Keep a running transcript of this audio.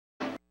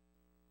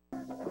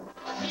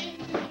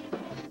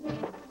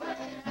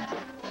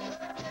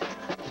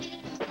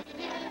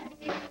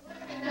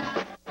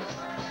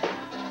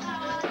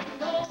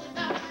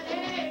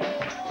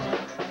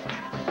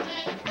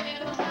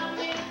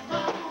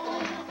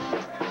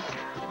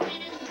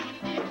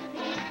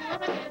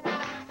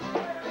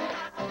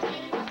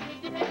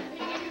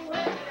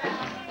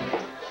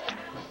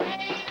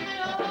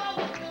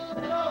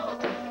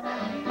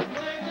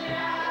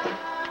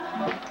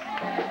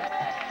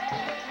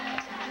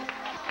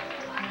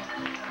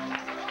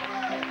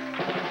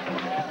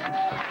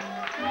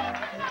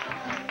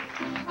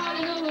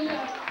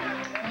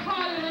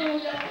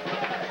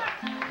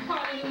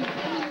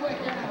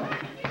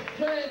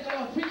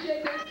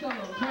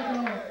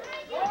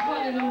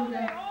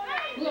Hallelujah.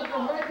 We're going to go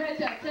right back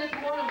to our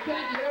testimony. I'm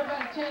trying to give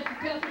everybody a chance to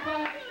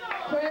testify.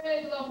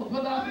 Praise the Lord for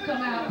brother to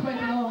come out. Praise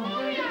the Lord.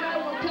 Anybody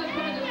want to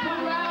testify? Just come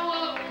around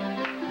up.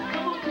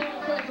 Come on, tell me.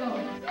 Praise the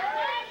Lord.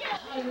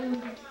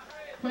 Hallelujah.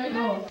 Praise the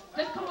Lord.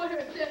 Just come over here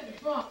and sit in the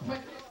front. Praise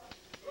the Lord.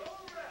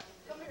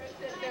 Come here and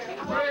sit there.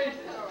 Praise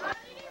the Lord.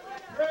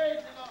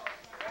 Praise the Lord.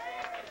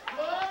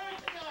 Glory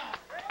to God.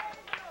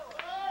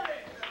 Glory.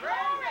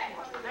 Glory.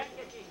 Thank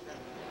you, Jesus.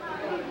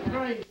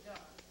 Praise God.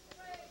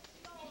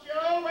 You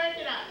sure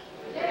working out.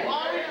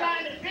 While we're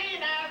trying to figure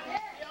it out,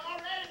 you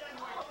already done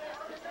worked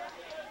out.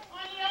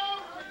 On your own,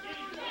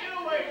 Jesus, you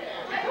worked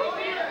out.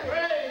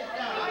 Praise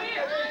God.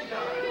 Praise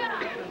God.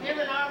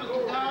 Giving honor to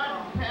God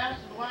and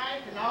pastor and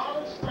wife and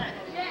all the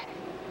saints.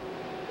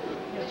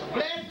 It's a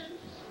blessing.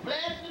 It's a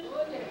blessing.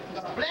 It's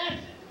a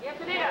blessing. Yes,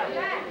 it is.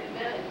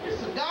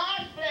 It's a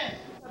God's blessing.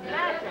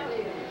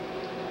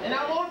 And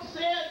I want to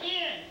say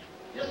again,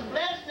 it's a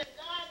blessing that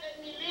God let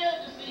me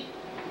live to see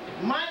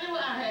Monday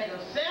when I had a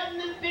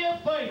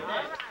 75th birthday.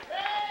 Praise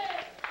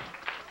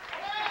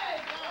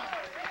God.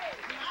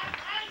 I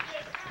thank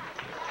you.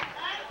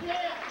 Thank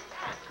you.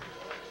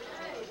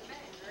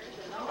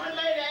 One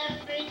lady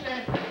asked me,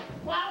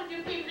 why would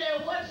you keep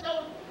that? What's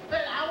so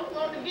bad? I was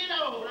going to get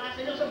old. I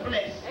said, it's a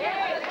blessing. It's a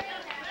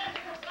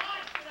blessing for God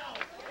to get old.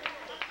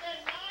 I said,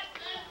 God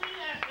bless me.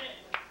 I said,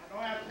 I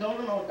don't have to go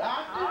to no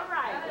doctor. All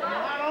right.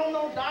 I don't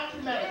know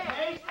doctor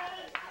medication.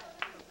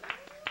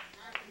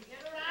 I can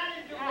get around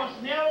and do what's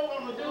never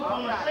going to do for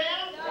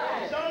myself.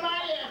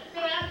 Somebody else. You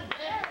know, that's a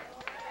blessing.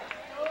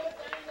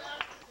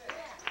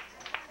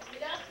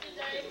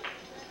 Yesterday,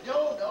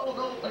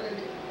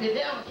 the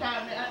devil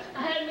tried me.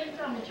 I had me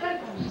come to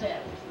church on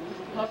Saturday.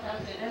 Because I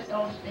said, that's the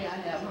only thing I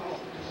have home.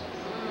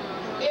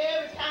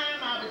 Every time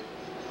I would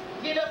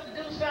get up to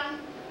do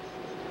something,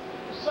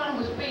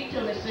 someone would speak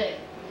to me and say,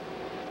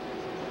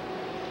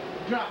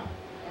 drop it.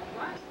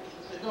 I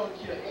said, go to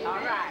church. All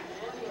right.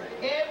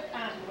 Every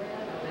time,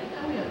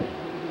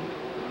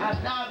 I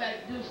started back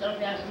to do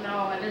something. I said,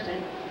 no, I just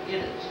ain't.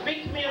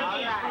 Speak to me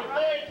again. For the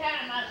third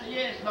time, I said,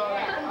 yes, Lord,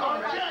 I'm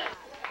going to church.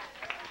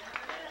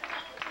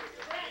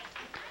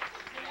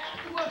 And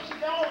after what she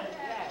doing,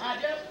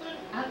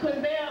 I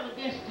couldn't bail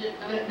against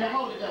the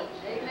Holy Ghost.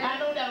 I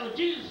know that was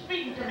Jesus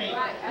speaking to me.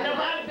 And if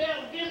I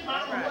bailed against him, I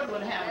don't know what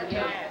would happen.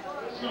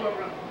 So,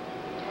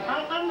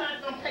 I'm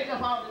not going to take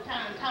up all the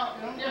time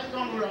talking. I'm just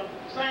going to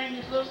sing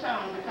this little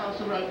song because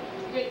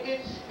it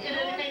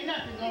ain't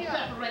nothing going to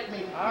separate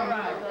me. All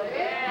right.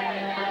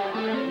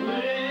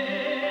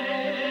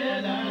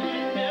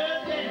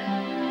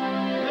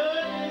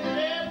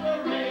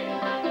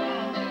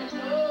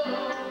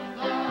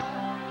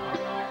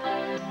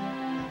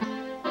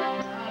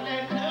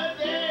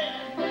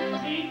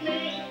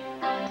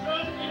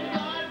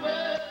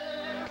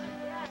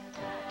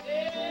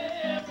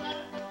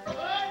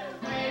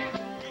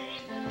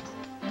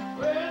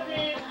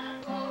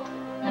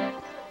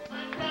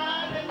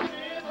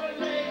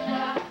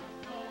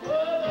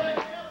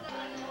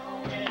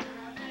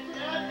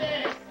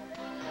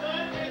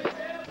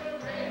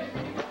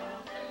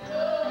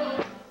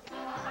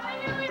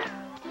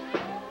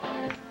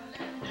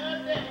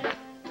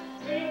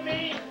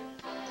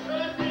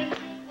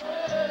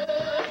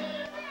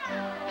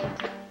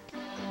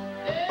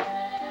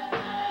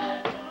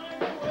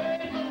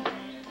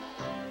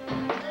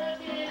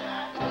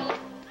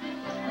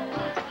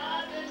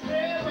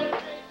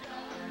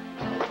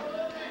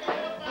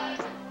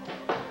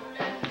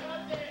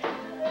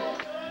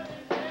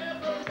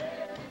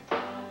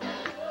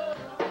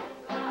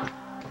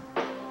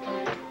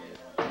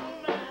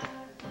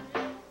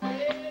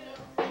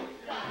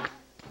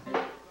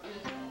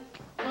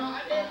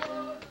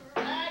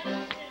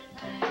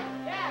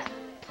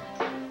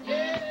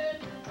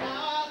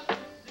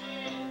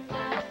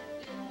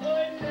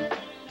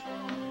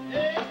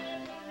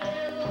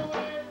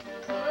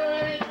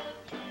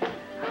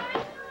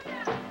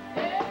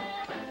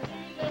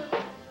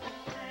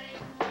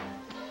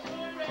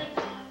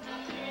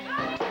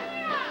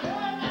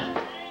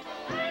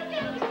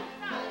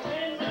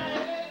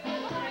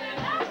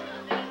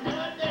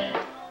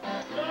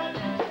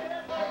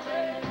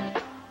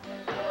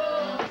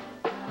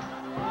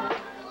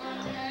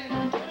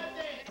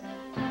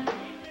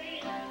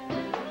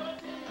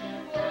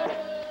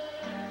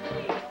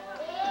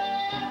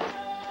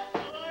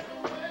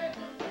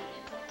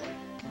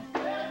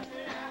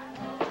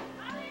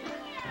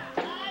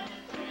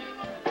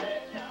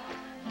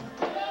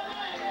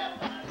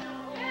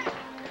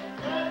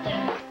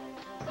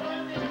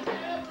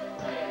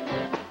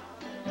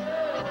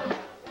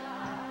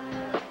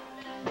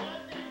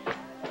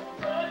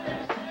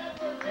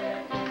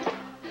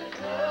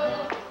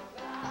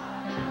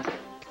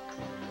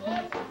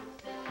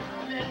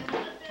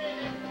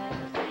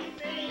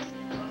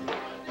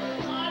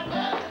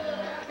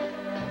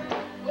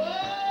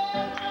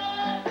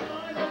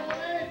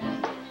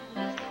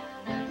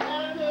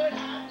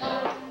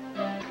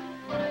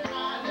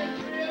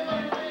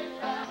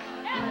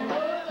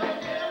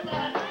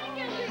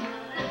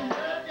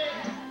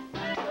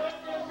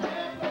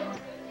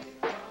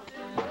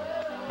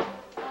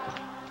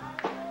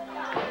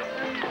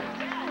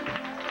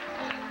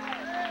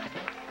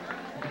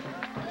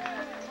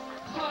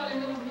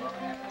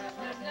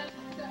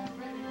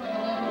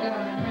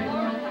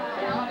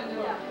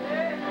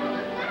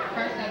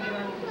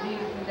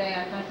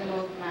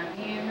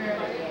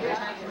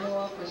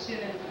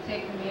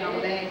 texted me on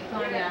last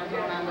Sunday. I was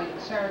on my way to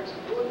church,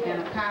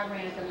 and a car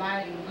ran at the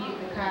light and hit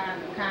the car,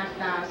 and the car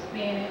started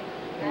spinning,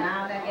 and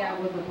all that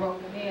got was a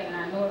broken nail, and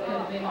I know it could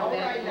have been on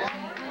that line.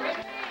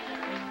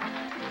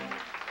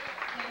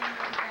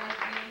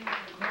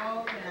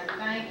 And I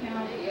thank him,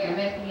 and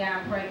let me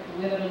out pray for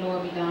the will of the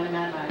Lord be done in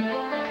my life.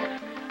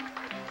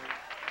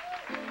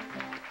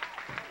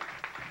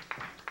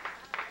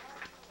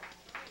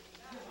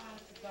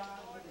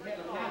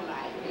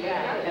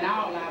 And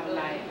all our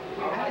life.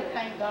 I just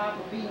thank God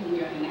for being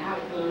here in the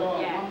house of the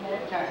Lord one more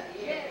time.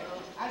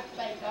 I just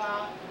thank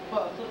God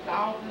for Sister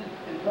Austin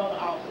and Brother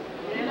Austin.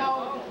 You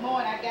know, this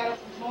morning, I got up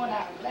this morning, I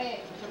was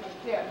laughing to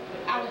myself.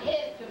 I was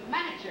headed to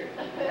my church.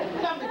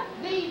 Somebody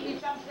leave me,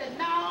 somebody said,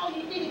 no,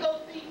 you need to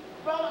go see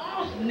Brother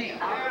Austin now.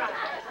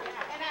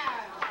 And I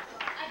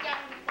got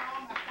on the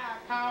phone, I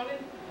started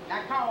calling.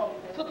 I called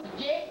Sister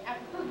Jet. I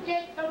said, Sister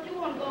Jet, don't you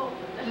want to go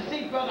to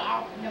see Brother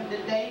Austin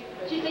today?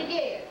 She said,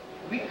 yes.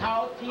 We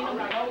called Tina, we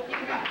told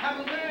Tina, we're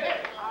coming with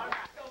her.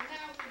 So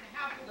now we're in the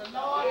house of the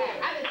Lord.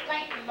 I just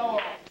thank the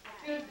Lord.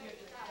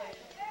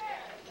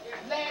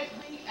 Last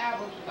week I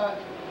was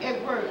at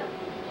work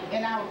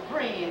and I was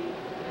praying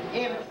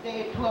every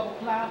day at 12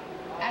 o'clock.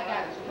 I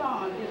got a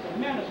son, he's a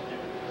minister.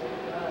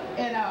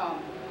 And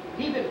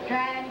he been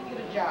trying to get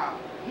a job.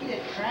 He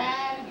been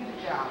trying to get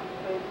a job.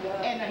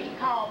 And he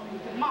called me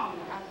and said, Mama,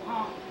 I said,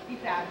 huh? He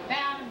said, I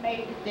found and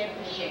made the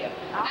deputy sheriff.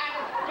 I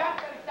just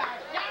jumped and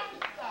started shouting.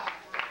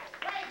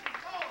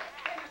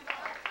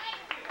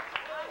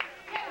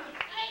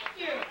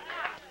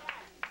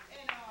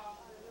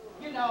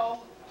 You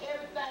know,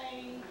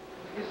 everything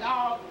is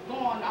all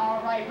going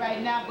all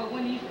right now, but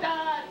when things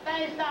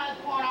start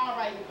going all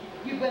right,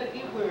 you better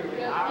get worried.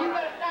 You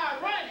better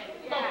start running.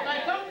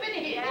 Don't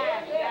finish it.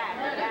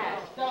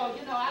 So,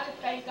 you know, I just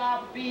thank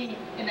God for being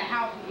in the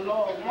house of the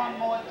Lord one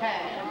more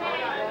time.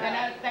 And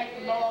I just thank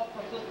the Lord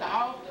for Sister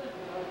Austin,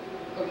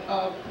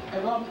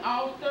 Robin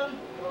Austin.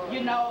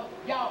 You know,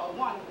 y'all are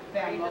wonderful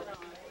family.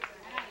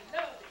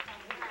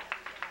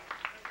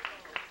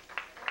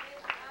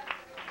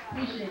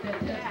 Appreciate that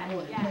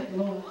testimony. Praise the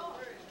Lord.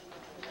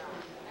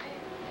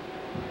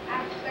 I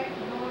thank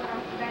the Lord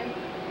on today.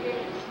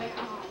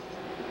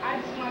 I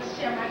just want to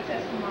share my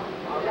testimony.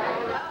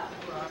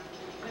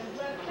 When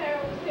Brother Terry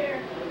was here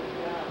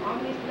on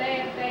this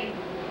last day,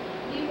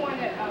 he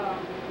wanted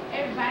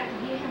everybody to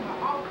give him an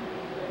offering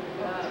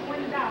of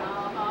 $20.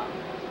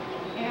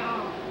 And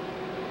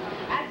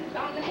I just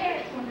only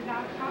had $20 in my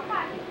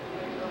pocket.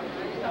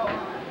 So,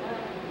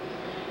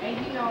 and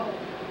you know,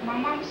 my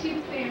mama, she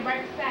was sitting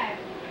right beside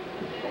me.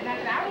 And I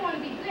said, I want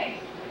to be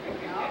blessed.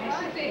 And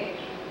she said,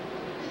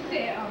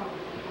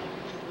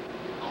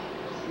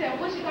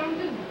 what you gonna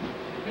do?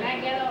 And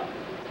I got up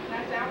and I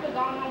said, I'm gonna go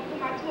home and put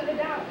my $20.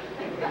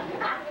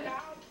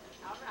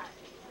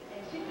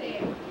 And she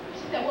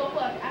said, well,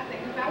 fuck it. I said,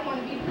 because I want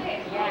to be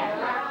blessed. And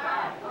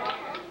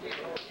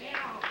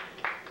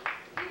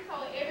he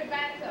told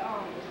everybody to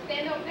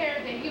stand up there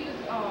that he was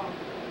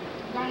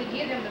gonna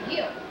give them a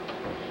gift.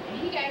 And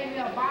he gave me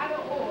a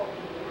bottle of oil.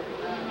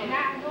 And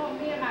I know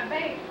me and my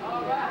baby.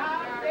 Every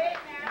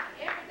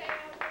day I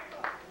woke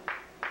up.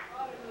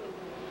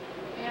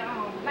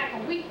 And like a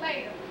week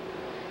later,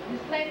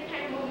 this lady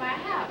came over my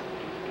house.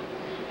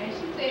 And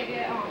she said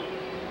that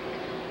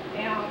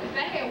because I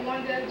had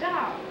wanted a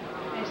job.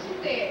 And she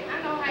said,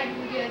 I know how you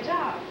can get a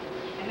job.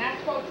 And I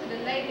spoke to the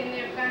lady and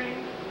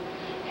everything.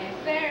 And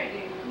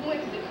Saturday, we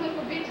went to the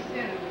Convention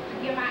Center to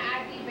get my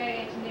ID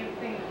badge and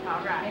everything.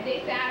 And they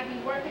said I'd be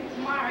working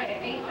tomorrow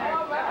at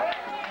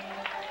 8:30.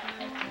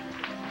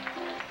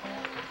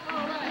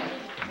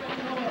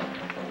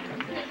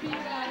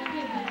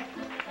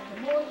 The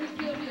more you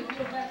give, he'll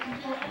give back to you.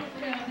 I'm going to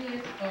tell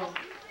this,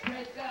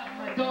 praise God,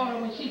 my daughter,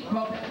 when she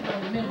brought back, I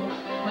remember,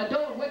 my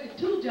daughter worked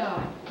 2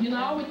 jobs. You know, I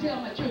always tell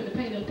my children to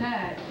pay them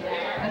tithes.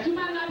 Now, she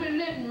might not be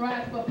living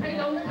right, but pay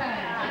those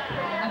tithes.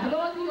 As the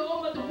Lord, you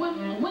open up the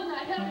window, when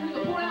I help you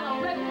to pour out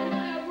on record, when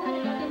I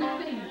room, I can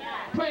receive.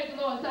 Praise the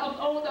Lord. So I was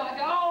old, I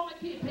got all my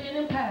kids paying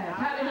them tithes.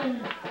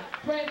 Hallelujah.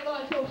 Praise the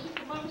Lord. So she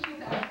said, Mama, she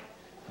said,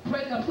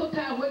 praise God, I'm so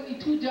tired of working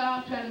 2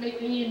 jobs, trying to make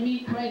the end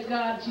meet, praise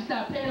God. She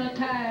started paying her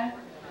tithe.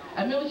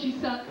 I remember she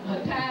sent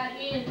her tithe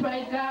in,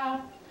 praise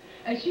God.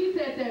 And she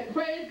said that,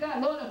 praise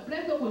God, Lord, I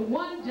bless her with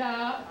 1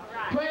 job.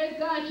 Praise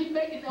God, she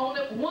making on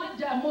that 1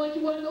 job more than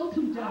she wanted those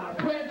 2 jobs.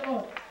 Praise the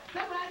Lord.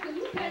 Somebody said,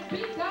 you can't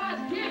beat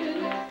God's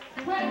giving.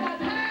 Praise God,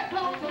 tithe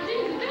belongs to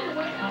Jesus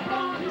anyway. It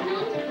belongs to you.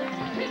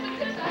 People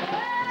just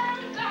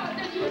every dollar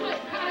that you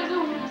make,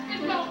 hallelujah, it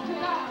belongs to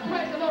God.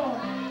 Praise the Lord.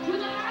 You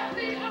know, I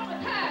see I'm a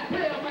tithe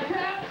player, my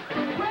child.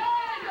 Praise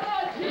the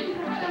Lord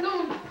Jesus,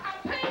 hallelujah. I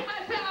pay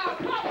myself our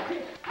property.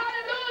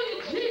 Hallelujah,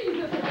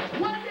 Jesus.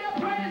 One day,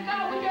 praise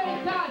God, we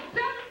gave God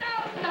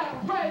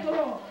 $7,000. Praise the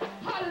Lord.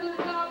 Hallelujah,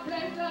 God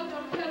bless us.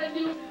 I'm telling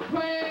you,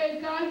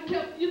 praise God. He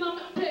kept, you know,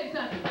 I'm telling you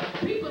something.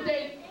 People,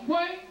 they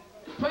work,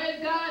 praise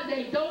God,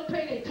 they don't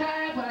pay their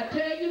tithe, but I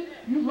tell you,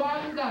 you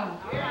robbing God.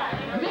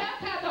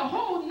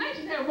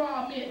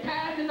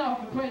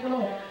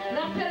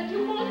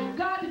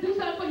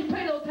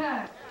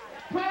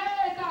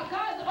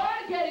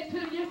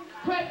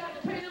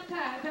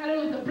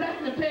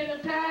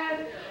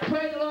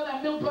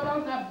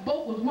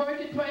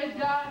 working, praise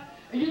God.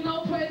 And you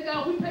know, praise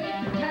God, we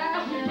paid the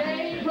tithe, we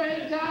gave,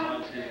 praise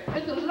God.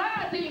 There's a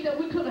lot of things that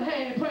we could have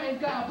had, praise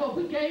God, but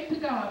we gave to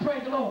God,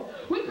 praise the Lord.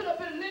 We could have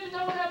been living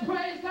over there,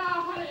 praise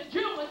God, in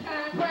June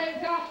time, praise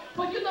God.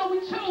 But you know, we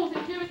chose to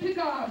give it to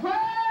God.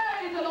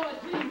 Praise the Lord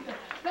Jesus.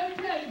 Let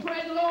me tell you,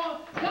 praise the Lord,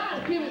 God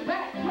will give it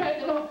back,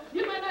 praise the Lord.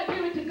 You may not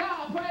give it to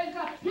God, praise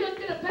God. He'll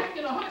get it back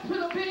in a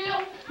hospital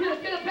bill. He'll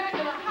get it back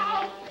in a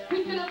house.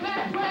 He'll get it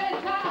back, praise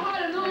God,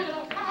 hallelujah, in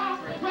a car.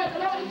 Praise the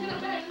Lord, he'll get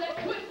it back in that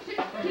quick shit.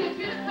 He'll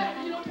get it back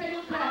and you don't pay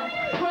your time.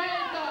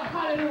 Praise God,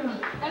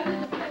 hallelujah. And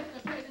it's a blessing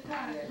to pay the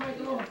time, praise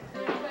the Lord.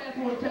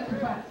 Everybody want to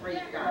testify.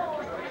 Praise God.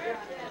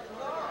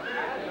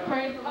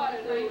 Praise the Lord,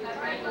 saints. I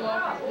thank the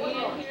Lord for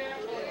being here.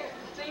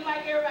 Seems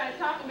like everybody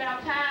talking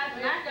about tithes,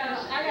 and I got a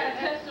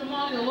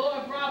testimony the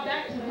Lord brought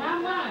back to my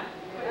mind.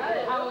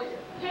 I was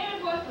paying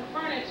for some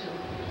furniture.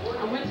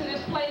 I went to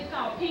this place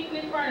called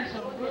Pinkley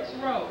Furniture on Brooks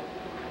Road.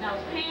 And I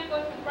was paying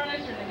for some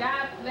furniture, and the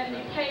guy let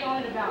me pay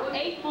on it about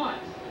 8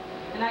 months.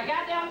 And I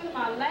got down to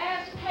my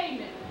last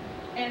payment,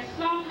 and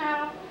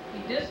somehow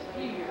he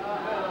disappeared.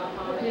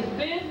 His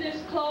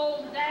business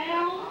closed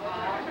down,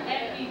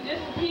 and he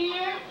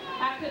disappeared.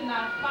 I could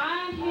not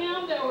find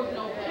him. There was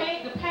no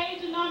page. The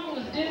page number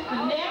was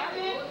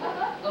disconnected.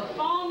 The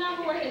phone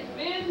number where his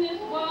business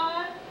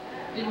was,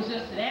 it was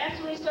just an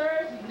answering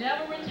service. He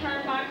never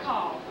returned my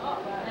call.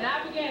 And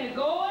I began to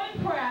go in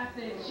prayer. I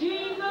said,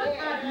 Jesus,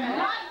 I do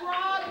not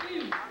rob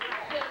you. I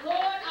said,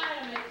 Lord,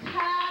 I am a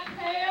tithe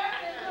payer.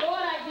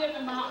 Lord, I give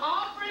him my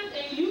offerings,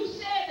 and you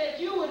said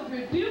that you would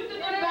rebuke the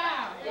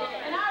devourer.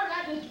 And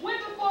I just went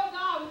before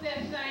God with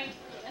that saint.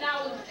 And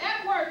I was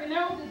at work, and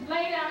there was this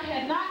lady I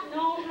had not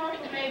known her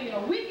for maybe a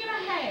week and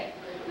a half.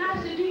 And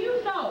I said, do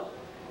you know,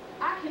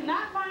 I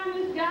cannot find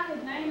this guy.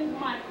 His name is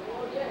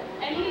Michael.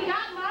 And he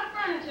got my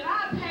furniture.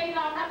 I paid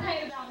about $950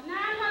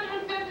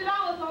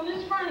 on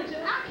this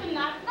furniture. I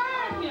cannot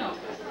find him.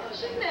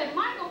 She said,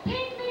 Michael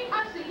Pinckney?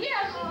 I said,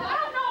 yeah. She said,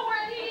 I know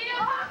where he is.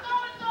 I'm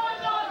going.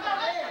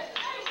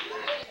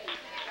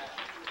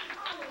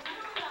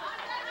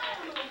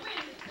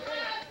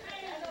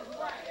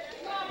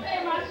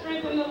 Pay my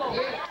strength in the Lord.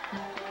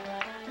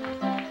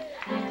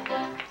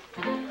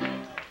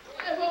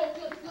 I wrote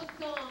good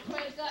song.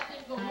 Praise God.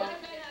 Then go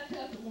right back out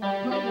testimony.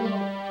 Praise the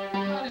Lord.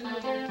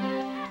 Hallelujah.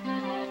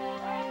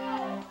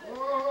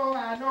 Oh, I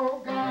know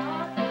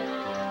God.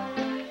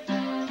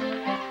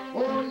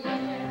 Oh, yeah.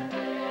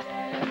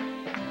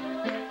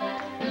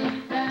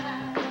 He's there.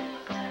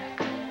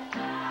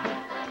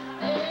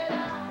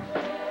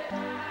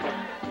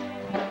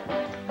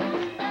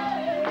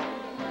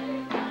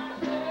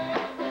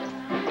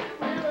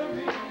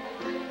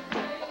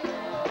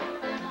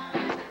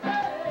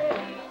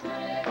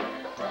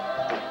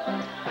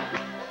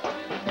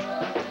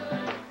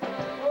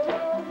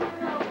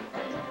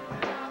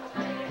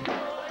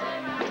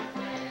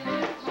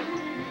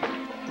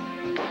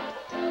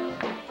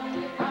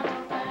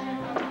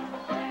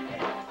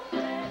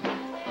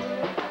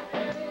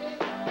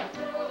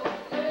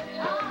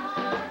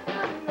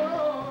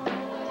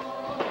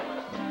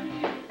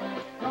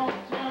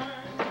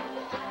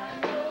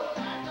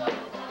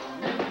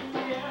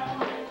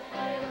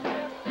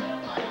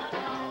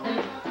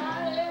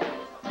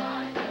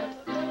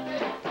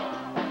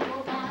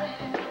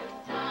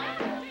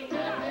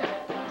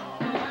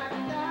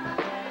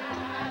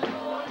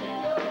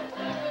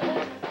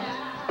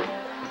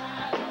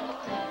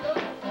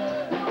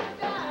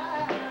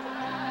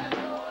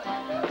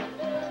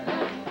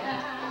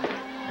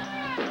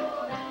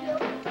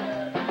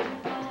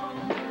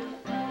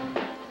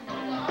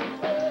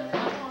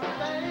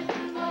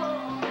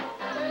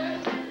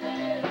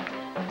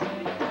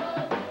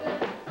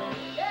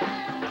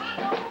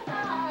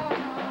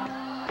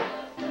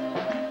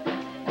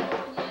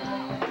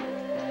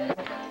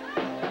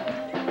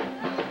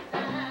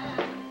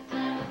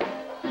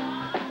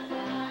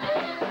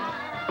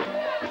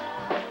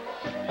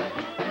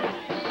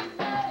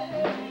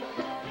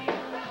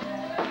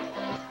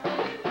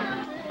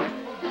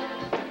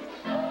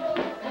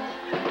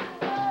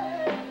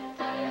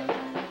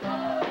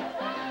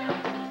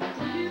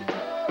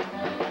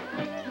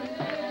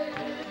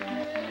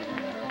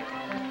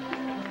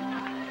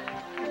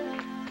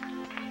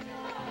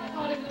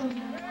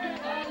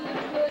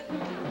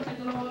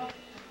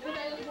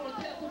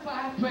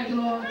 Praise the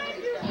Lord.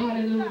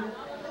 Hallelujah.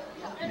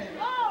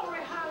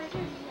 Glory,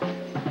 hallelujah.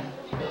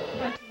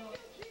 Praise the Lord.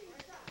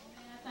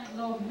 Thank the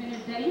Lord for many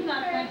days. You know,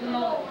 thank the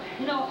Lord.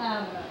 You know,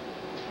 I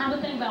was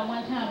thinking about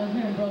one time I was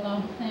hearing Brother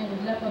Uncle saying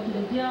was left up to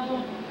the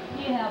devil.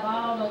 He have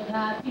all of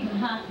God's people in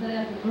hospital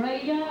at the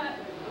graveyard.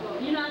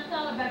 You know, I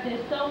thought about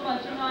this so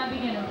much. You know, I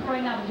began to pray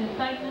and I was just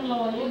thanking the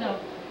Lord, you know.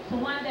 So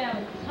one day I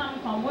was coming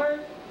from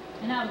work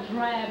and I was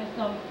driving.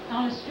 So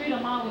on the street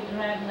I'm always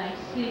driving like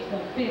 6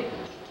 or 50.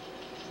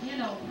 You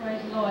know,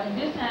 praise the Lord. And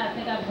this time I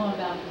think I was going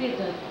about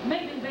 50,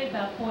 maybe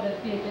about 40 or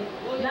 50.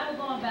 But I was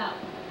going about,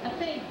 I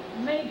think,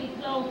 maybe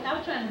close. I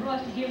was trying to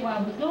rush to get where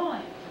I was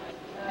going.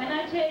 And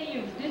I tell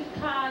you, this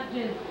car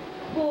just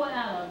pulled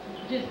out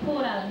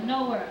of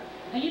nowhere.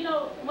 And you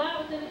know, while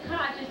I was in the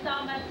car, I just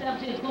saw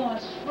myself just going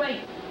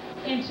straight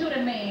into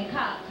the man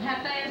car.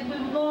 How fast we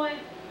were going,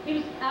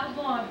 I was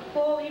going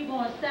forward, he was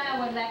going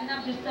sideways, like, and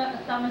I just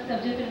saw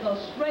myself just gonna go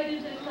straight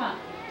into the car.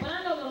 But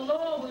I know the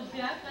Lord was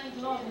there. I thank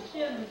the Lord for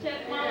shielding and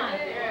protecting my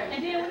life.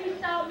 And then when he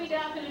saw me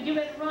that I was going to get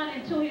ready to run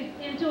into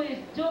his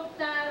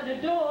side of the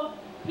door,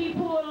 he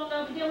pulled on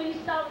up. And then when he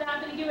saw that I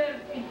was going to get ready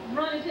to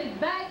run into his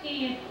back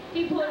end,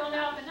 he pulled on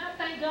up. And I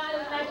thank God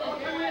that I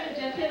just really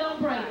just hit on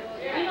break.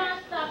 You know,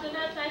 I stopped and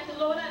I thanked the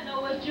Lord. I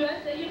know it's true.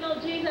 I said, you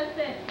know, Jesus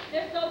said,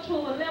 that's so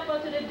true. A lamp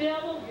unto the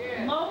devil.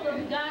 Most of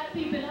God's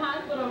people in the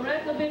hospital, the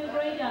rest of them in the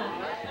graveyard.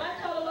 And I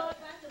told the Lord,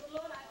 I said,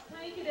 Lord, I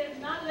thank you that it's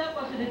not left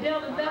unto the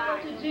devil, it's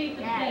left unto Jesus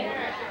today.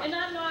 And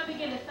I know I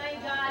begin to thank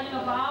God, you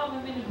know, for all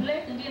of many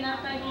blessings. Then I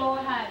thank the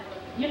Lord how,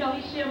 you know,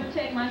 he should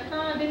protect my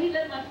son. Then he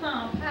let my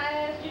son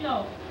pass, you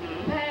know,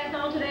 pass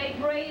on to the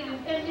 8th grade.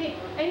 And he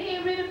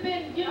ain't really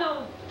been, you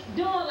know,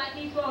 doing like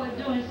he's supposed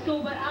to do in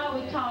school, but I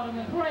always taught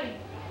him to pray.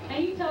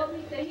 And he told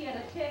me, he said he had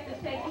a test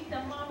to take. He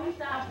said, Mom, he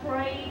said, I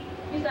prayed.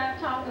 He said, I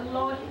talked to the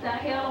Lord. He said, I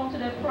held on to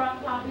that prayer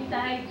cloth. He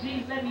said, hey,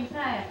 Jesus, let me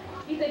pass.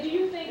 He said, do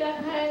you think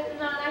I passed or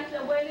not? I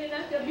said, well, then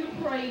I said, if you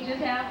pray,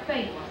 just have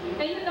faith.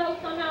 And you know,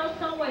 somehow,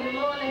 some way, the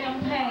Lord let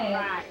him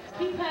pass.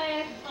 He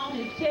passed on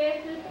his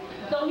tests.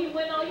 So he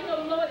went on, you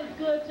know, the Lord is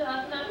good to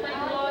us. And I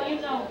thank the Lord, you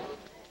know,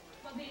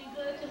 for being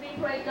good to me,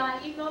 praise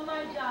God. Even on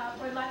my job,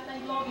 praise God, I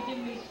thank the Lord for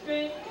giving me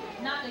strength,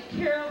 not to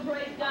care,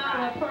 praise God,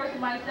 or a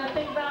person myself.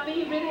 Think about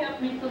me, he really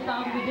helped me so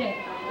far with that.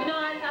 You know,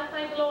 I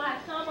thank the Lord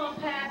how some of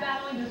them pass by,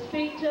 don't even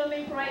speak to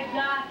me, praise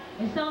God.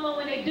 And some of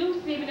them, when they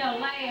do see me, they'll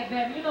laugh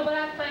at me. You know, but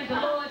I thank the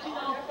Lord, you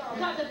know,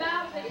 because the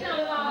Bible says,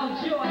 count it all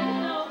joy, you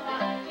know.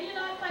 And you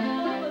know, I thank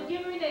the Lord for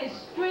giving me that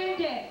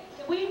strength that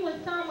we,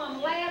 when some of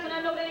them laugh, and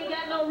I know they ain't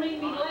got no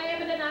reason to be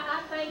laughing, and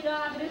I thank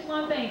God for this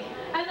one thing.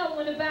 I know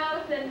when the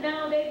Bible said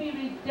now they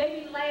be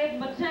laughing,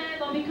 but time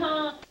gonna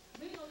become,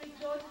 we gonna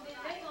rejoice, and then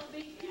they gonna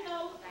be, you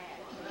know,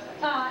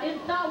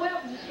 it's not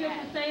well the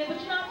scripture saying, but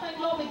you know, I thank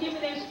the Lord for giving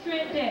me that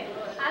strength that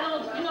I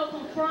don't, you know,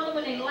 confront them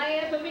when they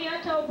laugh at me. I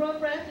told Brother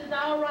Brad, it's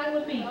all right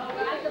with me.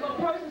 I said, if a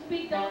person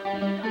speaks down to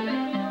me, it don't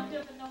make me no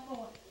different no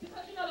more.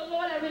 Because you know, the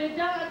Lord had really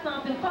done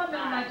something for me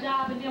on my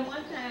job, and then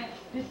one time,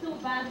 the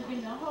supervisor was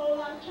in a whole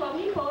lot of trouble.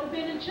 He supposed to have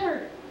been in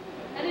church.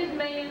 And this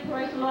man,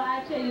 praise the Lord,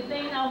 I tell you, the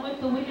thing I went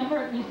through with him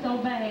hurt me so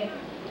bad.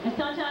 And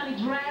sometimes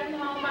he driving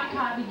home my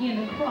car, I begin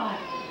to cry.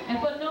 And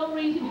for no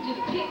reason, he would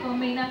just pick on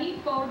me. Now, he's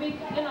supposed to be,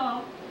 you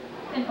know,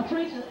 a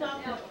preacher or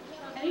something.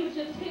 And he would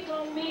just pick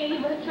on me, and he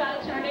would try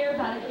to turn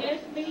everybody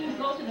against me. He would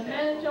go to the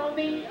manager on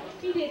me.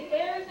 He did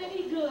everything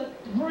he could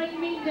to bring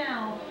me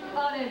down,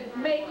 or to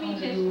make me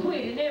just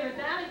quit and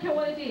everything. I didn't care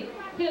what he did.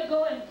 He'll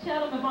go and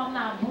tell him if I'm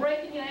not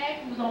breaking, he'll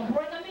ask him if I'm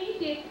breaking. I mean, he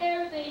did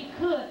everything he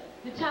could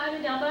to tie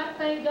me down, but I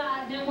thank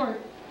God it didn't work.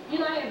 You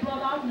know, I had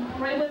Brother Austin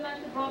pray with me. I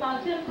said, Brother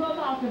Austin, tell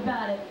Brother Austin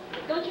about it.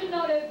 Don't you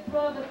know that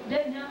brother,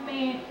 that young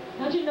man,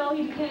 don't you know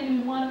he became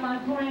to be one of my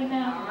friends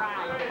now?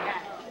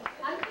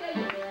 I tell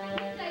you,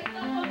 he takes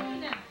up for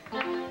me now.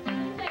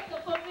 He takes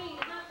up for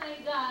me, and I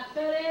thank God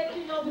for that,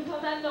 you know,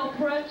 because I know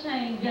prayer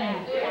changed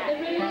things.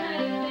 It really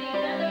changed things.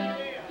 I mean,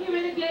 he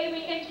really gave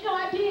me, and you know,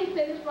 I did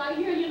say this right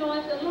here, you know,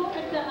 I said, Lord,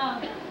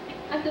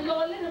 I said,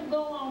 Lord, let him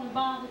go on and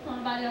bother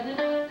somebody else. And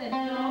I said,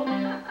 no.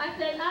 I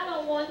said, I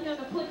don't want him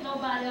to put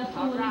nobody else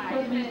through what he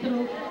put me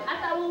through. I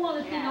said, I don't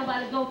want to see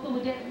nobody go through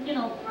what that, you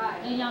know,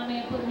 that young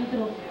man put me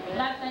through. But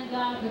I thank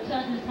God for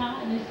touching his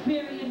heart and his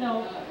spirit, you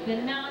know,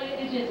 that now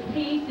it's just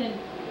peace. And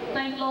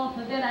thank the Lord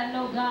for that. I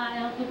know God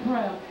answered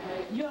prayer.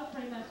 You all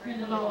pray my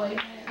spirit, the Lord.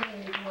 Amen.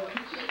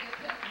 Appreciate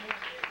that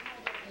testimony.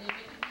 And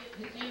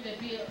it may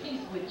be at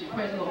peace with you.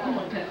 Praise the Lord.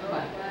 Come on,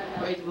 testify.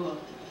 Praise the Lord.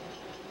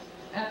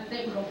 After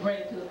that, we're going to bring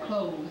it to a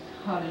close.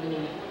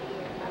 Hallelujah.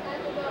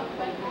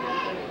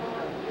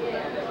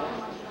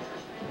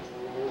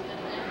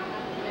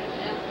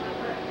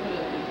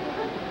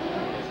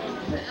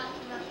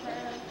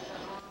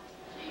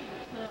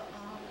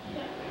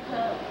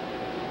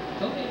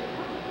 Okay.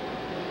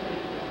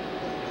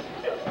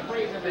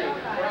 Praise the baby.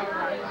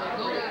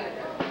 Go ahead.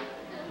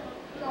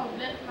 Lord,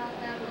 bless my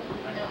family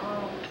and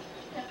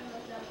helping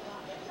us out a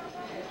lot.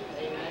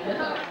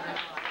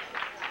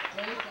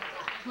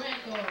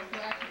 Granddaughter, so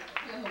I can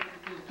tell her what to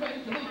do.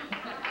 Praise the Lord.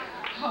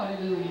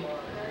 Hallelujah.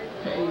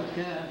 Praise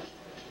God.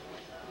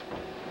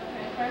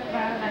 Okay, first of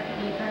all, I'd like to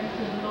give thanks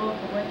to the Lord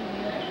for waking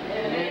me up.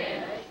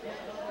 Amen.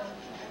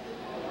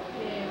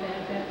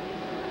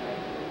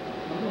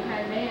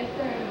 Okay, last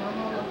Thursday, my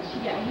mom,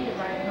 she got hit,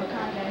 right? Her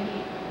car got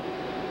hit.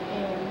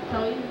 And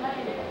so it was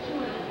like that.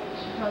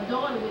 Her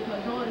daughter,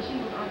 she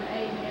was on the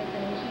age and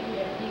everything. She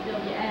had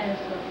DWI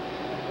stuff.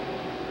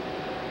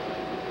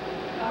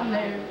 I'm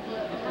married,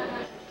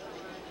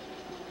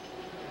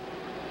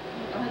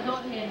 but her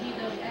daughter had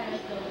DWI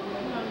stuff.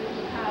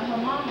 Her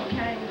mama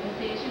came and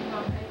said she was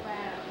going to pay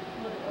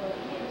for the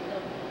hit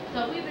stuff. So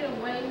we've been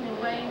waiting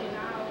and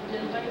all,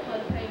 just waiting for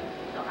the paper.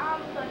 So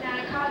all of a sudden,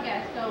 our car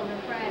got stolen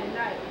Friday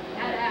night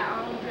out of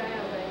our own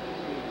driveway.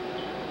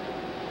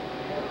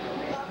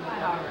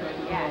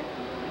 Yeah.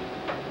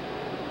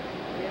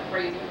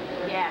 Praise.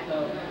 Yeah. So,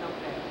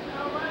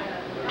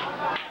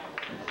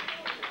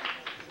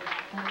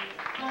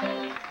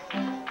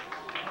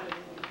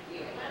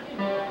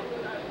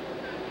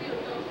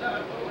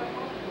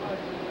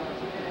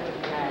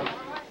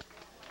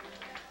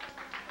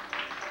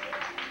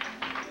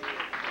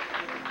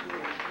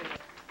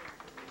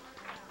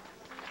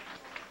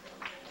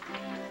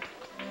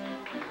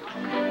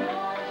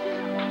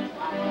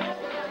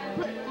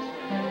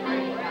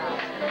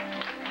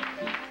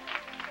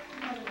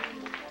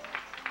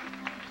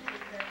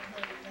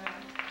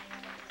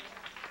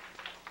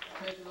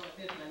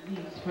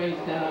 praise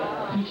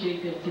God.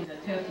 Appreciate them getting a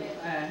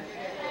testify.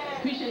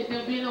 Appreciate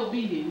them being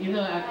obedient. You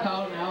know, I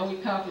call and I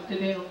always talking to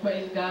them,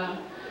 praise God.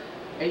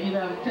 And you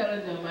know, I'm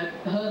telling them, my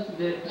husband,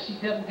 that she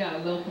definitely got a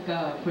love for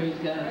God, praise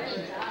God.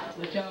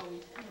 But y'all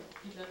always,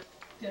 you know,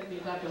 tell me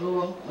about the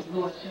Lord, what the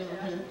Lord showing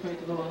her, praise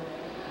the Lord.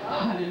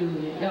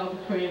 Hallelujah. Y'all be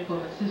praying for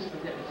my sister,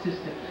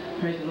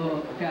 praise the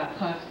Lord, God,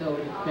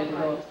 custodian, praise the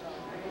Lord.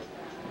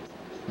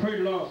 Praise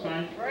the Lord,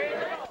 saints.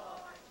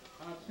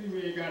 I see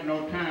we ain't got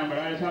no time, but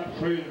I just have to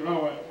praise the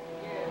Lord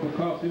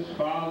because it's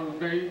Father's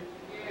Day.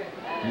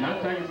 And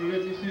I think it's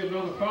let me see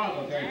another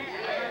Father's Day.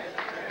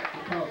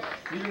 Because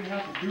he didn't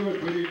have to do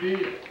it, but he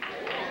did.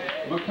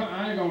 But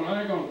I ain't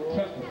gonna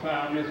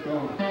testify. I'm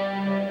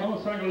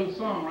gonna sing a little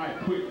song right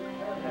quick.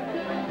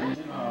 And,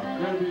 you know,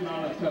 that'll be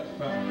my little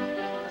testify.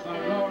 But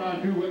Lord,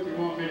 I'll do what you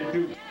want me to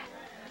do.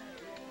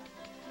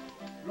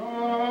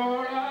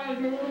 Lord, I'll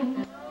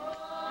do.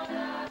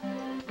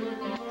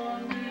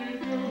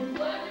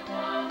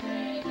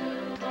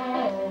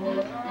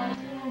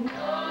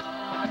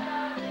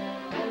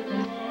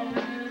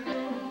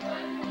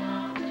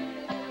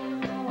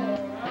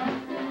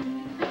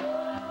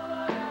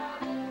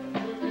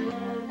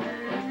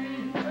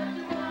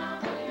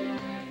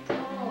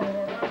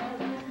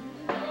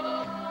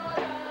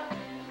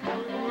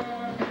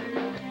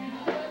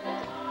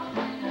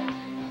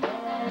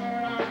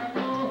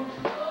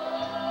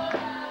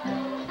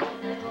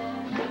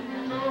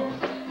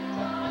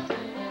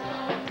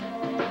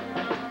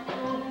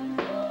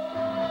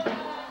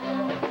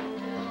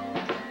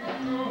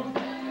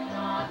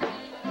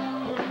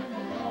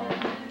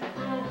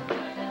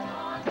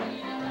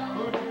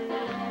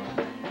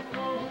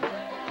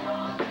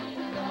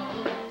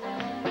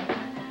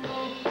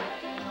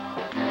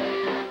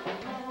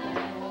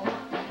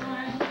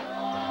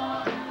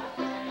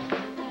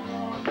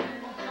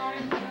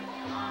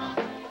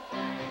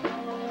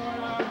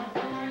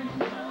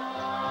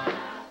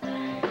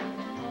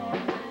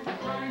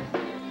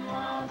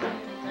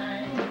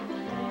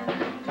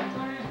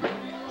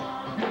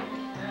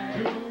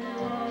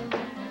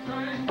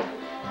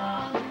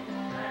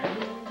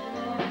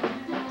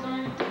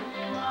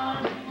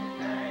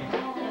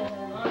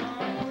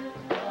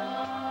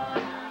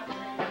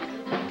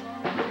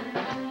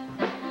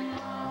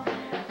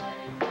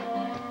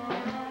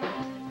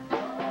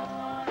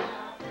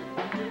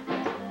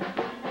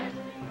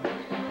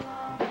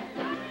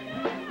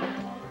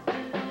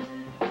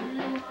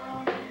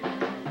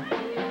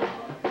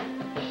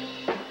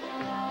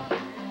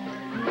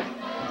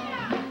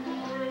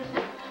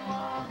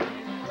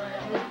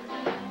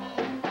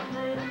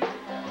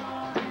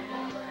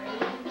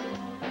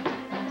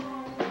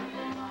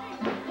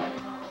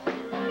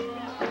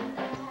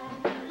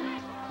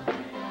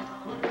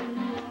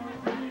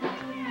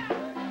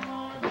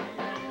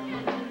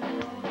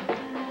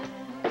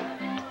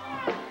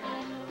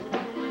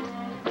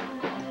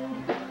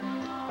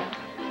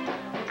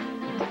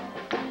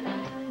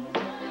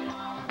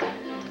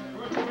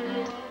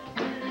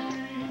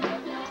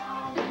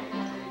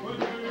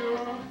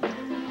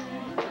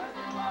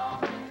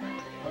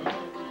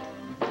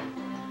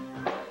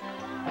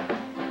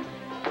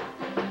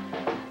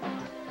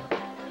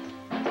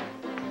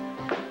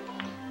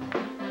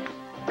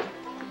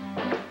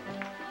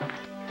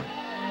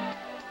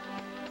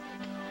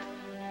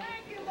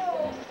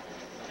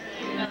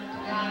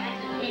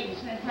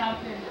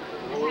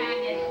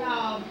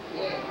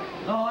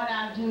 Lord,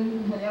 I'll do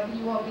whatever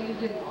you want me to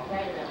do.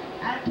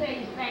 I'll tell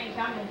you things,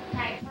 I'm the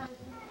type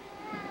person,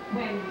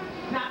 when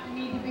something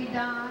needs to be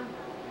done,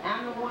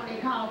 I'm the one they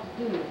call to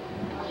do it.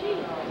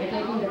 If they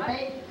need a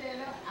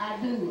babysitter, I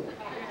do it.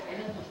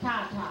 And it's a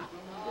top.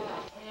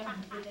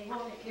 If they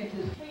want it, if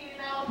it's clean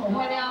up or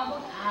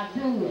whatever, I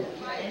do it.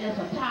 And it's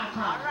a top.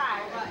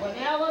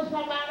 Whenever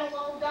somebody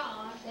wants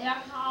done,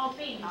 they'll call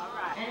me.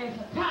 And it's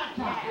a top.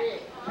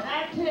 But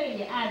I tell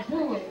you, I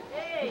do it.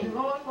 The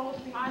Lord wants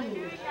me to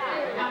do it.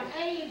 I'm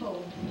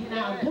able, to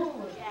do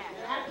it.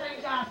 I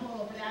thank God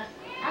for it.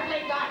 I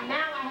thank God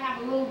now I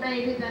have a little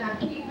baby that I'm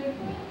keeping.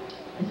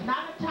 It's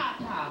not a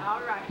top.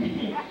 All right.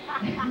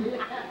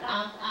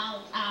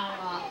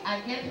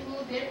 I get a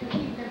little bit to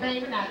keep the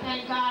baby, and I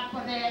thank God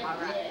for that. All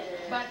right.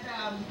 But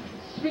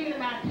speaking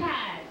about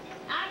tithes,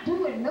 I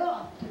do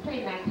enough to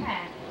pay my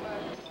tithes.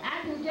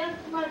 I do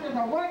just as much as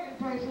a working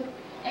person,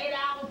 8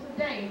 hours a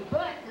day,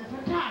 but it's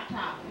a top.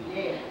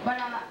 Yeah. But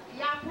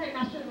y'all pray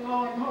my sugar,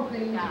 Lord, and hopefully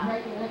we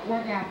can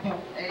work out for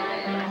it.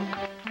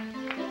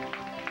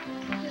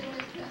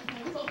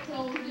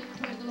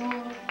 Praise the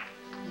Lord.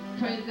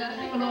 Praise God.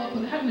 Thank the Lord for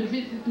how many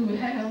visitors do we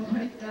have.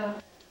 Praise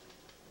God.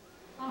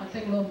 I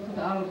thank the Lord for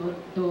the Oliver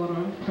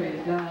daughter.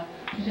 Praise God.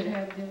 Appreciate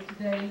having them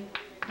today.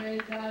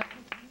 Praise God.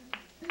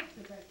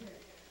 Sister right there.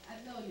 I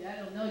know you. I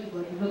don't know you,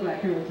 but you look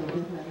like her, so I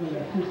know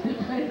you.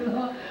 Sister. Praise the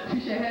Lord.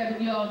 Appreciate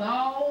having y'all.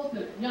 All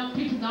the young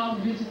people and all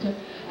the visitors.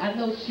 I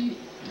know she.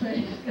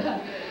 Praise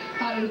God.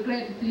 Hallelujah.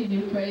 Glad to see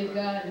you. Praise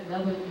God. And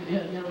another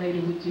young lady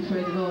with you.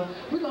 Praise the Lord.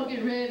 We're going to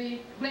get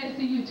ready. Glad to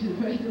see you too.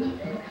 Praise the Lord.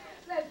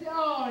 Glad to see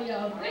all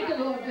y'all. Thank the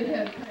Lord for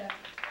having prayer.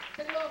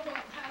 Thank the Lord for a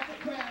house of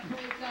prayer.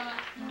 Praise God.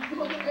 We're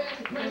going to get ready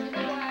to pray.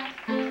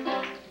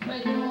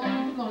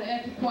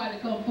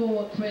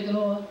 Praise the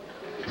Lord.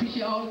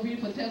 Appreciate all the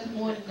beautiful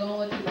testimonies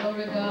going to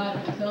glory to God,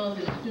 and the songs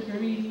and the scripture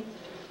reading.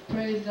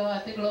 Praise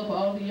God. Thank the Lord for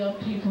all the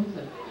young people.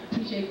 And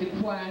appreciate the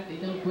choir. They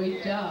done a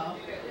great job.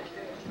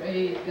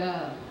 Praise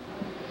God.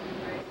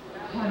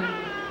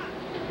 Hallelujah.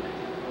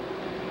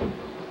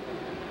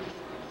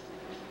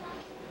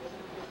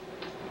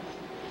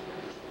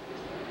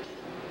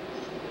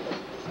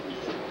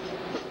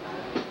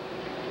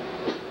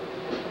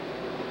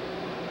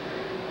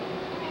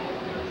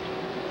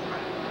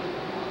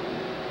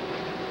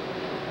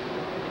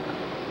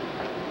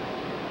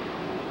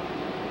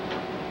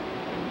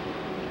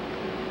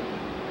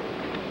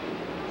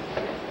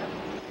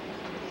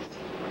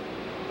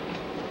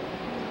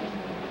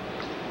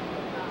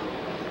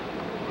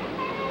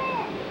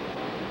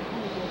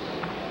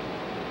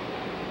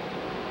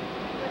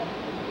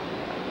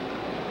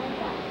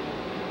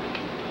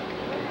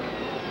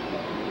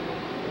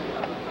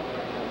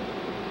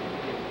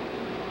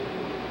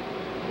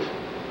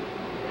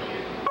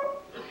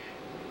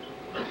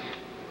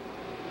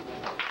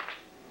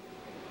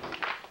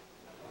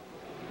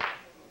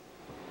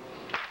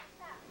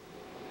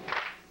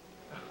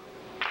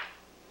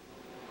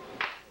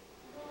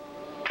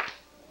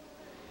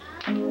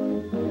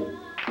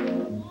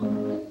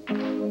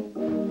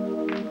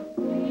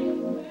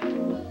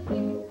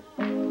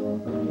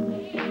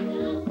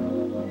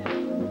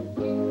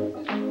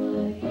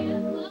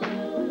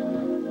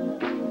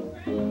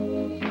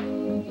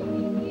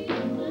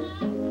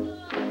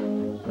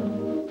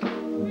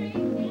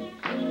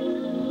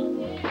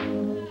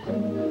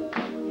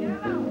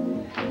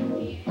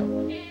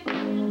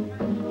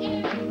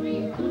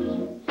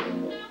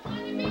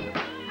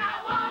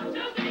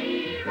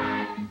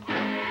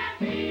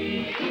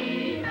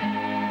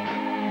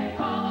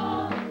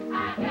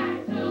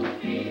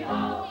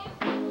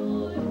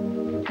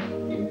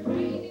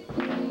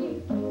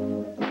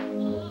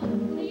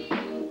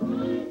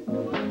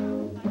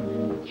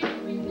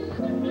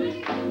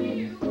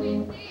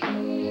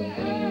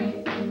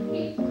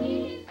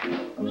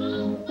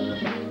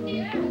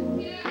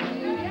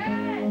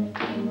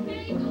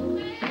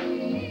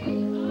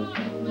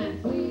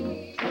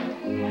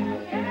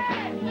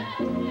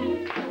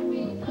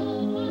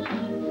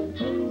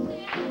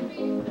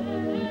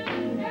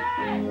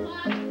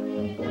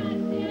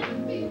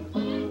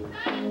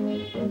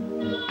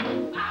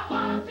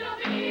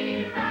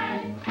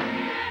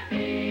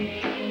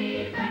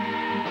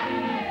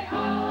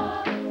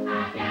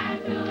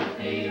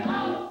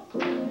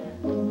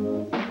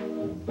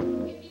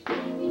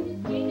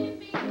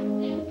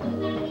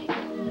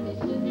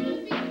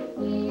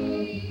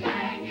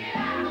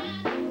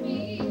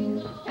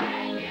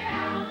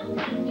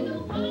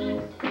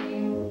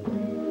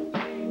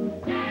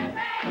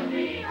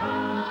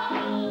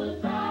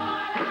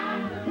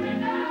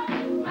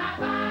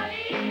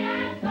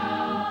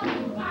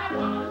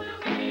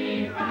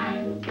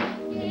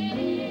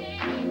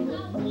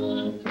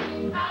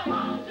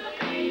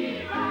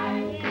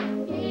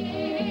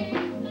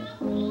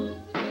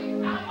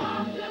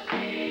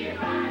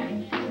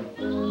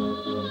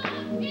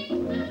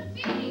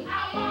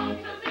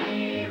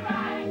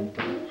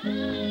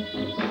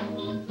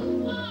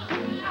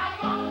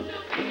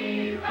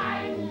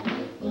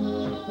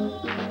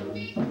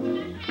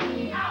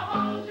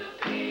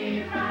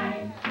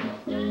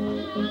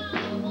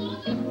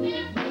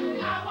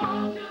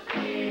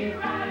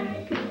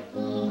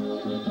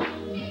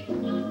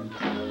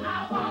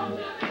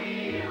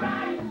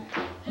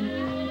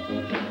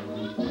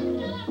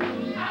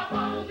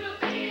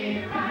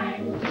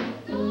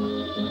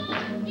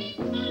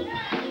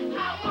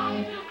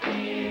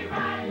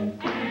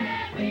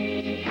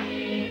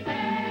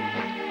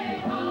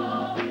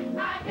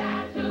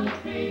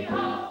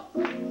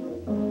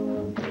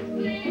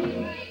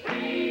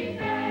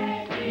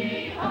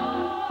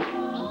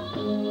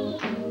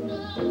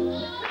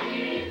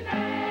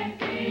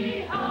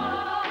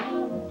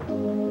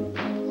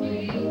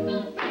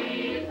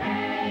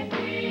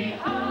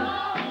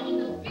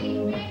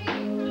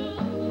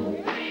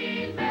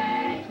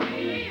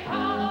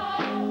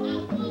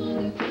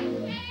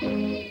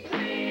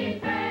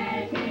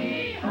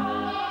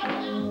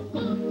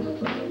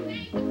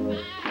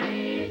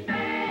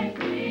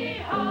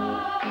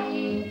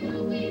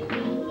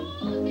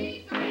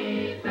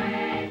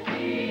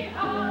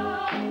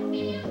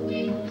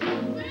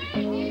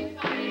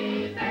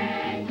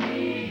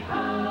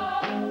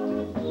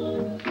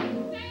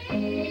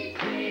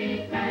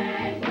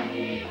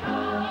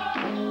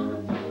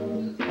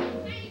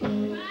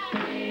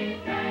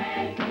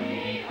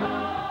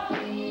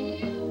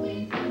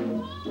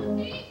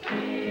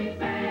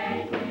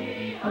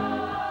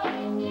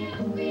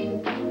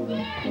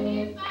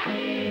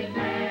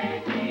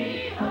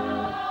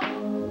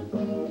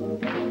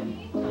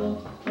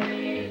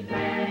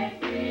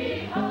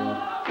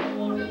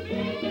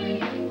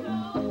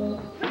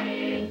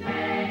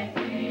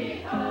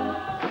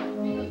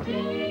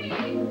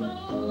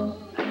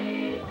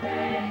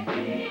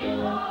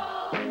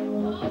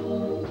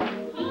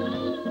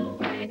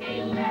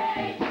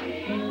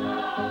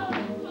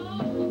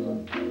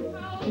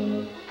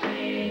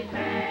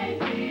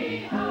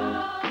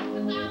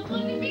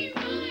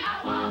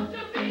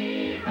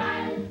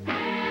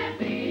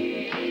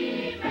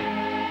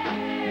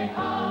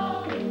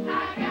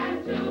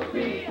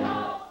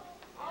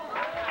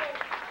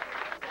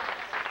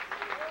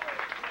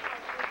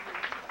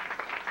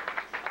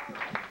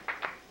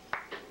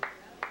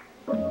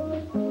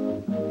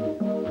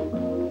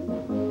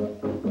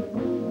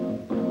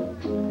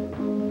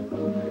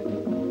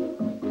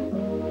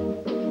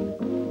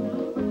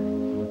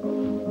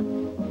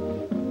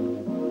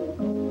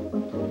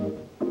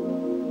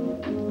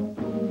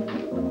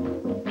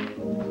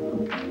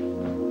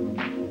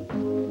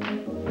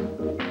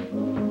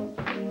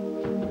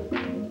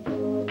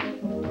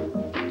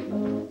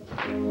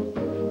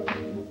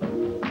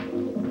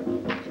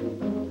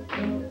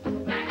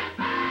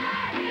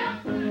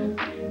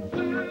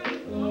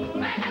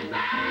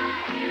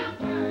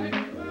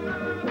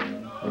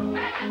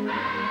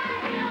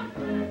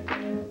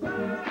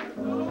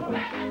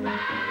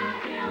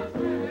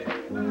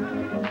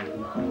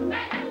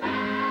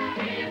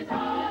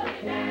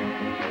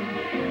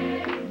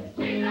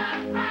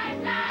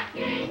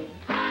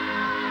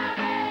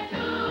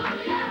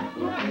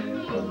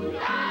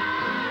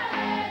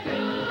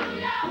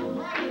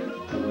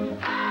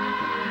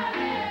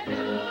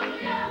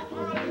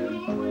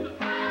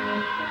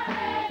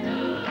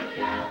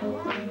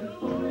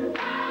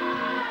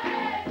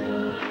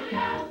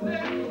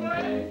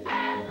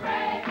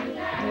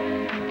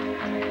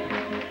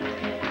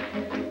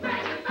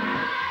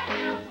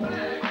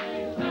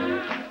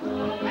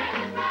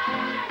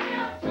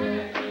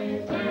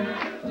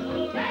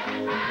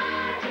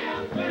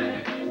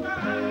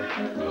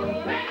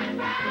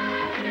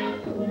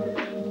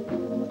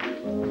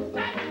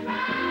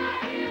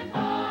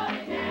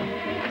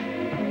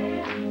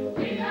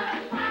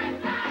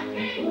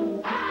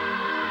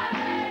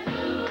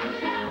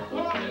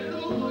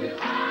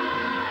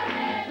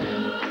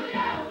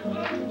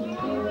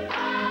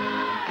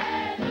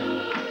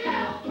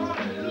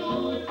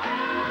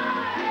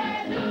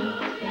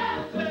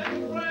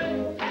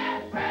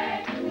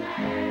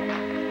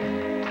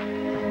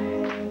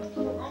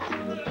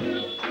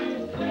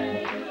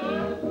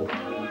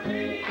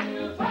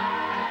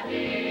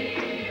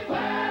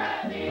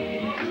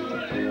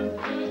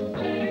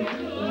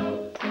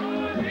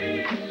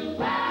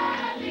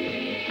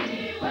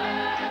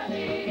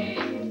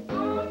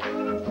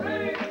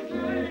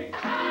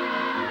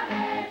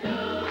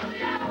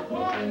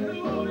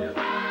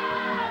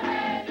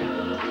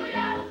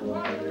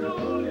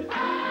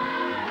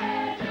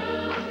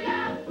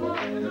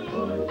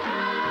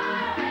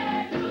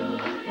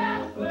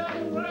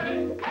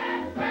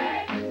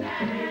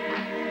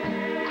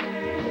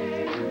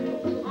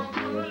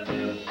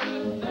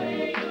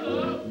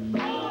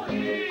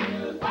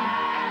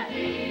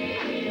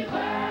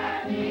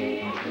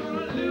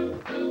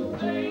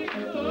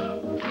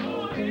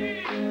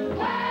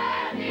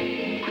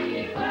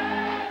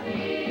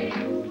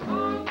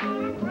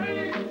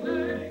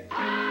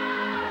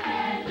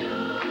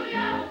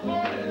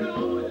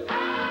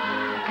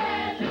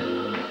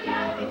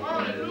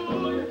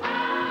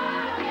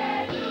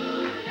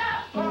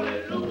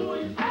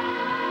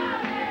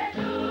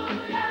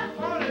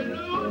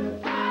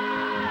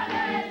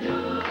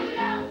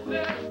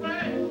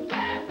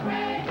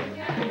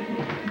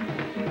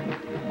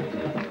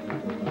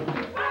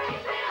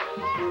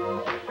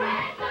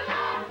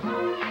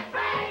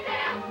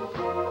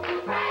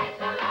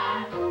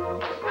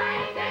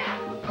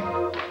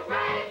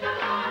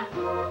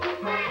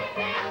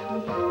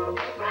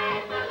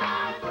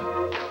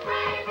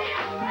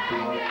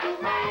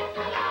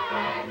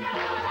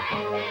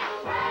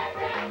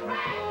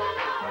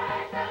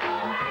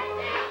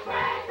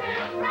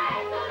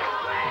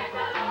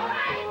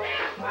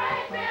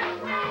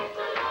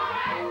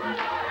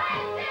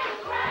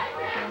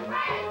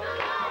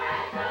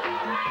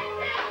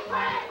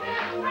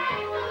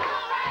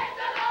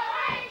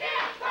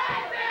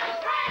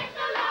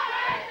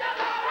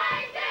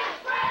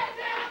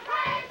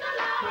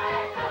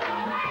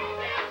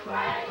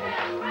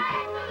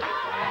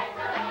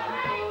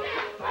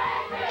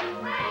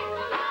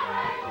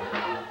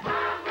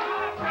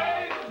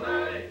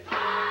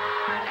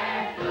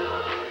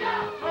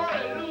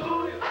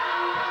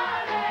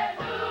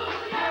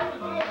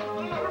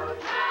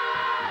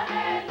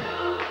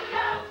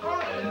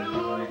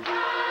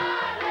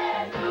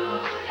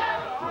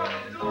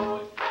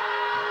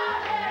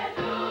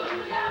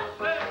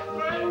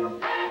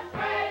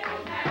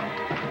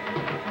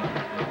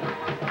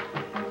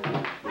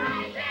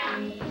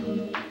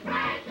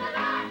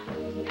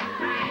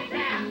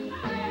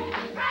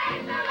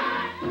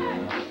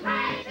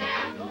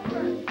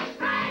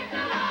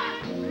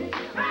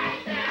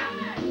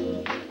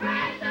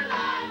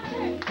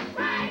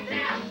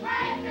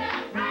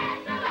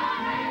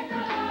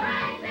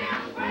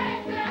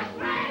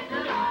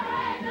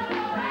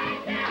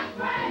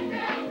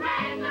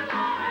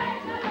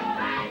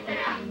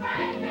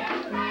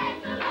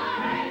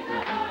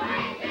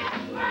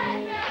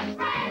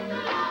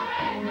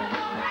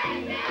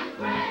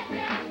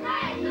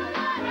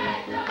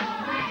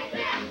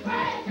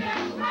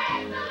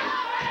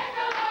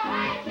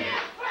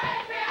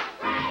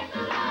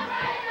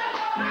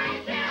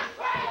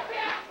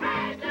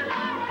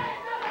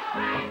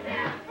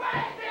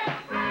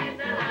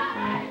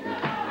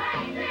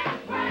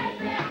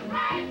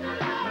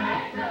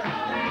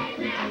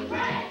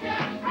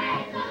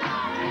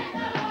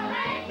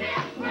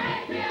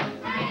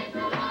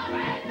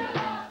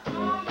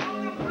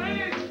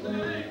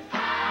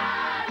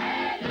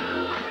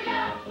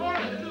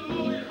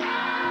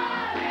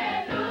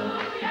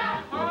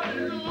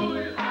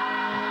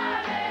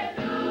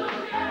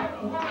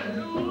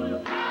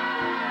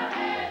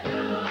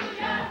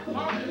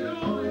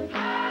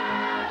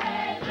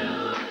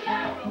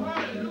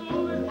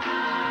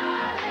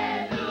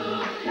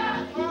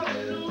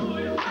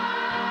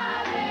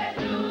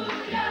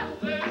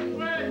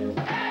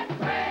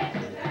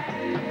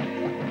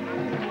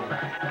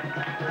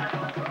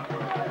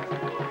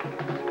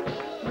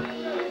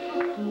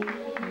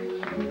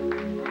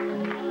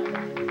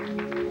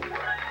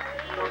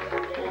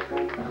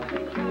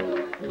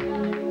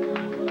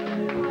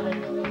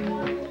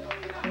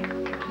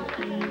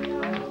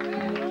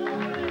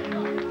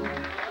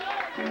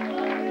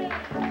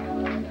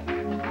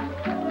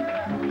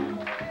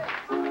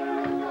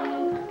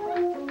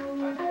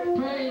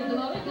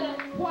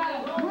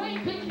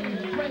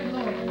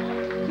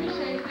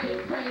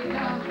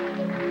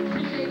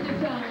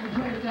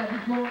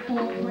 is going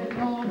forward, praise the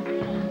Lord.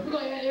 We're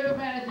going to have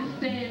everybody just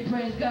stand,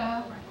 praise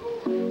God.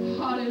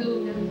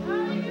 Hallelujah.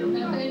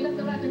 Now, there ain't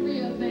nothing like the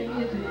real thing,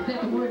 is it?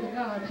 That's the word of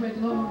God, praise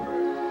the Lord.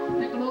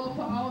 Thank the Lord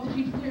for all the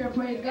people here,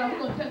 praise God. We're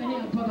going to tell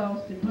him, Brother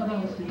Austin,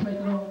 praise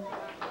the Lord.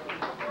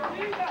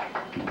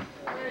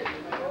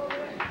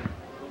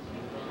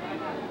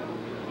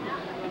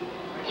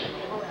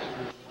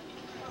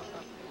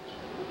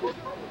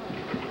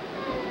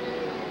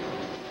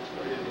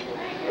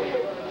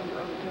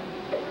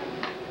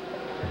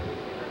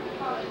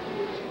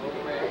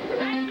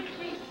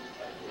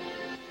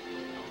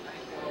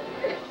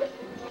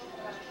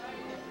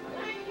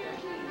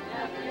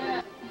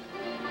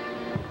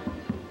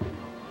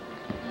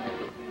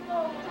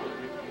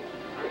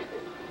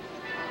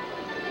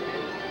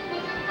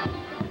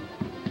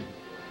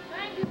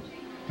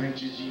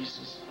 Thank you,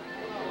 Jesus.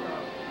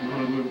 You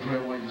want to go in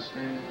prayer while you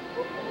stand?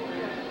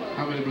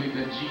 How many believe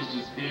that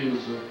Jesus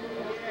is a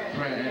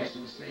prayer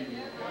answering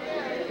Savior?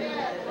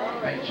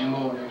 Thank you,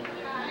 Lord. I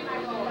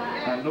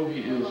know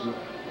He is a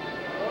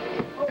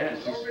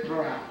answers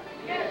prayer.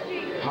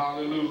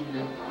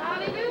 Hallelujah.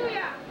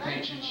 Hallelujah.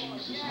 Thank you,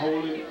 Jesus.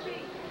 Holy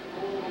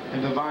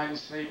and divine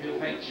Savior,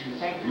 thank you,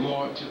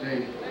 Lord,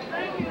 today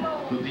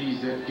for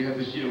these that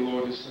gather here,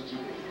 Lord. It's such a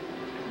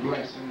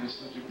blessing and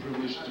such a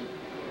privilege to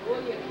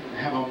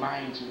have a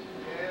mind to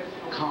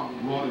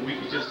come, Lord, and we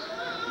can just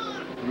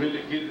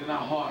really get it in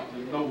our heart to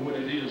know what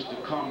it is to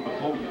come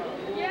before you,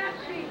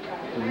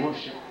 to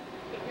worship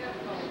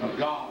a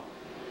God,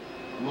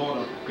 Lord,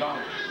 of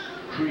God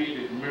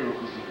created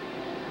miracles.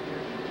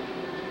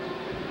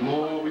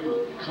 Lord, we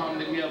will come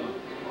together,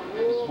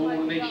 this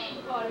whole nation,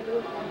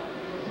 to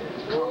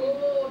come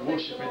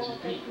worship at your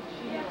feet.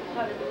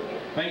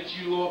 Thank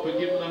you, Lord, for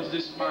giving us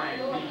this mind,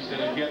 these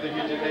that are gathered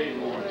here today,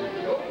 Lord.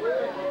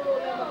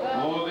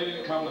 Lord, they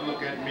didn't come to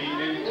look at me.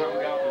 They didn't come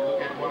out to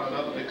look at one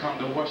another. They come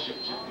to worship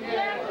you.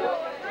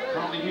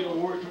 Come to hear a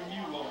word from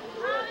you, Lord.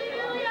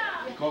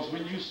 Because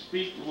when you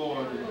speak,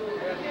 Lord,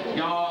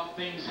 God,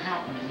 things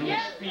happen. When you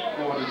speak,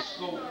 Lord, it's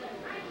so.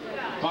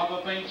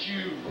 Father, thank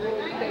you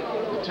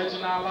for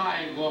touching our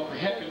lives, Lord, for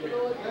helping me.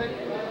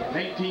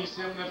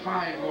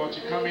 1975, Lord,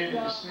 you come in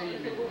and you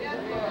saved me.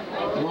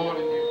 Lord,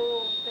 and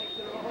you,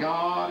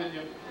 God, and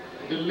you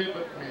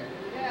delivered me.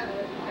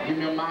 Give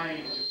me a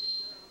mind to,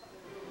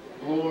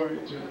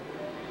 Lord, to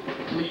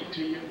plead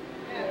to you,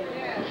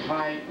 to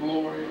fight,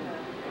 Lord,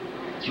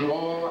 through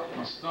all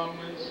my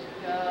stumblings.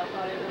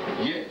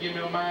 Yet give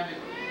me a mind to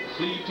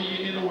cleave to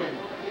you in a way.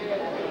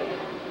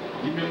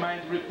 Give me a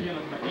mind to repent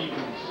of my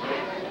evils.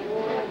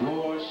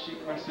 Lord,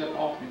 shake myself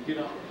off and get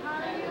up.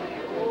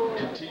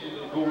 Continue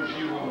to go with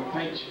you, Lord.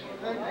 Thank you.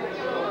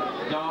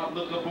 God,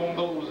 look upon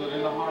those that are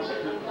in the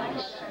hospital.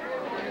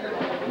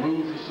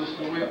 Move the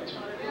Sister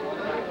Welton.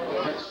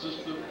 That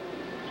Sister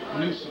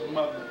Newsom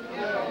mother.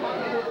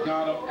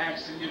 God, I'm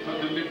asking you for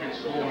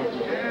deliverance, Lord.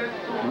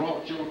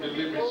 Wrought your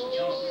deliverance,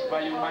 Jesus,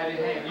 by your mighty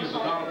hand. You're a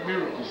God of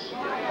miracles.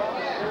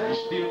 You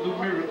still do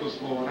miracles,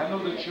 Lord. I know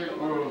the church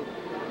world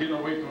getting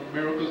away from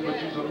miracles, but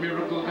you're a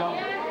miracle God.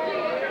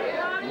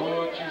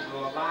 Lord, you're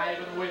alive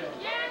and well.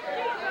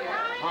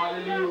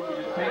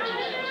 Hallelujah. Thank you,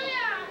 Jesus.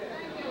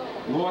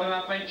 Lord, and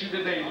I thank you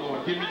today,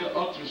 Lord. Give me the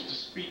utterance to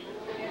speak.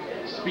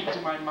 Speak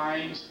to my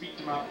mind, speak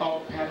to my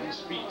thought pattern,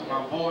 speak to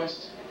my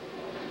voice.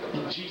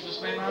 In Jesus'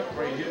 name I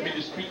pray. Help me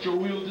to speak your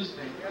will this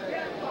day.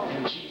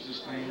 In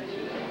Jesus' name.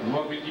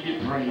 Lord, we give you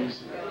praise.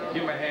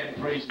 Give my hand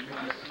praise.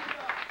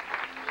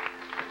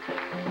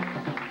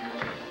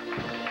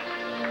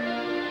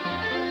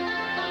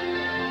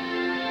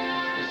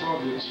 It's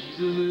all good.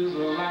 Jesus is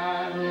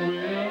alive and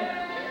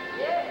well.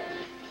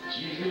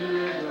 Jesus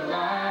is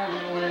alive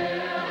and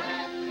well.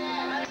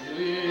 Tell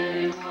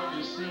everyone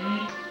to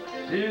see.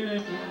 Tell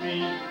it to me.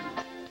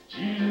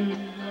 Jesus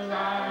is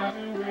alive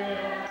and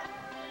well.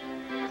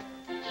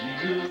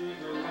 Jesus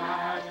is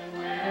alive and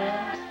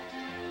well.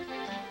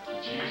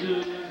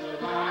 Jesus is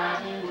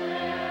alive and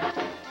well.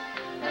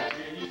 I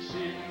tell you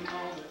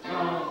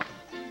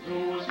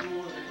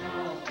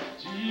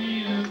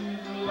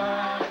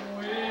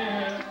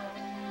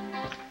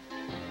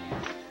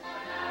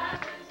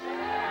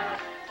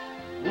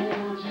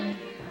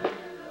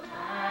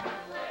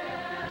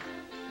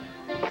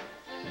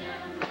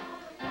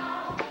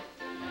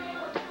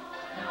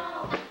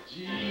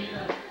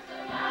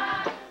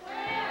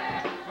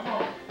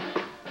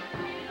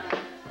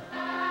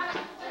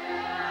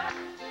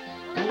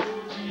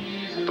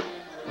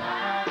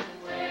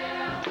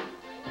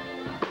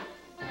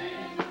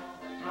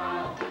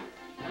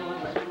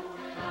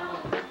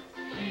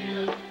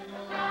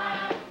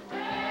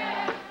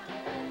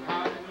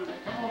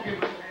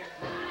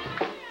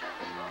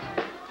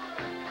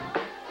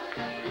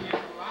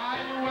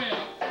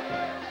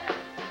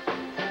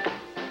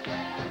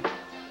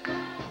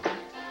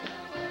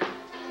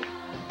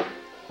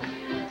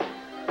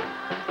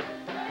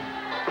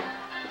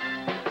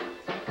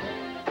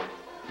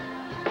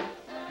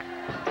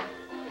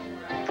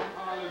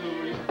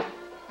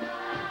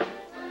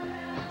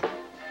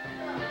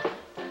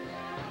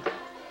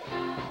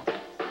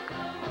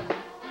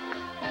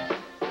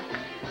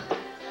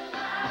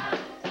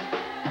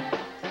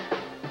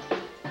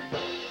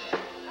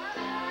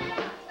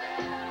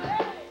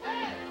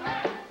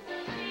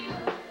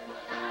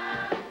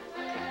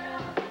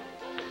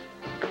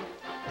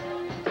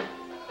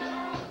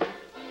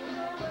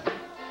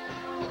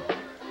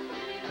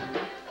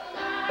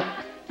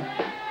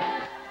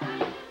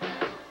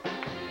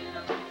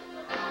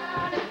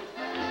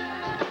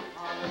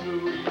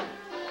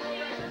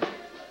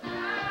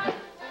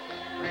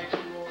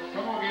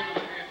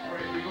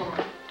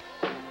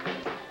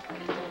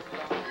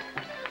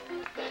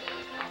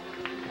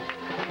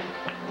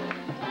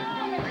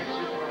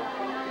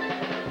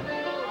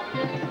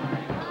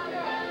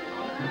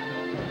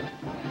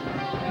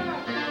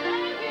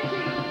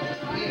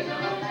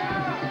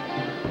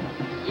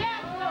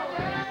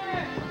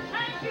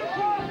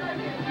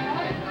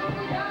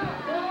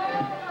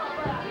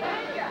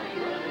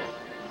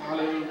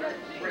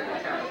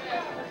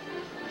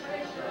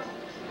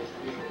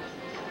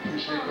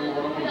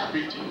Lord, I'm going to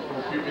speak to you for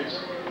a few minutes.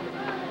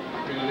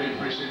 Really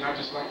appreciate it. I'd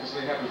just like to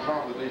say Happy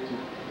Father's Day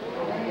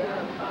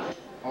to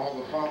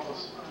all the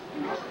fathers.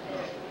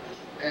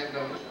 And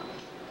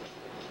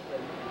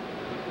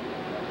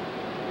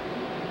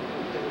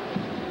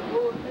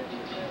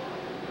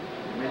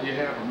may you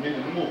have many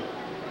more.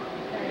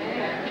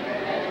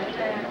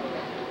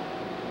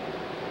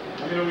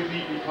 I mean, we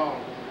need to be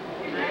fathers.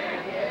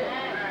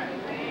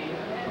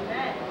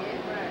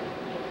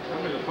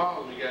 How many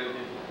fathers we got in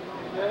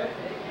here?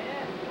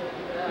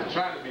 They're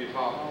trying to be a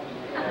father.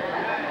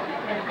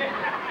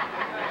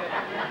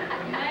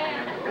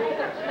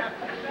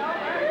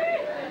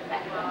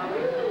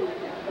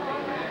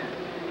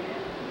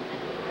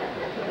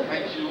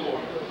 Thank you,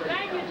 Lord.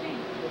 Thank you,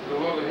 Jesus. The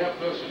Lord has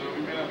helped us, you know,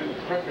 we may not have been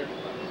perfect,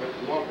 but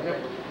the Lord has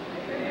helped us.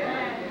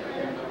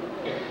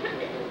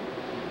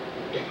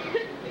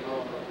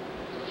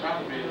 Try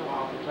to be a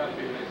father, try to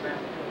be an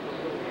example.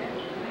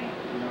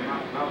 You know,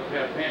 not a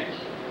pair of pants.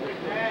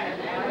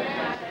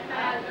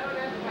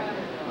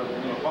 But, you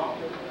know,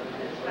 father.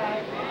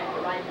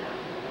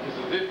 There's a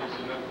difference,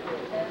 you know.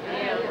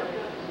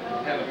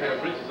 Had a pair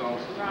of britches on,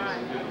 so it's a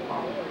different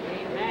father.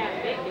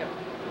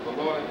 The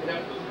Lord has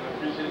helped us, and I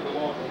appreciate the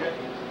Lord for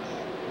helping us.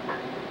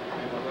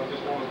 And I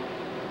just want to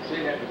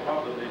say Happy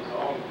Father's Day to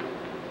all of you.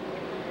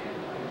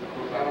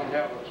 Because I don't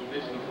have a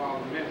traditional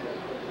father message.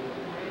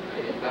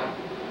 But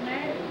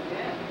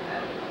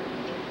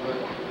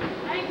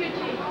Thank you,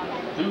 Jesus.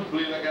 I do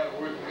believe I got a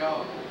word from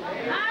God.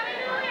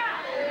 Hallelujah.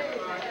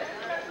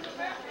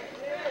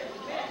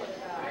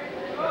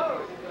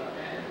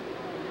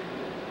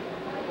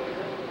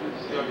 Good to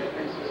see all your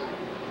faces.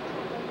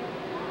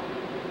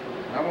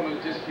 I want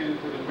to just get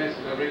into the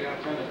message I read.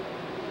 I'm trying to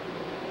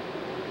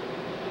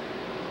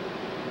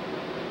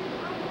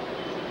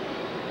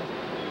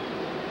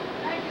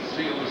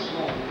sing a little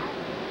song.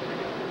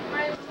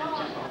 Praise the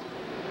Lord.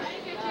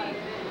 Thank you,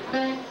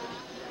 Jesus.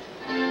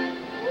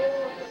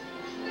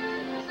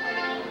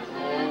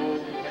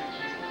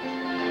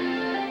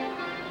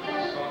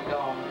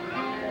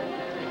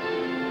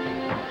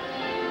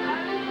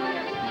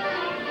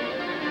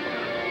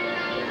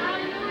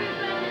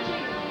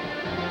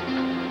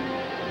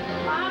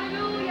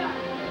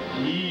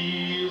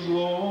 He is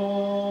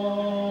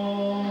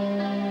Lord.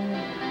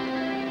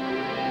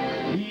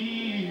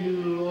 He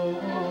is Lord.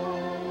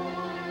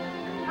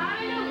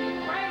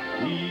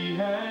 He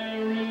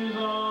has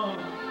risen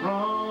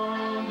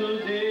from the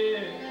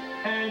dead,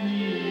 and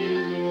He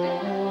is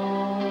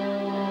Lord.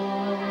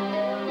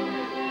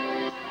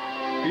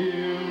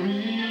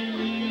 Every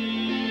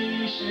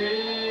knee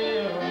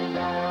shall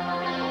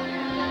bow,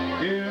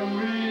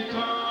 every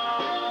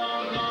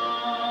tongue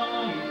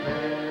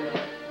confess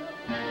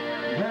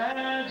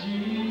that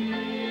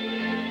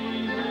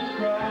Jesus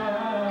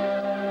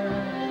Christ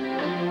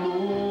is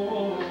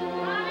Lord.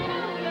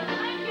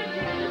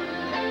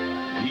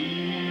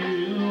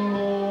 He is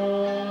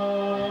Lord.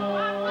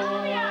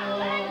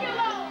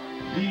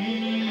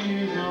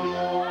 He is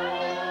Lord.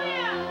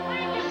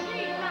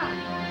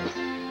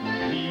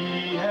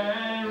 He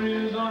has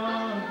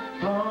risen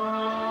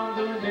from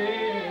the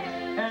dead,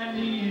 and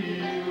He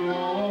is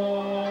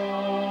Lord.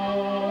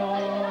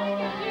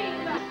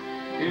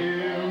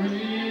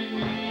 Every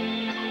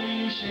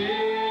knee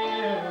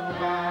shall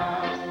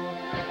bow,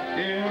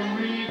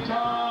 every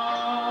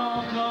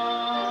tongue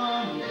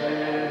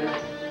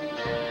confess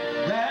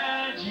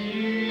that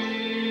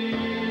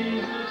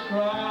Jesus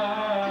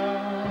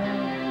Christ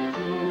is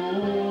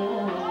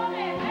Lord.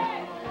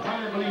 I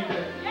believe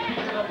that. Pick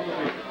it up a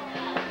little bit.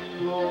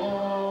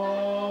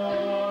 Lord,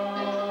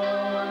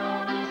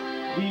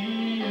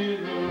 He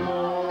is the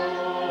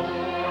Lord.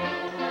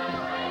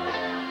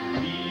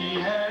 He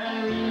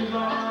has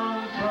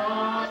risen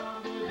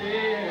from the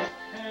dead,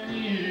 and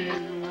He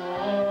is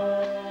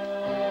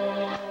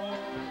Lord.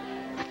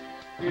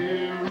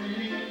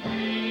 Every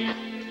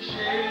knee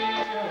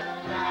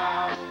shall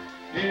bow,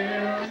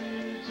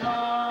 every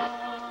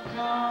tongue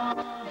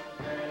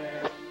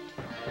confess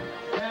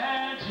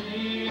that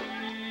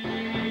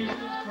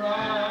Jesus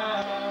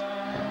Christ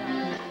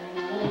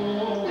is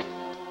Lord.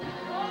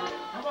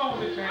 Come on,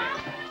 let's sing.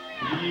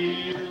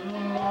 He is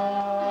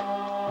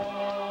Lord.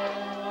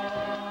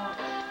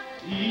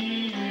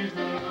 He is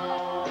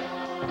Lord.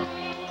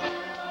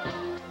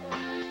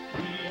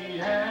 He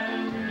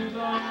has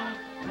risen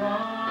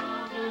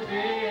from the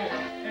dead,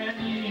 and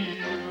He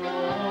is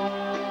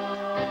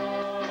Lord.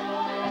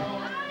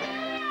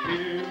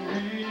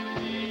 Every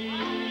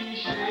knee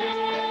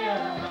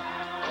shall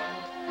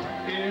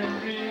bow,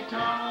 every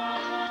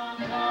tongue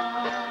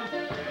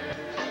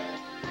confess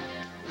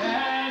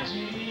that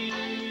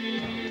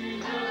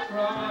Jesus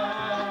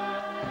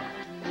Christ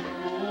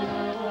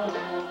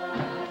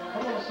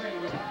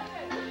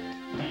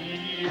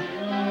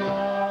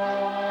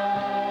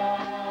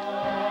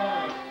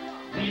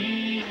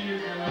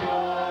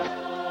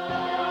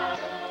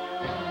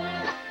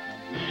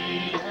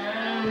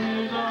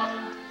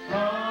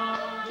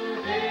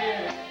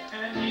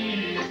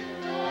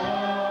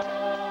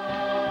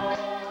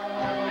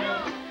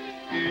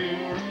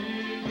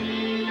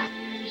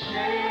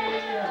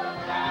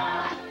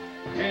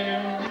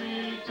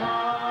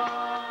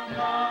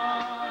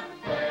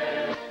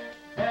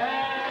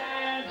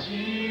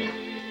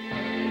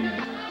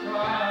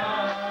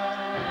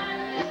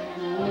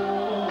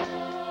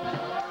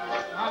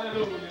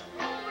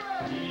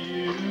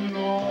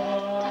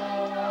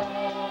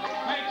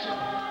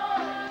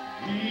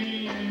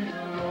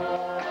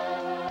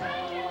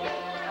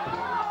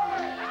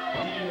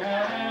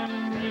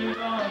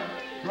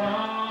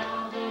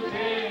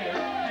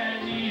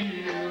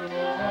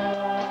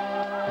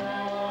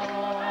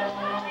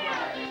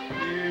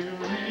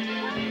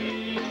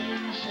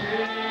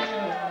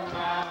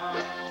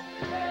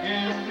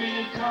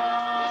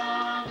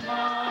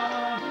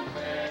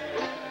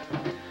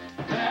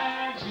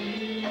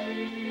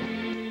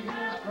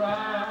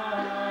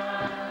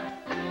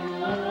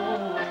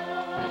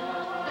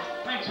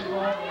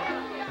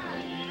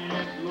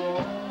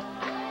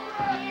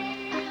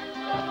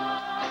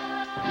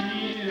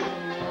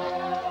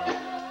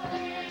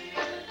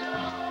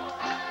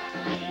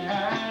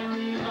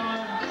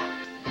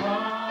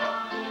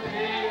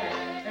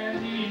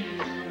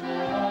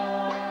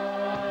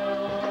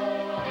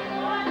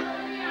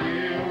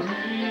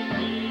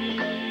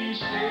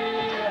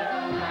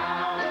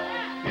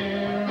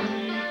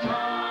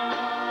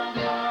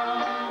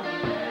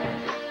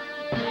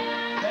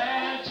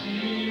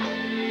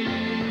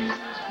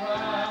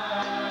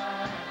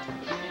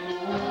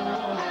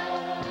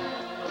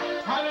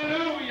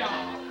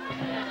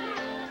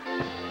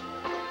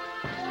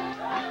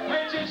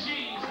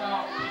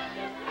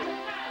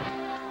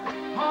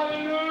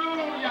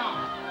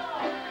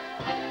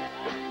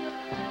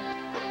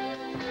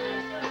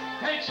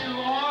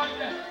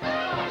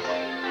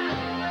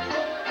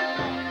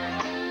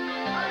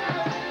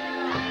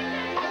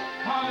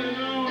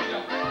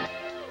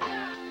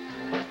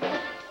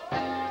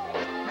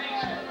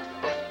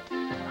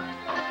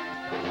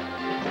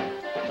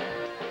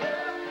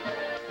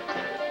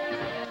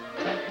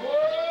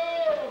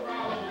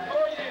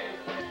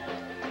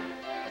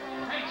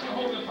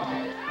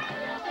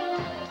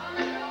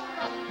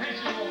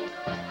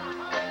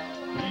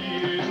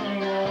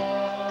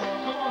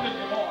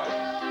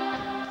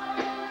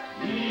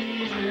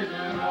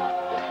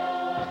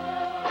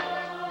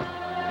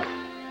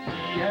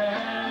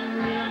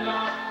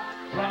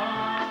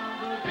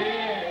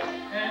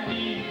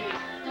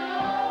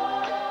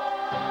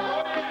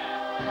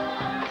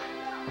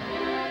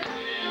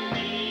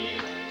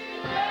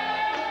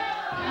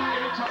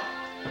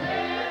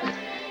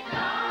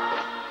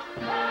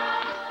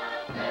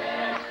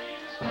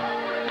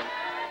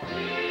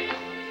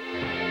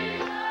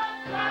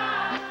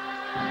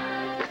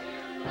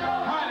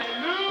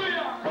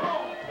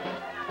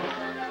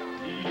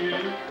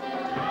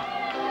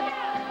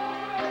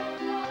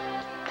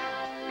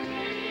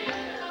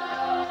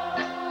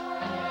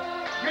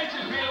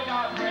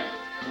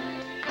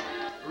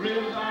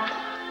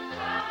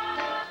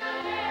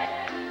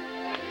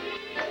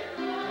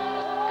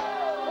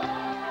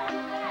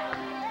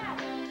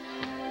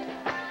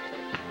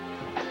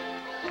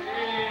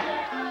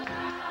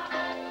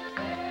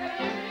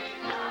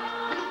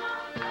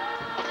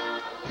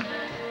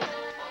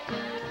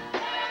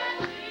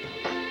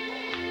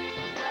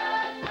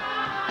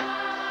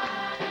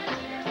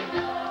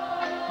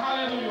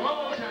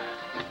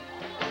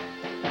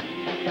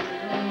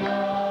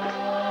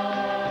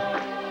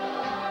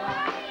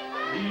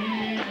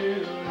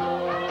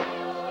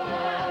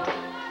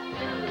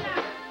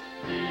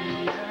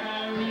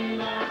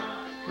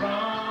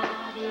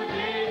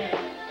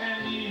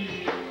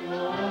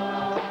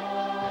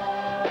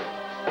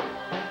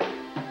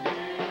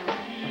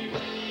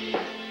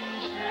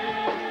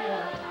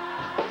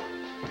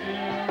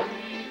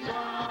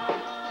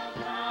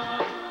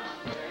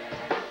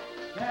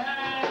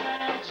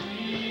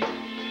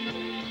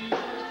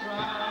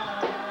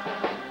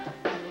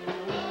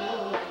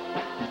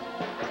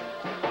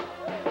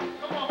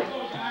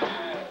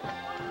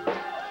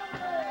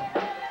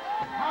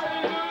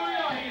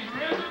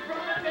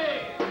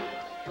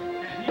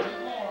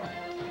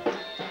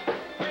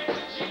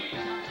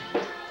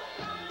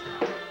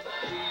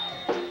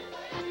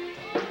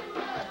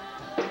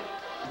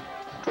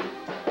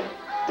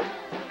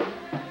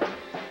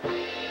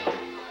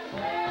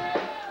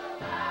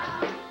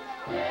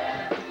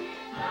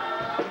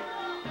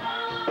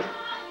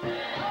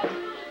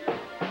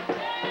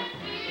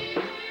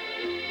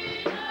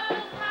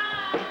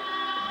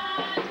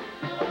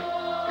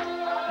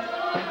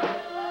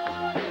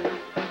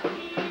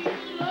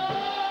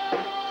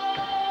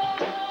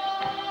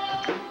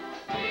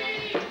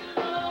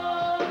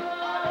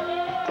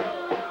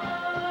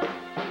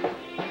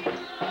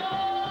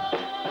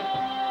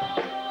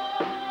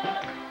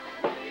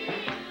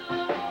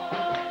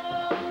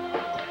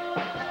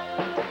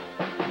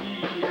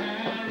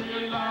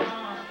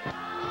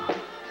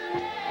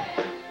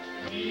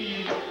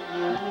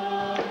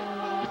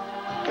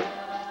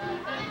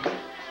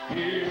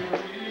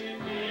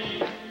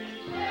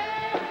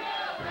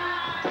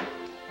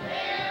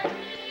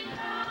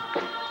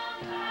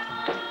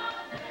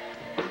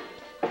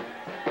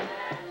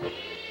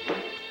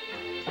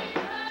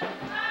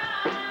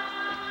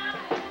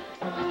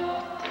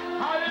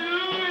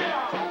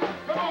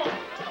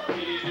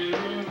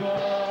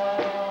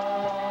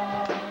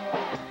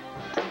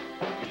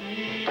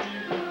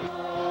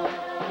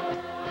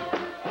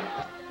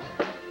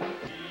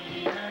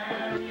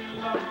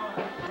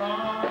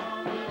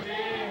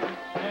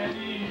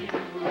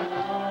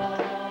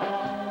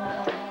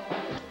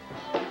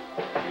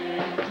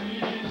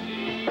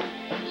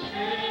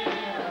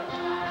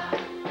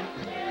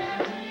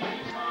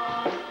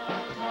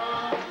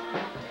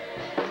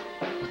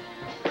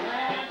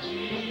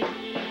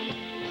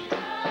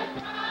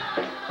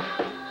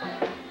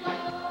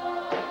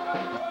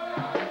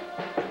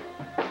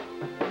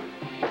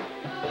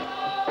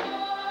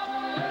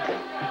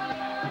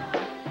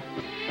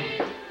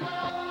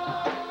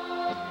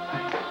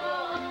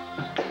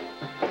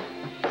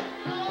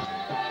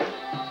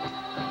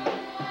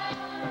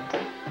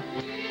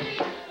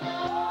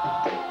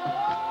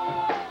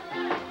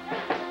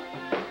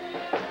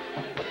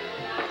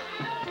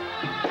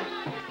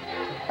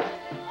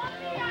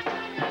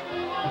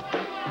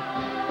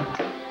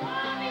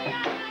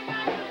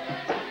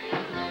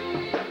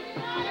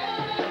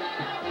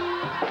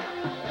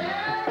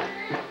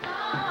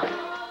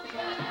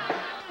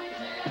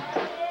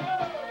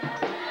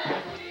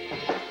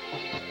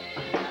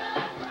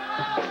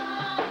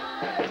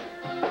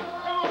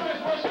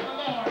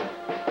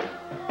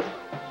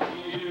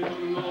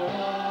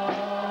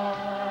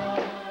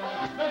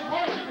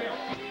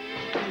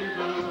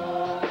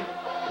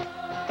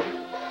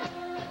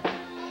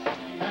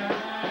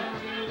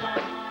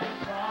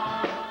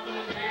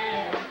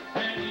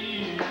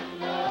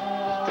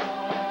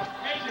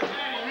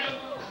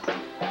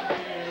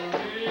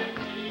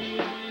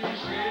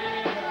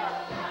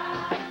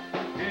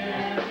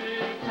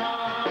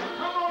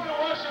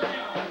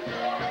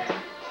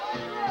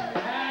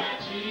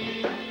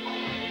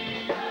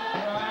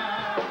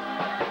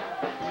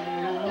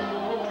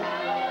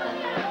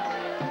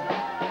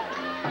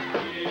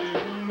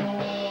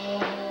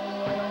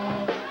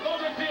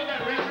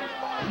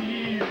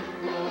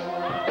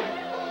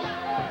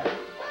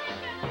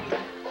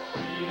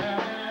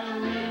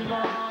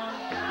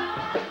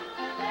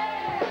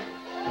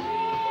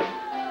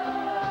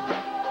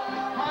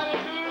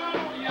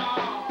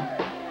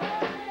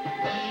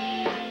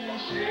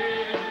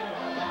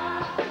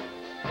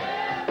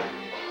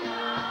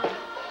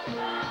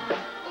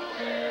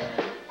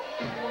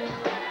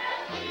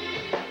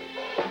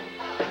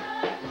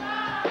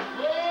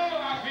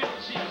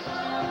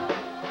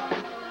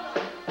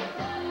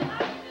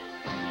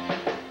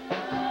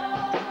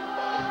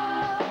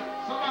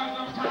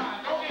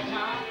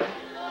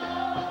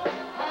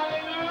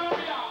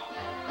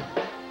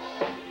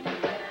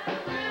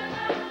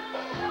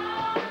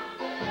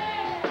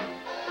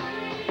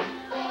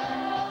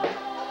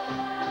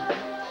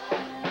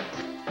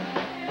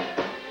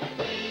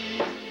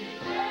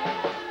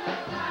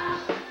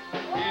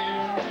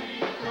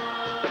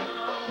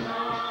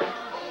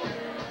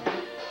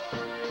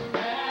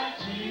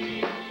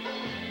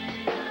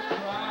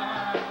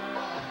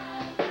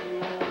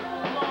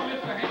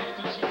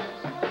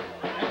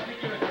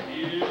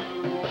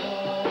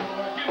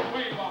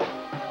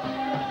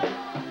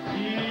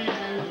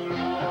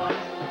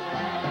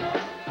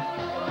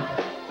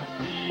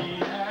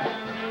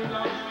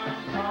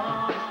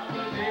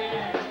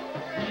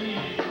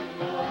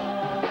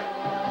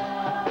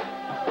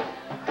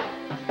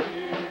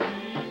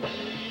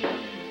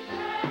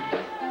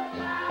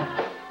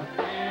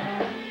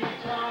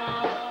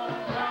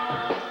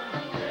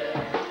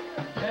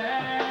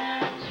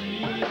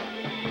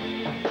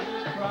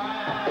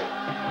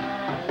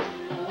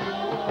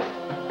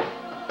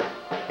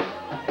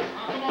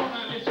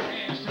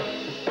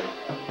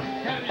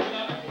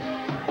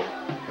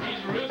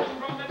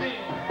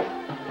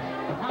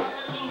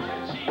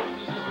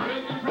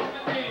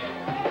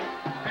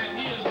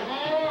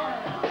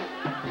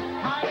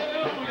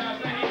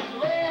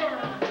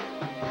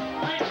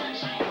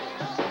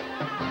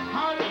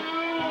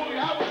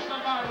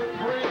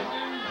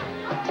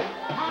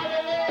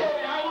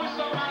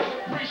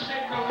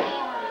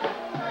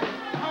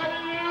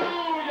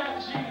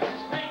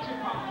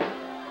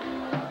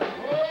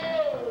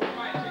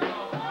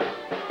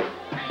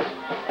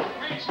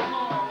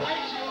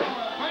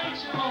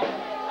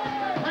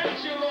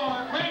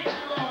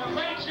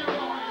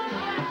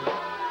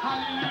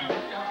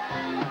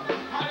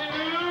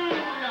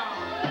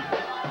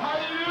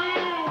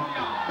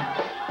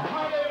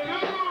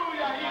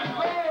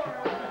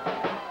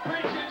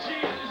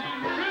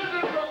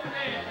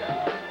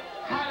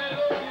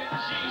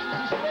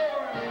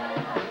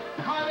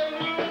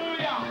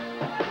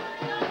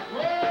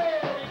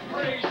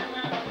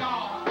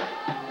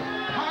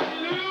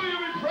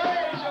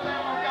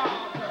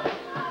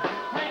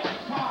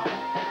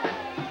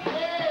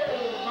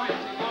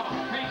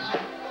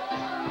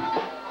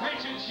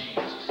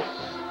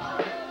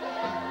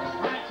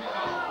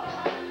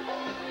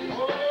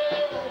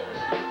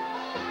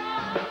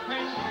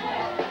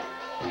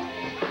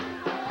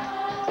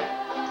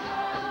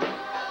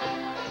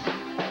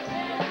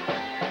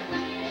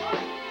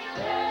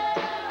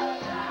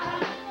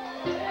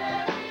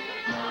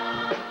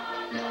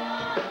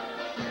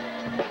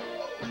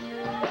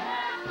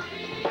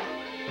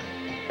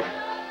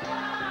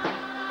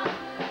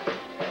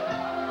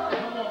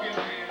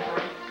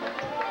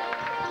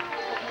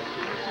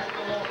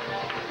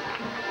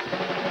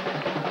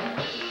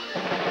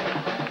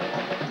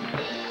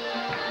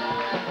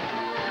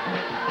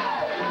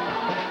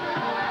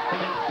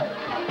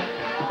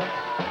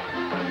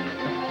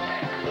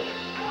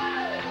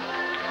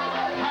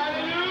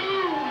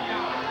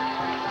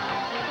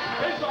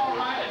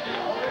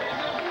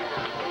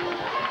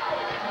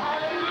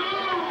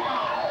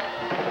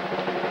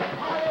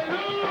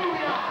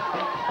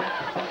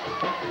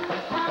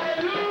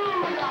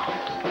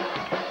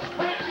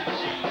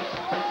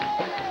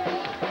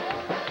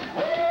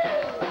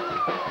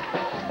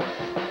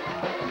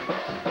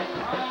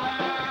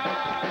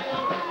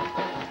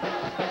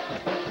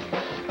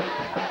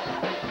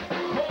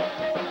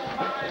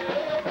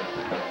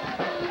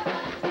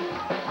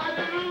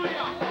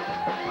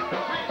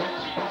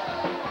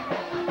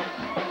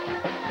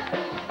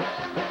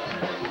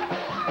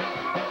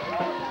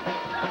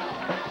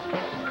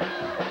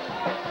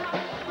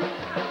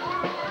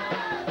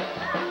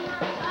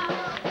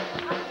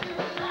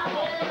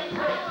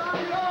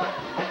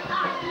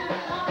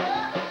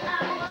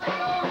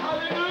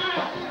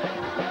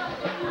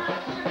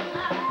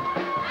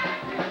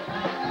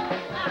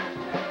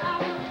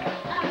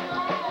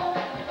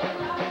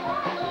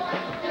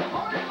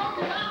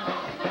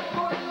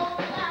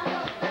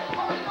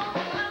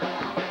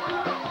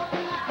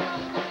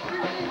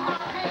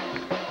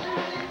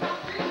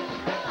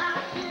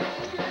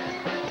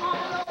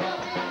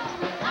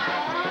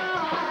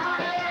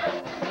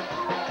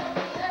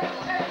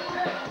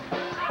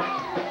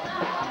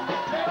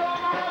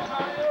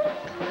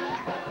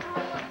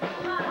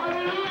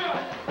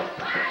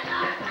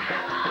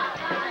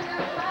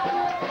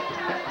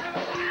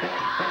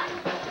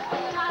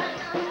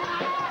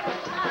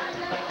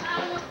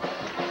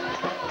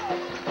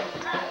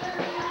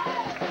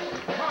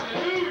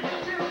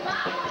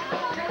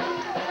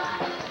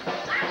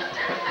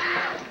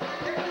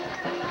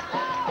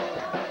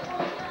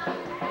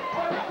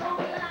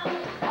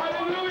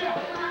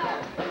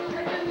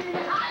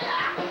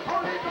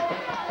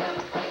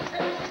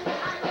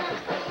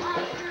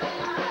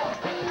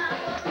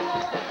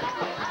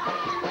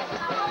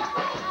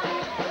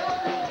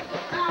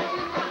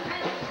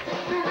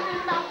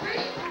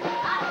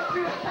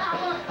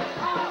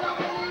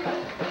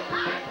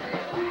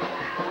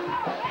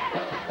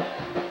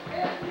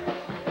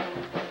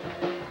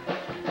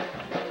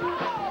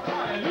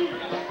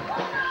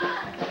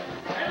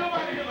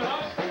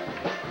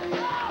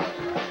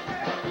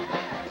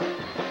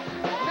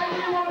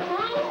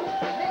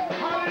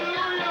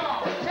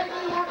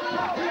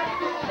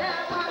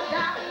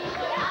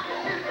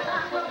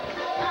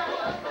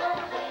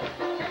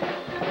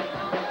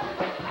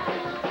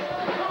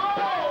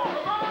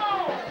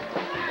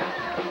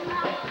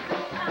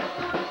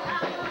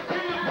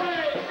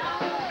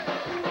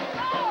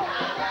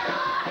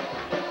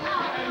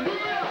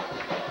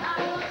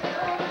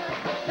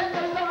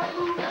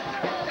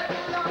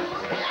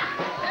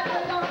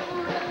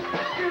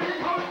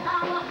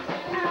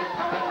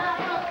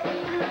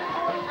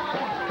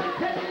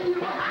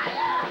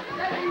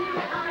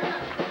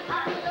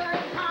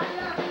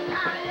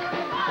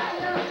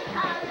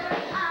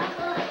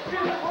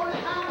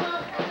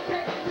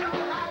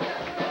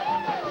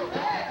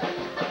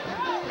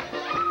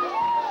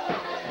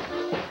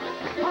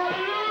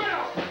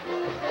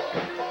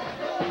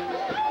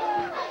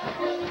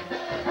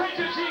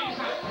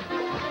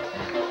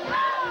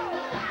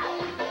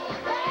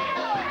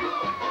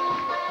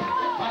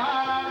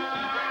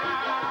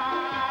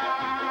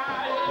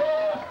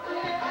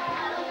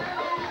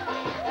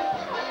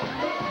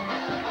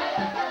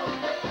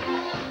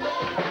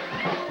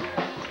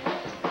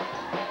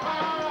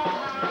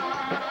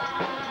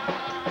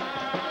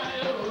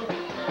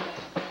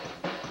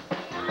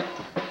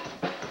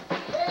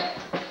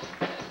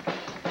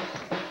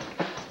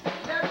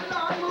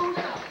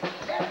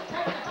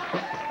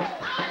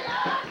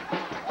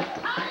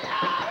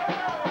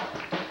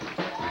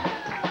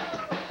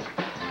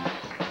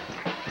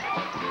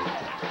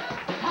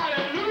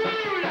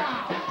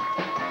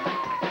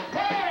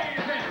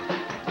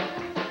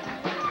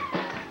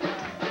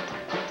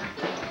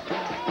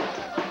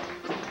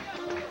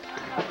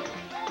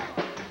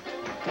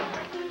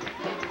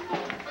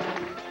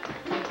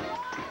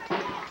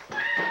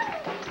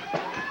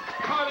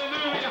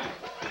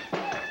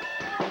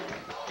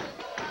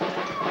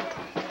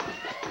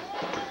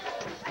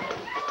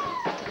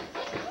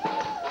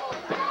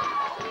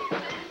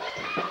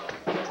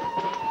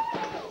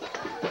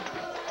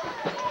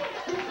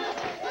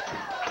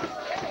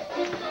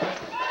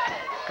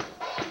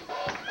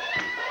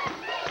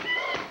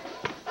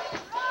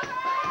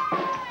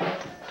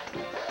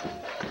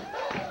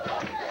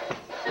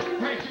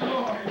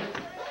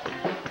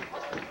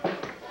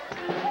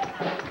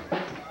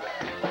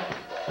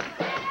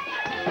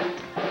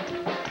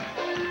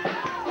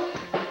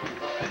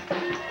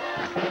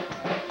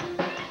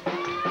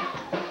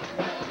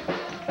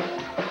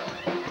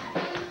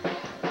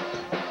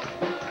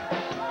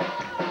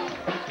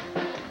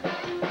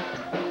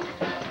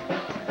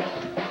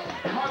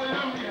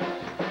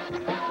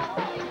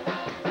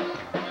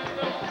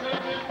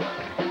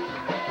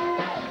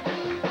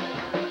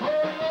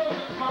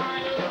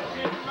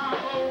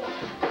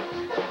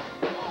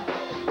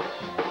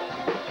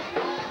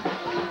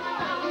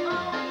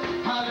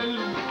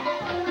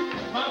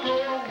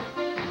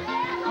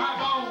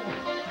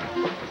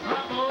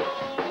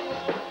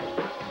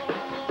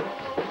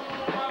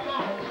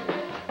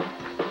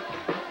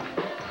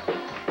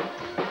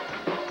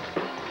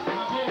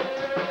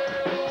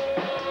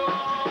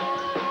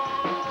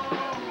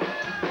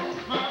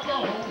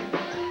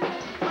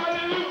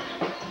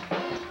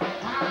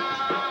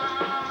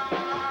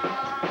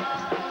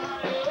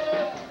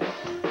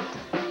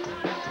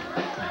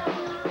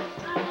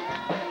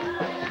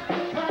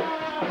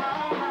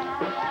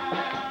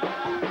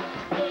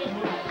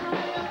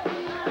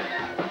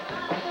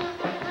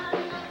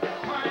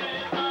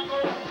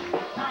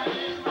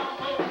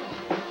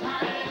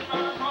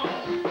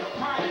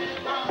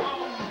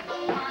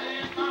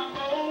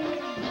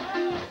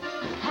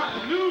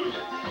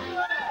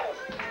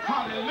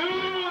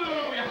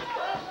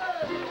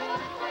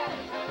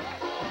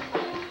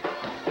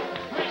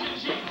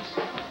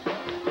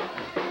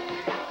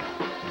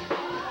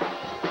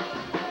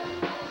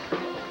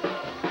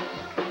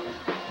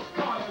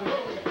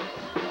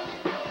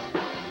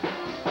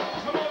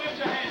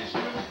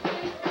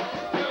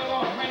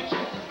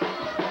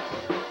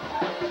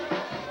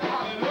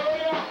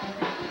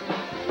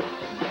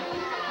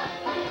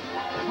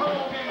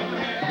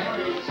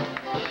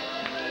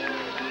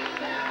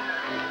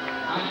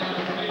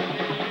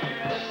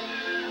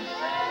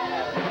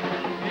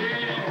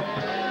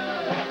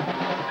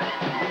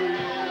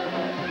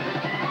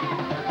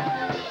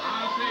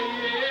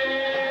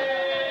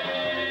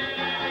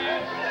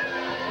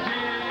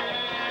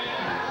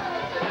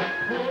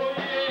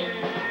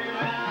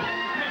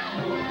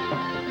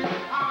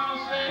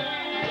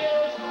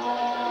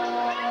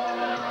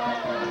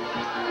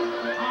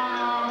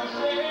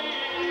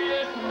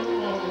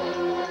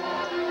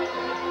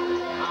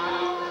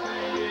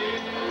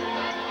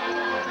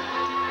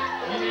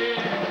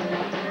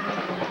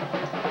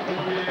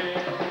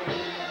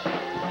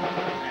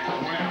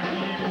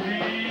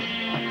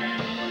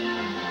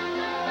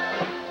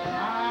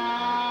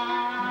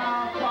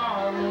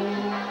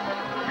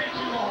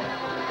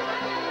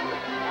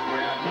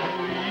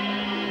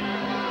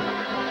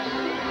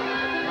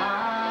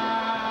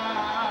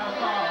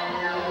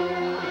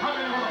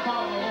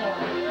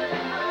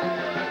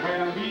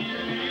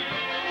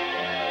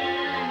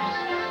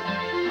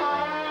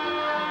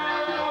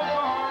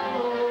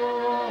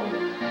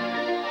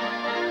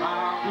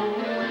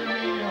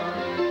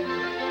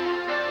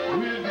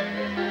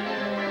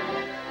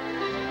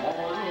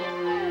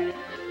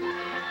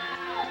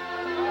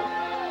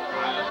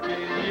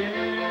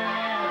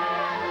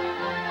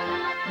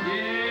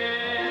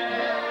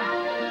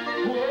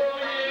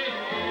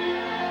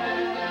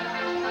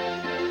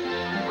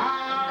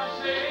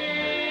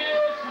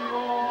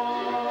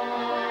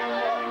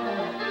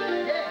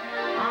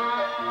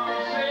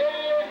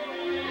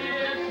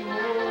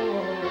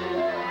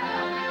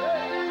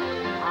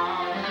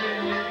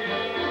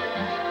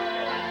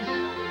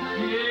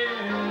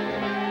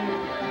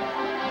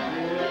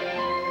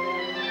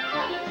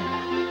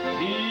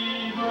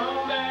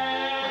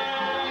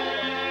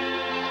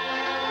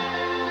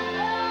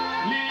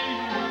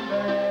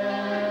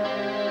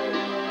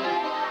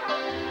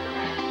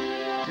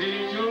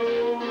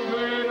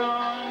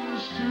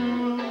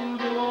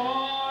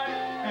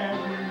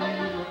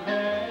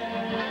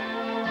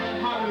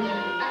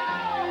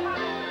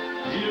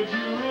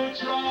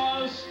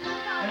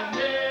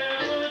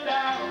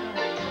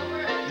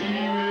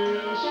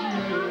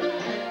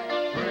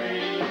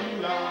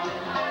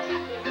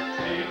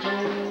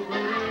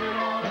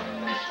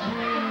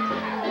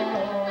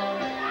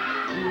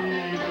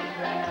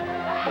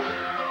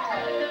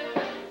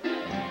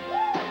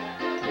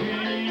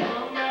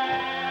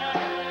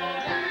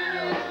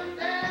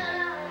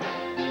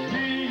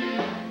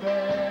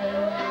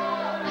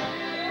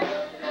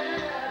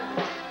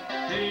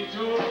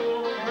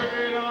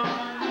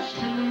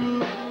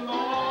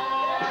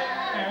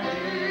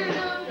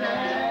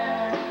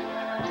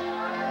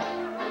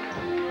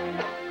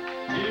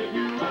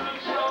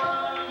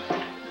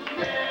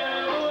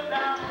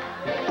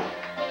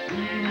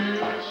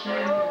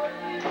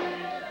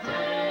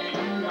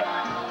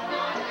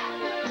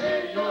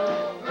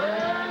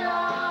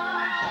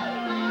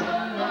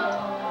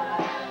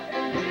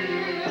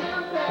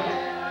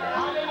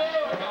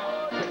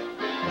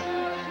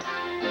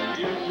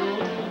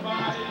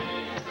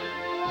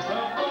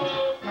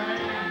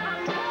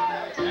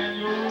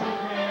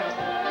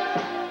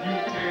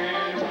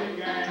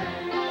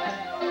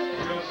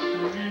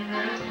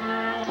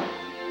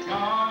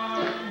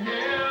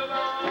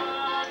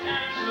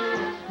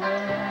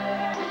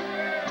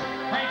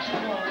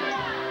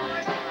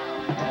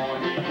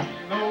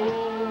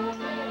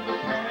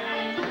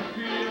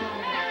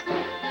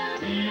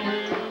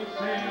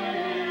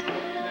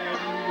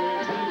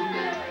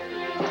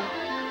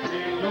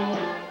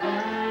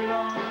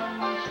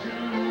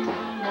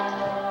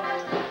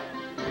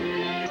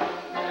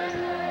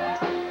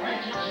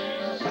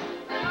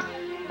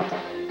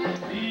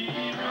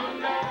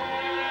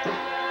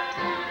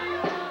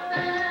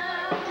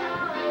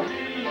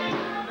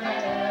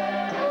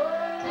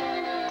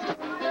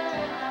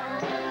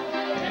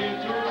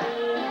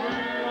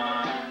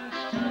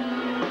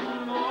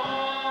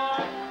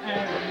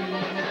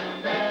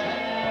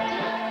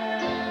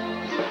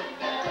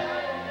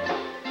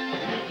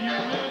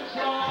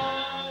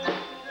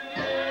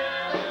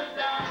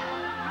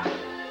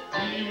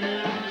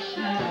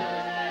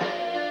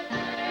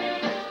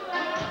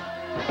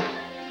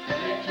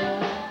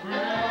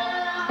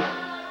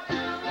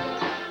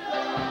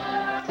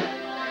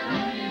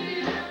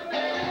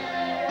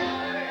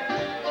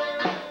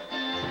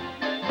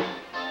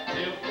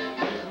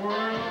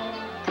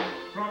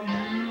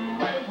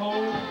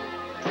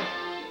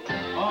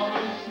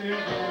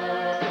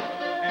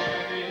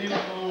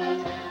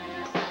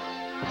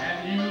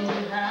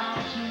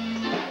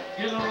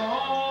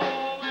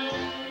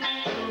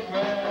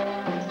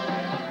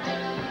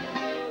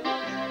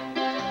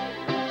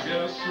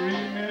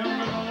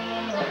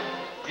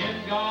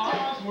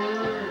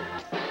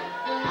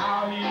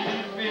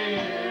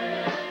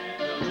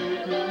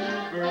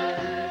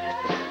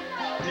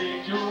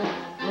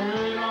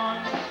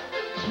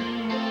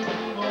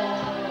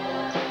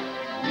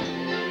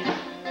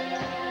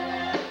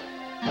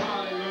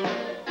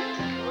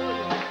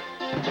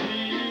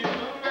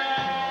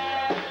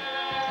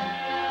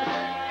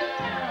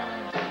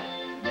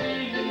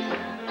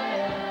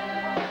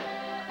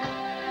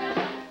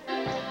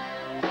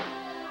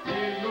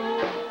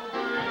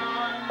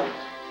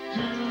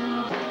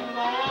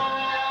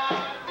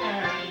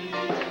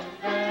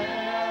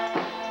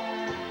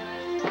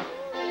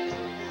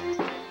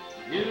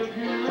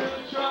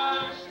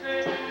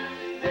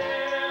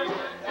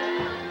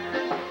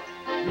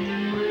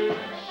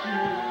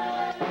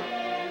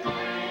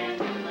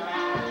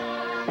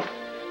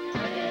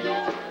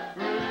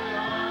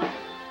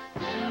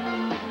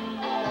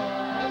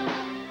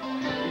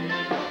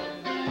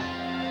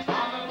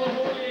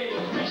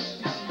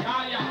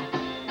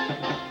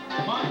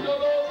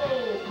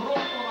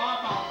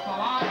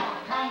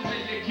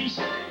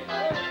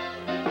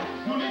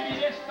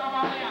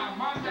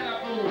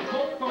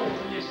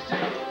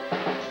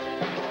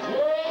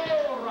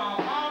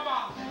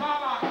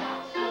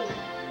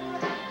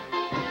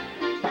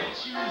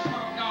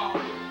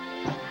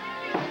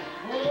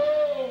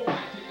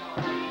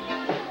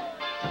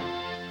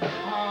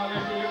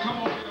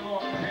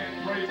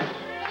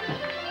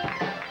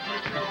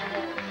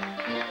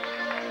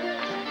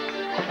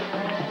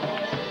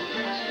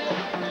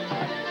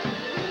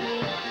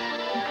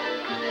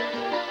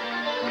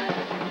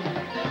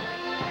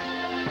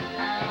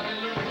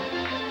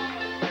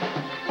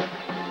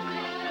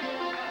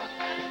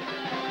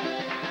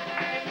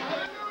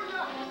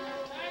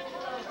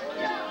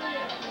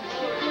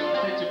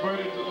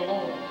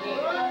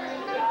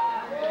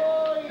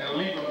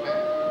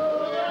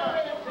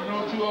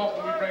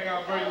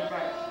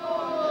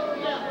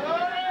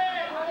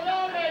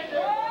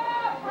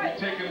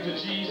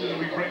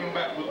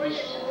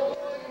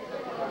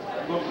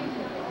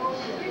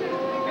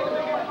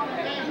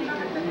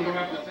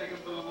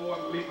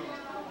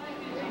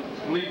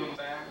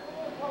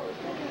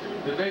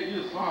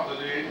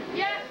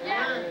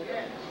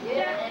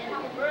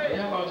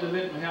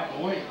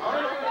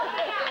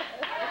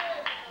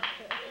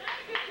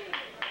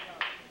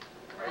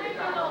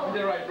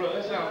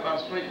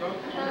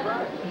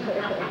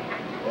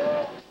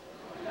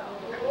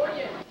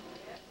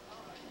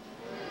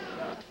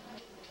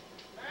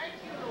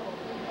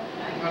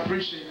I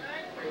appreciate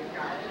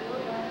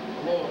it.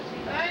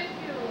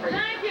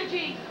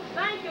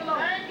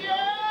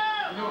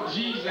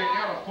 Jesus ain't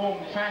got a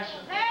form and fashion.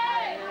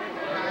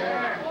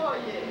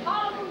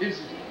 Is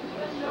it?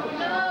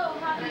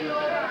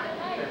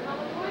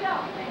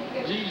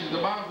 Jesus,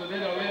 the Bible says they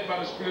are led by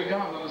the Spirit of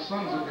God, are the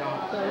sons of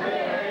God.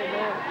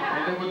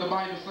 Ain't that what the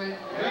Bible says?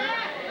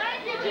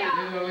 They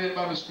are led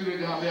by the Spirit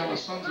of God, they are the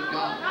sons of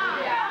God.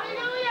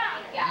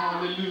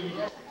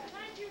 Hallelujah.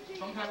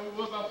 Sometimes we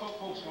worry about what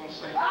folks want to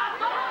say.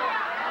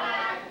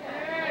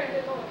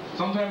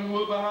 Sometimes we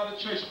worry about how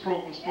the church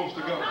program's supposed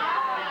to go.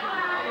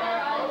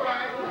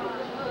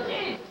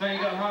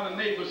 Thank God how the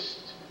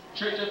neighbors,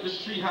 church up the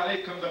street, how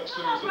they conduct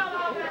services.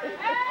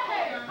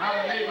 How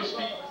the neighbors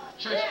speak,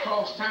 church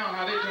across town,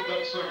 how they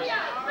conduct services.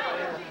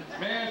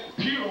 Man,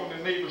 pew on the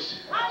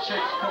neighbors,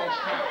 church across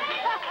town.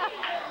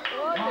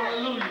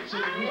 Hallelujah. So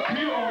we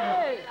pew on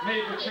the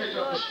neighbor church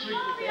up the street.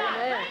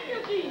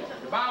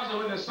 The Bible says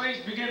when the saints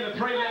begin to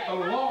pray, let the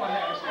Lord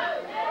have his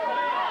way.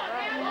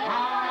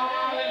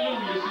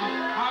 Hallelujah. See,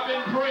 I've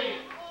been praying.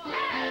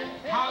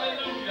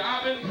 Hallelujah.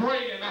 I've been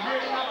praying. I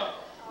heard another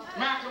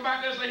Malcolm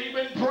back there say he's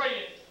been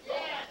praying.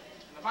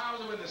 The Bible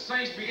says when the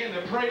saints begin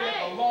to pray, let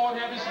the Lord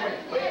have his way.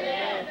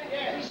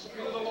 The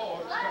Spirit of the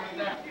Lord is coming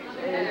down.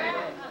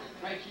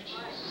 Thank you,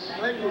 Jesus.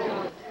 Thank you.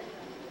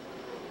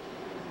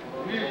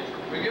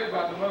 Forget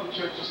about the other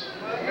churches.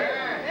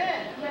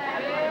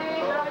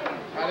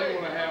 How they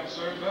want to have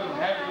service. Let them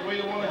have it the way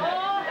they want to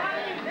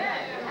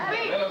have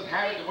it. Let us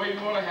have it the way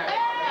we want to have it.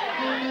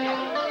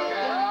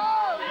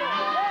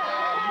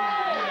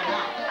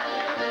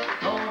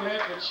 Don't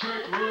let the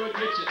church world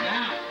get you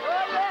down.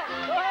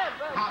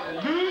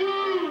 Hallelujah.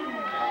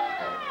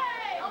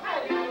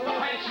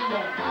 Thank you,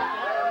 Lord.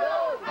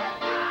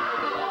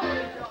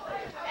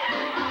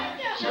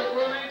 Church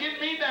world ain't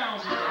getting me down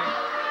sometimes.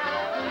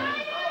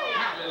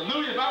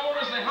 Hallelujah. If I want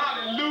to say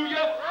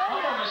hallelujah,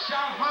 I'm going to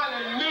shout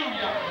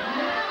hallelujah.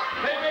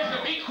 They may say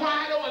be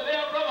quiet over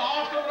there, Brother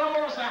Austin, but I'm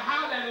going to say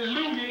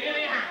hallelujah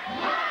anyhow.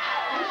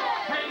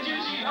 Thank you,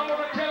 Jesus. I'm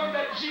going to tell them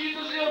that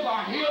Jesus is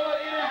a healer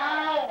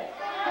anyhow.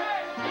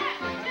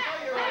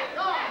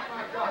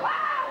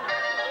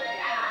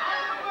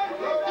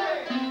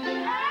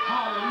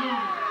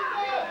 Hallelujah.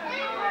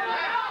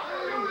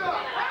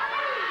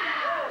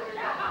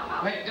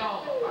 Thank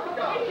God.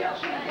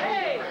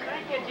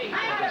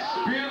 The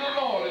Spirit of the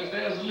Lord is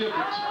there's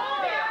liberty.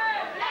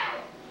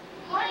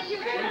 Thank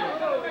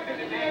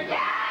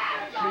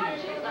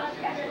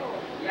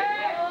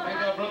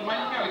God, Brother Mike,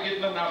 you got to get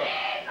nothing out of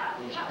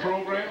this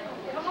program.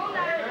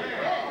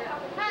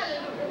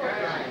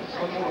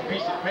 Some more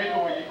piece of paper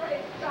where you...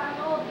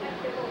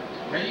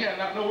 Man, you got to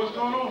not know what's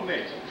going on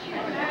next.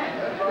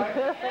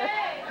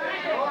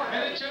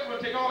 And the church will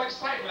take all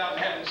excitement out of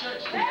having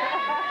church.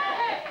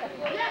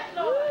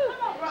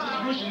 Sister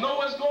Bruce, you know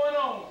what's going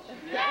on.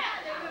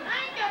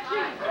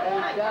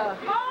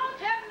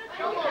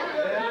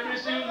 Let me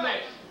see who's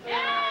next.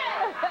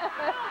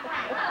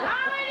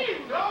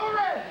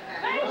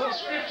 What's the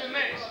scripture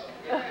next?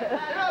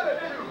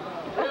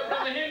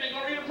 Brother Henry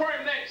gonna read a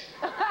poem next.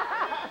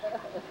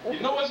 You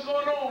know what's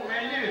going on,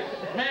 man. You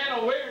man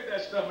aware of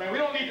that stuff, man. We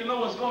don't need to know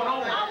what's going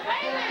on.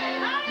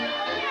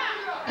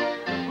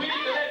 We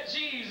need to let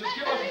Jesus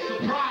give us a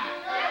surprise.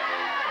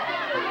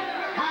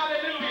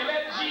 Hallelujah.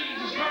 Let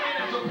Jesus come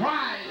in and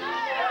surprise.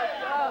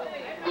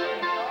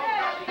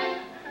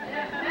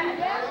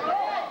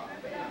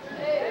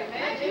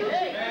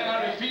 Man, I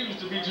refuse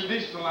to be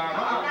traditionalized. I'm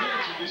not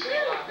being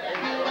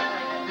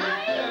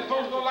traditionalized. And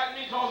folks don't like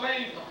me because they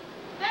ain't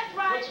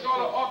what's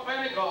called an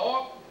authentic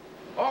or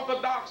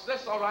orthodox.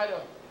 That's all right.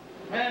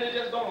 Man, they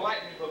just don't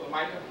like me, Brother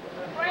Micah.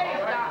 All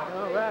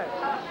right.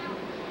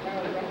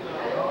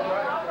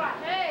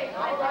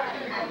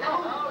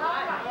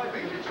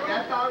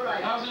 That's all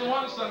right. I was in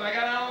one Sunday, I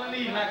got out on the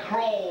knee and I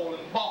crawled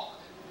and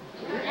barked.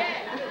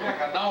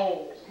 Like a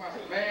dog. Somebody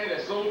said, man,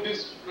 that's so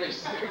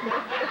disgraceful.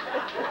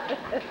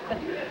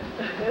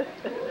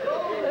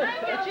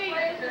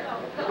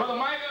 Brother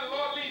Micah, the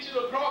Lord leads you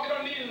to crawl, get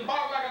on your knees and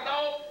bark like a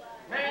dog.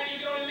 Man, you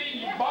get on your knees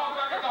and you bark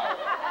like a dog.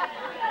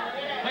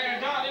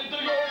 Thank God, then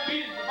through your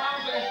obedience, the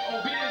Bible says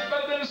obedience is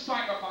better than a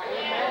sacrifice.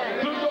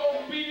 Through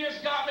your obedience,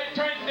 God may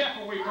turn death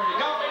away from you.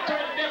 God may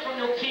turn death from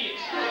your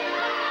kids.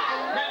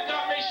 Man,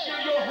 God may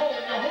shield your home.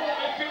 Your home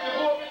may feel the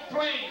go up in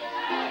flames.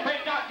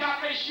 Thank God, God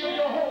may shield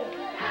your home.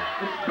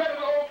 It's better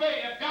to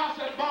obey. If God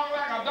said bark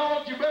like a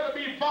dog, you better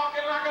be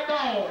barking like a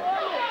dog.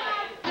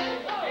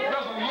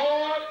 Because the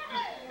Lord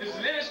is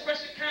any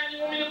special kind you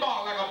want me to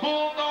bark, like a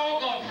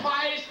bulldog, a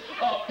feist,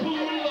 a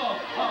poodle,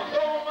 a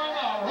Doberman,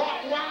 a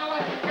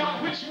Rottweiler. God,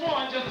 which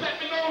one? Just let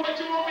me know what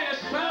you want me to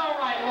sound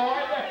like,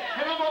 Lord,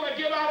 and I'm going to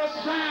give out a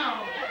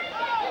sound.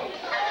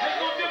 Ain't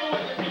no different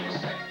what the people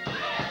say.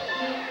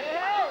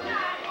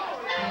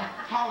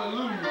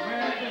 Hallelujah,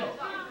 man.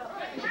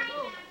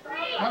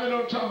 How many know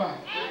what I'm talking about?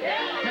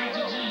 Thank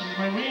you, Jesus,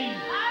 man.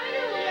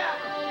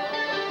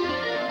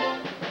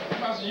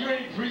 I said, you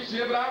ain't preached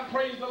here, but I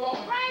praise the Lord.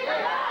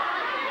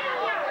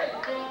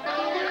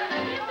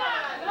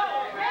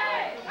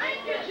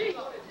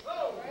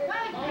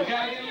 You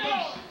gotta get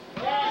loose.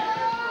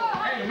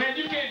 Hey, man,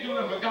 you can't do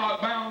nothing but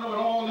God bound up with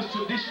all this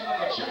tradition of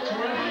the church.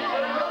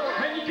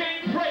 Man, you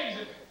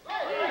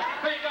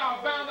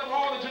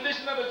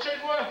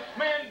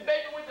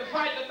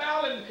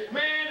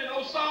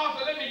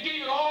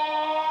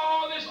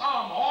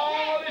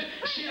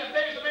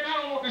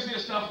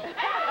stuff.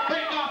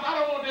 Thank God I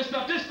don't want this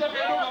stuff. This stuff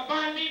ain't going to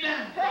bind me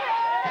down.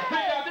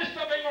 Thank God this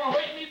stuff ain't going to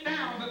weigh me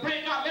down. But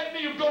thank God, let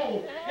me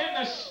go in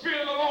the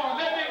Spirit of the Lord.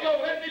 Let me go.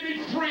 Let me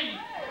be free.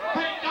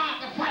 Thank God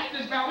to fight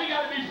this now. We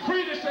got to be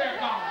free to serve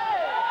God.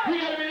 We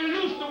got to be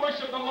loose to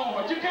worship the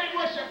Lord. You can't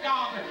worship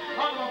God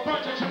under a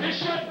bunch of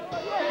tradition.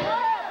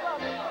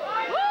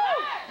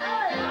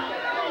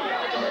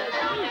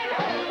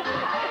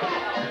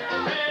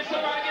 Man,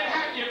 somebody get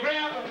happy. You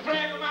grab them,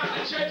 drag them out of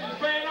the church and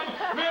fan them.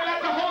 Man,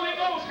 let the Holy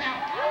Ghost help.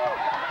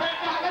 Thank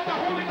God, let the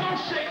Holy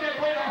Ghost shake that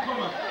weight off of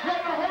them.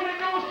 Let the Holy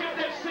Ghost get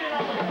that sin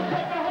off of them.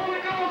 Let the Holy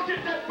Ghost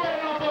get that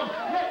burden off of them.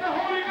 Let the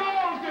Holy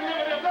Ghost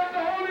deliver them. Let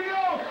the Holy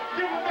Ghost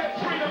give them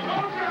that freedom.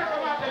 Don't drag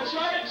them out the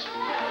church.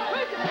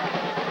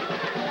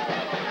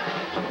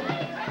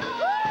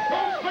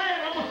 Don't fan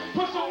them.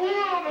 Put some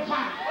wood on the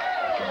fire.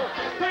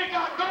 Thank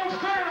God, don't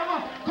fan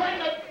them.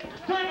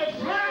 Turn the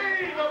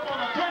flame up on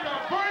them. Turn the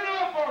burner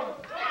up on them.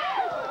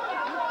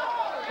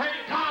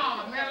 Thank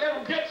God, man. Let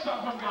them get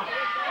something from God.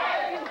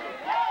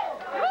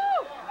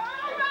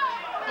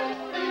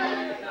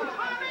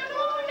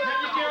 Man,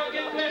 you can't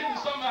get blessed in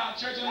some of our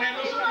churches, man.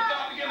 Those of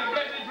God begin to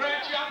bless and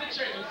drag you out the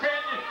church and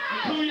fan you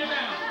and cool you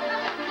down.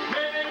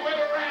 Man, they wet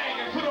a rag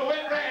and put a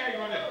wet rag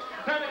on it.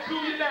 Trying to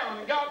cool you down,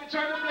 and God be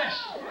trying to bless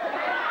you.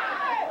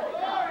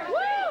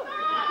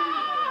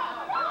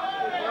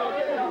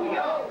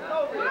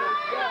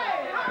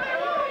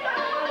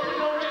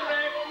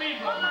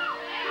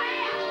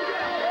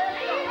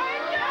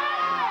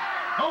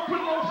 Don't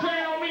put no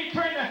fan on me,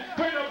 turn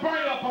the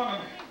burn up on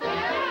them.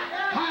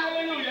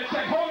 Hallelujah.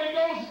 Say, Holy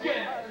Ghost, get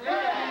it.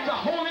 The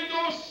Holy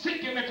Ghost,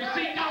 seek him. If you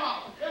see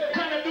God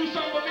trying to do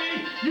something for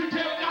me, you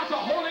tell God, the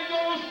Holy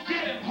Ghost,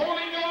 get him.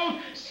 Holy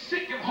Ghost,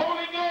 seek him.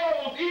 Holy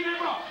Ghost, eat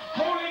him up.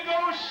 Holy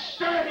Ghost,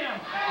 stir him.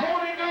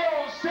 Holy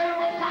Ghost, set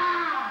him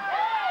afire.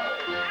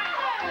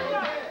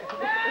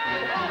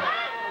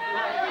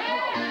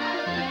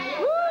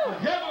 For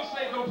heaven's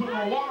sake, don't put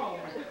no water on me.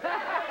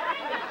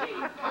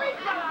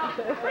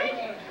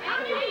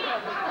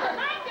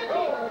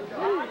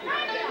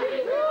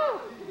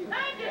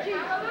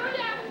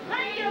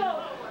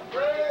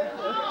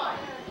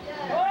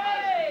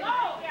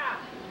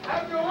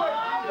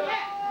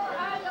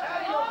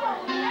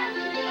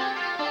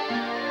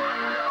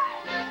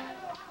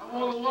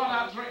 I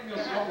drink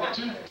this water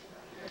too.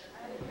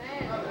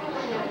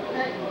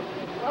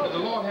 Let the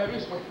Lord have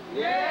his way.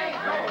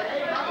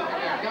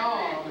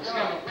 God is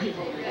got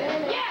people.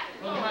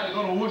 Somebody's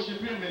going to worship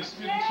him and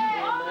spit the truth.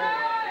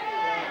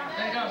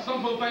 Thank God,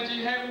 some folks think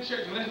you have in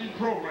church unless you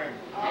program.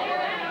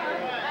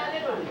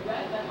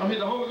 I mean,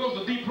 the Holy Ghost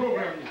will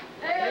deprogram you.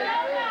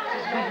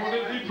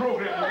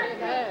 Deprogram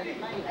you.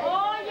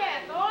 Oh,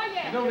 yes. Oh,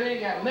 yes. You know, they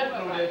ain't got nothing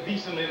over there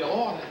decent in the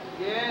order.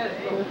 Yes.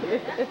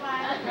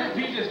 Man,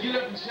 people just get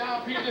up and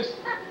shout. People just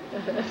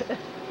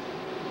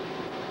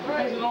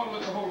praise the Lord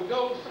with the Holy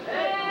Ghost.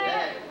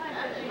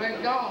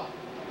 Thank God.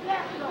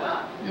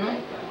 You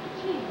know?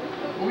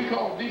 What we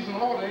call decent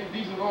order ain't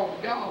decent order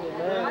for God.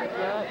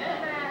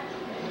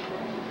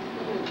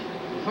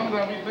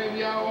 Sometimes we think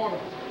we out of order.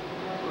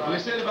 Well, they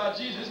said about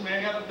Jesus, this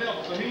man got a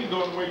devil, so he ain't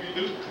doing the way we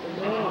do.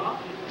 Now,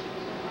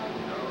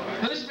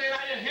 this man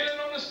out here healing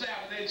on the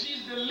Sabbath day.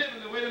 Jesus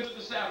delivered the way into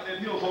the Sabbath day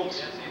and heal folks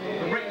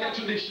to break that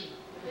tradition.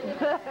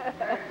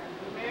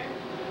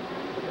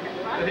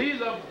 And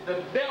he's of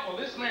the devil.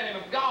 This man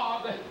of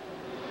God.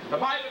 The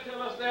Bible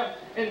tells us that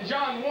in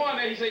John 1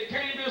 that he said,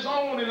 came to his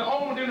own and the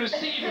own didn't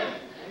receive him.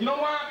 You know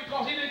why?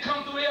 Because he didn't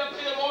come through their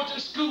theologian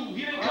school.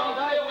 He didn't come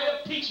through their way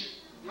of teaching.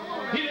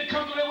 He didn't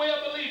come through their way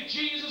of belief.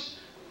 Jesus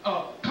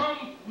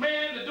come,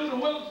 man, to do the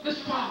will of this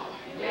Father.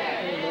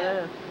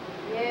 Yes.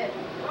 Yes.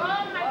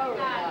 Oh, my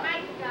God.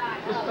 My God.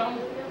 This time,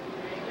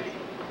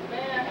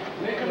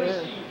 they can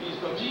receive these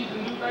because Jesus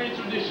knew things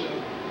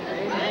traditional.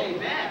 Amen.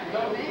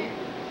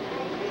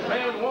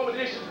 Man,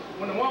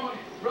 when the woman,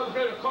 Brother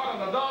Frederick caught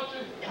in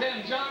adultery,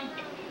 then John,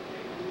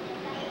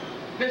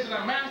 they said,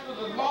 the master of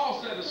the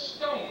law said to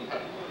stone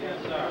her.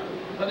 Yes, sir.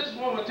 Now this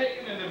woman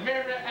taken in the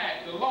very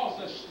act, the law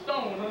said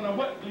stone her. Now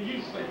what do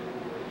you say?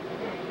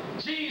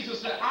 Jesus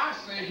said, I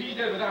say, he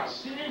that without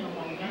sin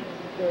among you.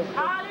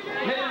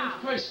 Hallelujah. Let him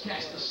first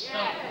cast the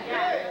stone.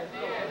 Yeah.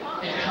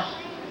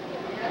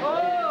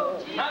 Oh,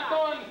 I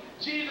thought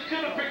Jesus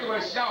could have picked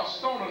away shout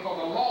stoner because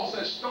the law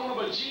says stoner,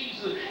 but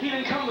Jesus, he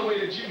didn't come the way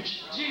the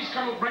Jews. Jesus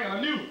come to bring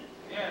a new.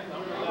 Yes.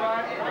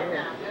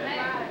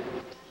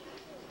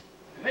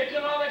 And they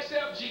could not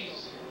accept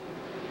Jesus.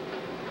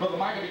 Brother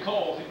Michael,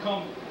 because he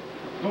come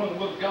doing the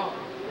will of God.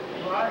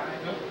 Right.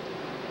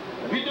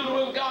 If you do the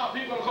will of God,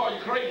 people will call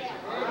you crazy.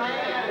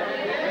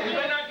 And you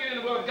may not get in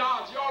the will of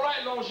God. You're all right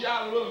as long as you're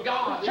out of the will of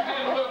God. You get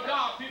in the will of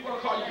God, people will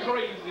call you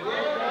crazy.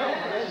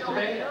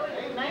 Amen.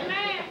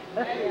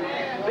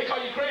 They call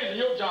you crazy in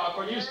your job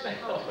because you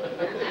stand up.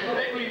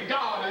 They believe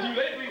God and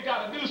they believe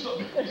God to do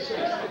something.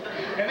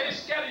 And they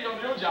scatter you on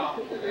your job.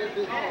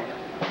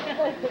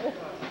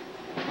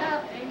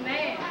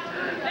 Amen.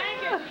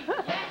 Thank you.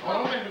 Well,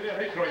 don't think of them.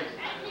 They crazy.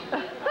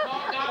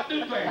 God do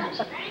things.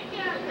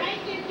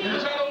 Thank you. You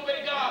try to obey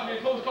God, man,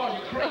 folks call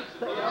you crazy.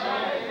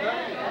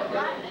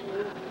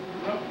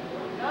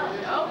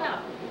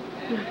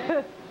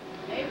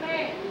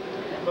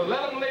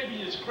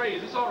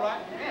 crazy. It's all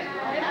right.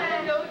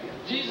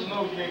 Jesus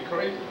knows you ain't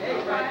crazy.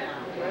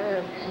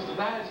 Sister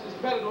Diane,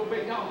 it's better to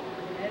obey God.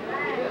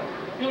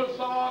 You know what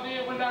Saul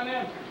did? Went down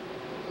there.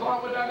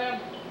 Saul went down there.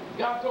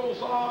 God told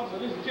Saul, so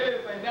listen, kill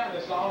everything down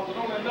there, Saul. So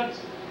don't let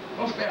nothing,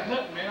 don't spare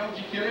nothing, man. I want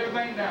you to kill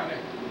everything down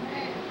there.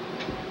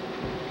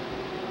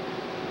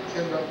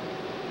 And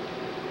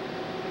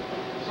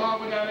Saul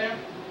went down there.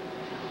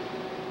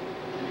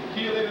 And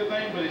he killed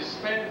everything, but he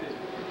spared the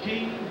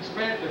king, he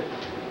spared the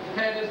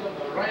fatties of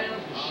the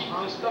rams, the sheep,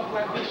 and stuff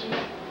like this, you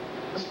know.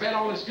 He spared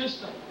all this good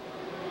stuff.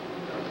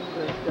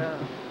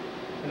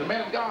 And the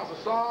man of God said,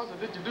 Saul, so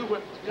did you do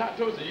what God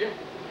told you? Yeah.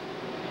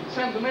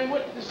 Samuel, man,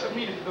 what does that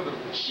mean?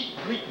 The sheep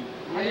bleating.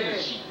 I hear the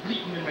sheep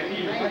bleating in my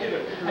ears. I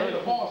hear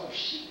the voice of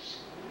sheep.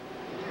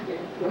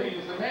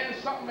 Bleating. The man,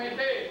 something ain't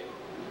dead.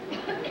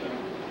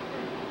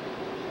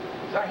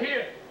 So I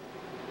hear,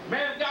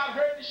 man of God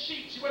heard the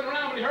sheep. She went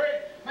around, but he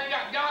heard, man,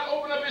 God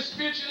opened up his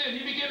spiritually, and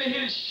he began to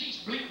hear the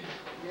sheep bleating.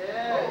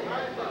 Yeah.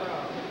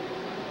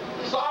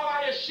 So all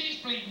I hear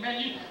sheep bleating, man.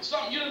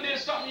 You done did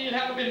something you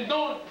haven't been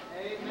doing.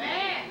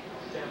 Amen.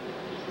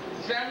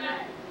 Samuel.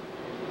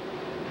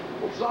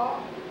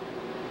 Saul.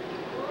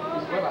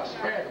 Well, I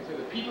spared them to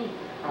the people.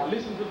 I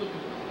listen to the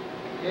people.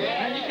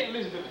 Yeah. Man, you can't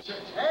listen to the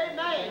church.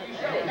 Amen.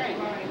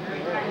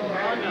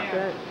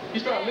 You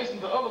start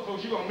listening to other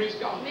folks, you're going to miss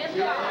God. Miss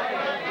God.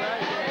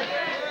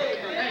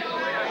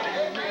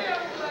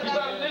 You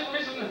start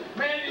listening,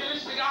 man, you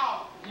listen to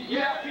God. You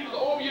have people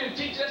over you and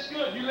teach, that's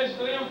good. You listen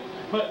to them.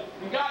 But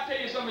when God tell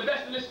you something, the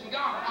best to listen to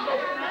God. You know,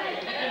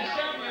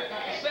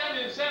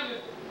 and Samuel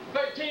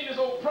 13, this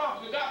old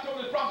prophet, God told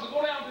his prophet to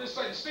go down to this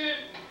city.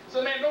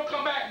 So man, don't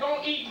come back,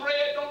 don't eat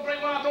bread, don't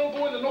drink wine, don't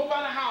go into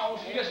nobody's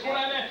house. You just go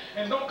down there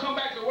and don't come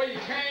back the way you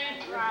came.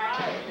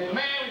 Right. And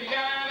man, when you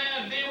got down there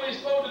and did what he's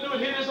supposed to do,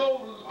 and hit this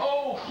old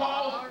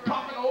false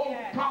prophet,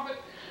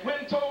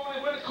 went and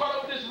caught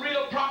up with this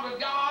real prophet of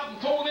God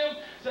and told him,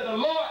 said, the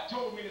Lord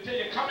told me to tell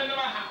you, come into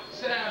my house,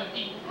 sit down and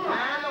eat.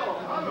 I know.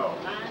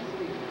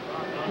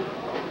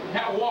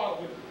 Have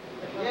water with him.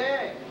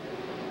 Yeah.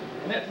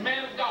 And that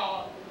man of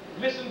God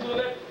listened to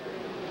that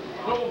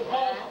old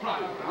false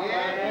prophet.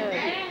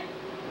 Yeah.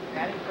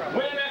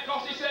 When that,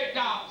 because he said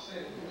God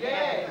said it.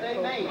 Yes,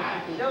 amen.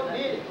 Sure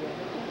did it.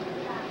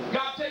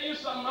 God tell you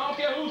something, I don't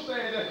care who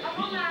said it.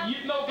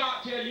 You know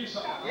God tell you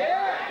something.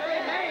 Yes,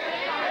 amen.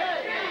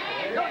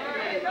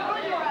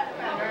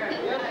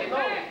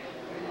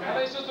 I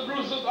think Sister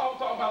Bruce, Sister, all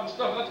talking about the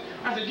stuff.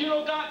 I said, you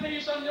know God tell you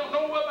something you don't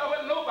know about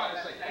what nobody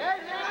say.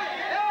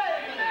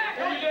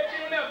 And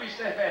you'll never be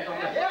steadfast on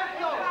that.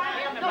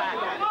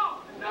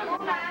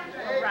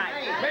 Right.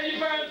 Man, you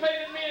find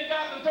faith in me and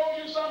God done told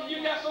you something,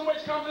 you got so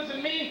much confidence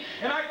in me,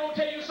 and I gonna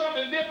tell you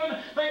something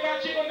different, thank God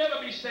you're gonna never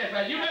be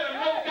steadfast. You better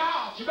know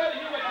God. You better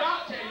hear what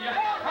God tell you.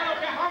 I don't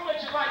care how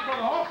much you like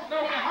Brother Austin,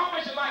 I don't care how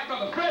much you like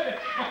Brother Freddie.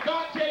 If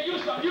God tell you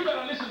something, you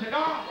better listen to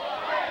God.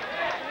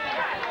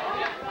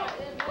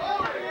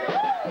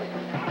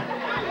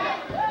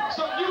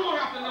 So you gonna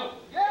have to know.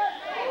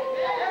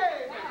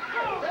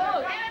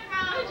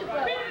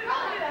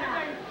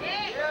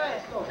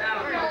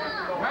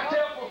 I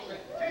tell folks that.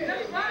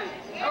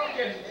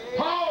 Okay.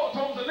 Paul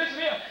told us, listen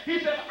here. He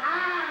said,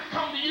 I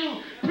come to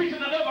you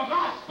preaching another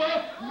gospel,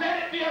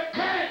 let it be a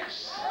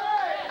curse.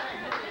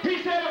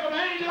 He said, if an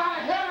angel out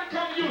of heaven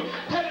come to you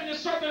telling you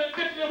something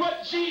different than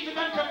what Jesus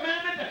done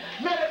commanded,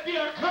 let it be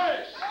a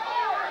curse.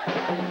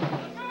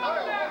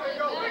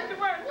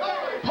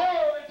 Paul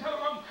didn't tell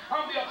him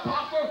I'm the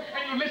apostle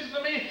and you listen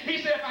to me. He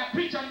said, if I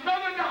preach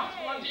another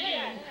gospel unto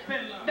you,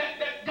 then let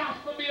that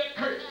gospel be a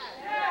curse.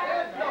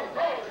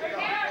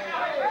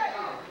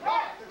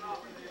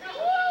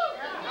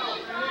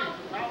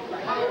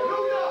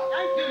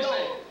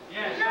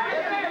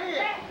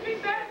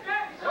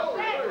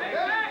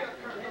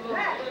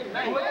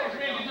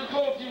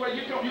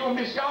 You're going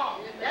to miss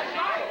God. That's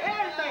right.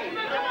 Everything.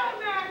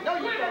 No,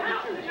 you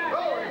don't.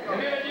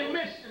 And then if you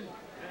miss him,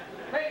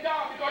 thank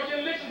God because you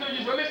listen to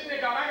you. So listen to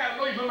God. I got to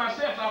know you for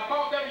myself. So I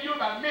thought that you,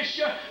 I miss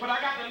you, but I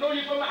got to know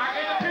you for myself. I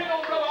can't depend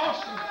on Brother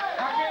Austin.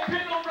 I can't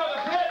depend on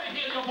Brother Fred to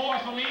hear your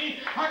voice for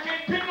me. I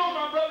can't depend on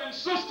my brother and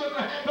sister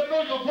to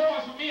know your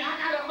voice for me. I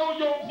got to know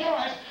your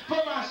voice for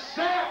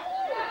myself.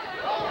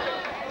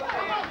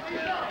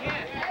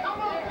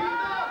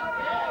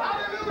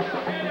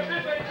 And if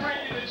this ain't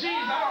bringing you to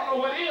Jesus, I don't know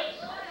what is.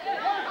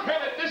 Man,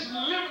 this is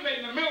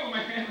eliminating the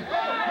middleman.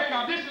 Hang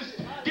on, this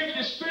is giving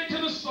you straight to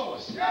the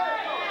source.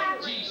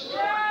 Jesus.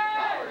 That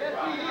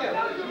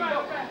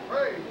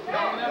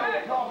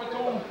old prophet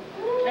told him,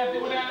 after they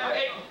went down there and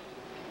ate,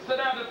 sat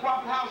down at the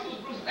prophet's house, it was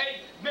Bruce 8,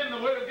 then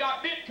the word of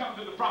God did come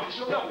to the prophet.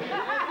 Showed up.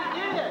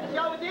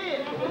 Y'all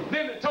did.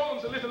 Then they told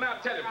him to listen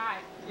out, tell him.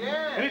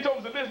 Yeah. And he told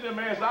him to listen to him,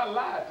 man, so I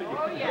lied to you.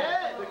 Oh,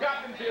 yeah. So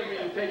God didn't tell me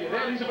to tell you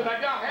that. He said, but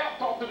I God have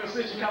talked to me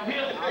since you come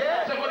here.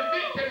 Yeah. So what he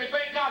did tell me,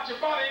 thank God your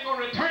body ain't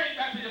going to return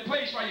back to the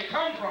place where you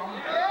come from.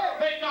 Yeah.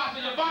 Thank God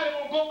so your body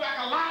won't go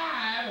back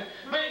alive.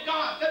 Thank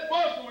God that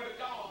was the word of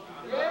God.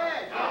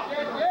 Yeah.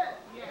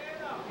 Yes.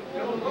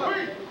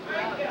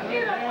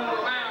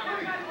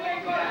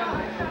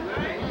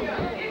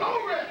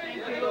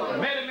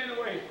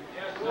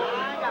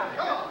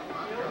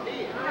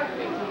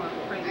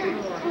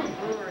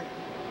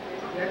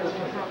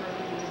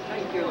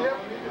 Thank you.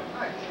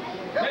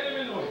 Let him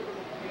in the way.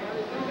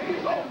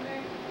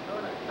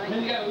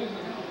 Then you got to listen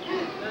to him.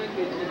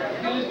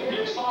 You listen to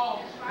your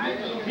songs,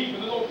 listen to them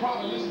people, this old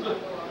prophet, listen to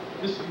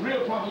this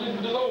real prophet, listen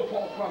to this old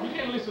false prophet. You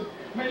can't listen.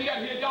 Man, you got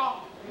to hear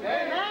God.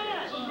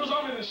 Amen. So because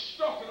I'm an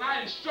instructor, and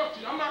I instruct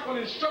you. I'm not going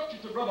to instruct you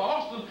to Brother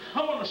Austin.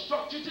 I'm going to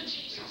instruct you to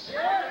Jesus.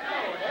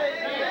 Amen.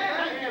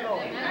 Thank you,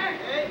 Lord. Amen.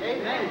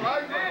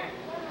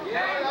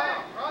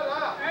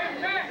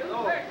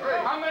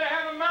 I'm going to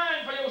have a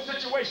mind for your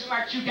situation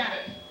like you got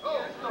it.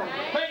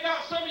 Thank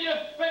God some of you,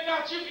 thank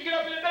God you can get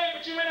up in the day,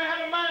 but you may not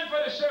have a mind for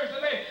the service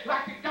today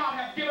like God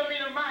has given me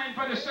the mind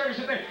for the service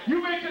today.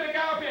 You may could have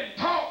got up and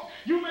talk.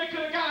 You may could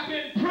have got up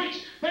and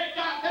preach. Thank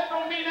God that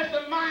don't mean that's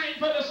the mind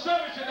for the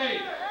service today.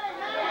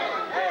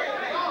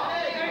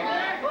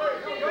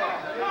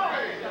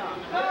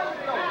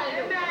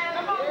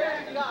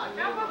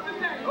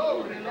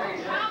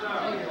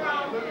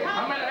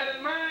 I'm going to have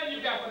the mind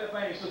you got for that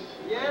thing, sister.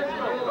 Yes,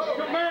 Lord.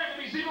 Your mind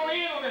can be zeroed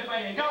in on that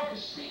thing, and God can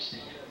speak to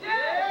you.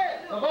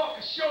 The Lord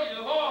can show you.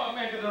 The Lord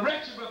may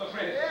direct you, Brother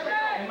Freddie.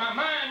 And my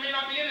mind may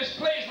not be in this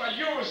place while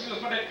yours is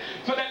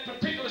for that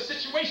particular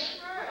situation.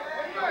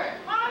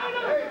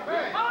 Hallelujah.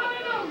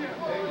 Hallelujah.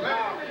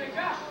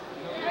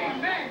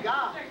 Amen.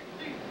 God.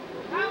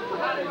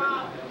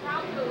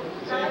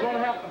 So you're going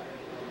to have to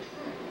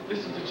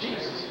listen to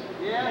Jesus.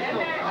 Yes,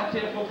 Lord. I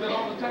tell folks that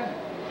all the time.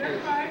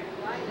 That's right.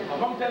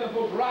 If I'm telling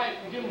folks right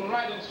and giving them the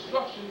right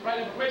instruction, right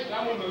information,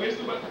 I want them to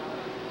listen, but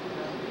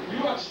you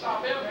have to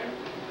stop there, man.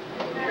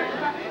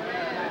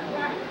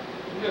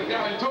 If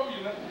God ain't told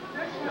you nothing.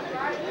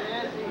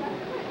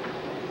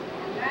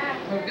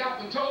 If God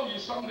done told you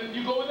something, then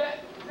you go with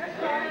that.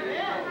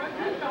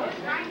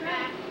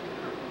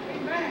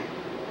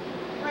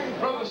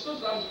 Brothers and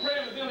sisters, I was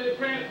praying with them.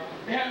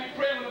 They had me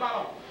praying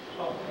about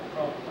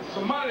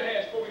some money they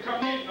had supposed to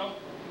come in, you know.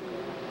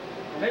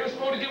 They were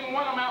supposed to give them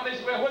one amount. They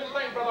said, well, what do you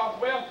think, Brother?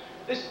 Well,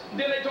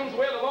 then they told me,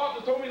 well, the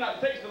Lord told me not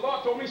to take it. The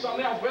Lord told me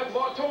something else. Well, the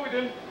Lord told me,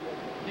 then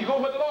you go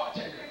where the Lord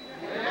takes you.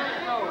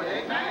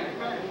 Amen.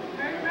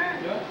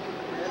 Yeah.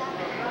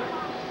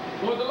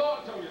 What the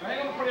Lord told you. I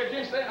ain't going to pray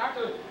against that. I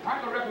could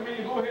recommend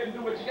you go ahead and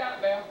do what you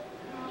got there.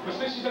 But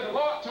since you said the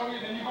Lord told you,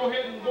 then you go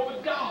ahead and go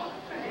with God.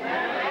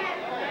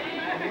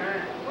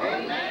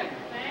 Amen.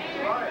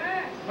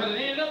 But it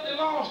ended up they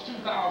lost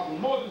 $2,000,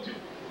 more than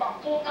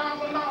about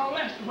 $4,000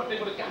 less than what they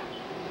would have got.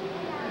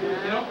 You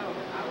know?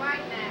 I like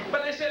that.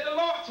 But they said the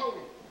Lord told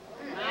them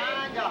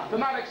My God. to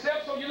not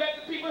accept, so you let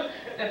the people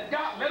that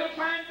God, let them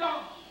find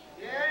God.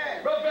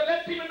 Yeah. Brother,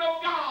 let people know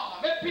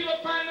God. Let people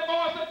find the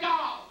voice of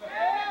God.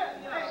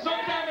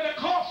 Sometimes it'll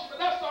cost you, but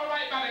that's all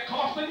right by the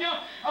costing you.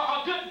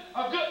 A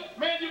good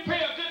man, you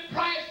pay a good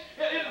price,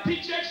 it'll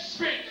teach you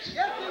experience.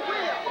 Yes, it will.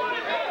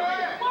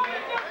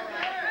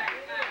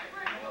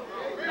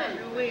 Yes,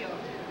 it will.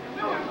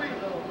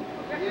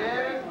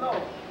 Yes,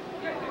 Lord.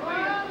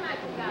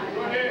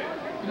 Go ahead.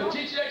 It'll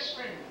teach you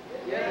experience.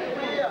 Yes, it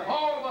will.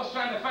 All of us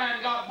trying to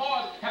find God,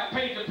 boys, have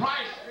paid the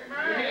price.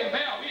 We're here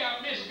there. We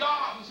have missed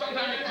God, and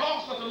sometimes it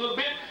costs us a little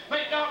bit.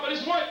 Thank God, but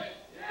it's worth it.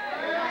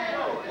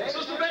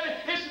 Sister Betty,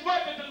 it's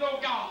worth it to know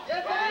God.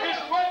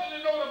 It's worth it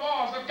to know the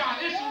voice of God.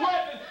 It's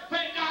worth it.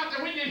 Thank God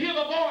that when you hear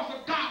the voice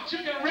of God, you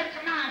can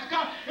recognize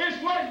God. It's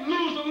worth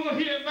losing a little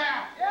here and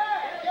there.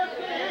 Yes,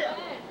 it is.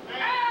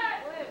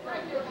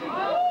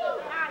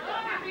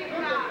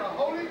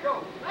 Holy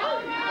Ghost.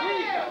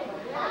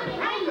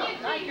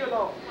 Thank you,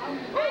 Lord.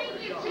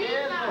 Thank you,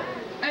 Jesus.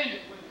 Ain't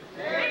it?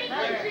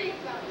 Thank you,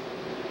 Jesus.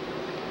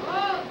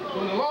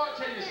 When the Lord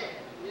tell you something,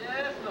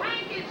 Yes, Lord.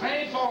 Thank you, I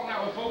ain't falling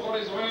out with folk all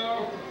this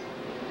well.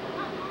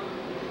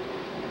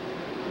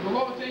 When the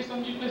Lord tell you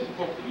something, you listen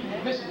for. You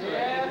listen to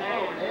Yes, that.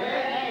 Lord.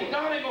 Yes,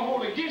 God ain't gonna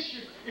hold it against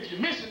you if you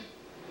miss it.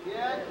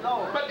 yes,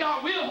 Lord. But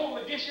God will hold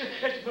it against you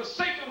if you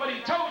forsake what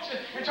He told you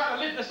and try to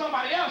listen to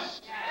somebody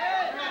else.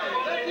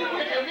 If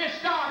you miss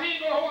God, He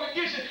ain't gonna hold it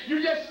against you.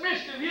 You just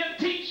missed Him. He'll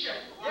teach you.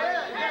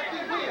 Yes, He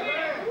will.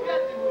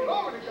 Yes, He will.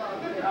 Glory to God.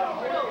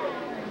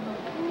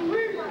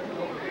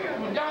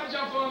 When God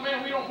jumps on a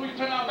man, we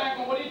turn our back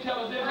on what He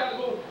tells us. Then try to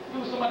go do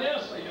what somebody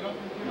else say, you know.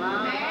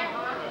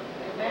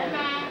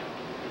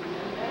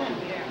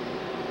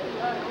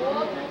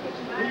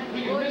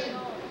 We can listen.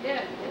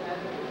 Yes.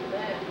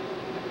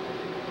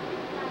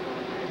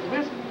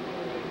 Listen.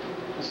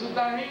 And Sister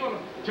Diane ain't gonna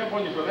jump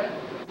on you for that.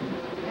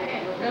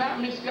 And I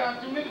miss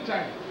God too many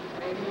times.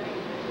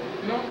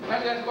 You know, I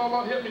ask God,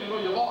 Lord, help me to know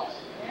your voice.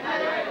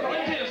 Let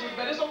me tell you something,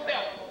 but it's so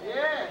devil.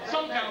 Yes.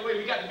 Some kind of way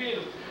we got to be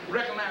able to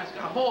recognize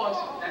God's voice.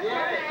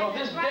 Because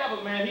this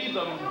devil, man, he's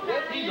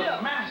a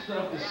master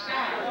of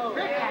disguise.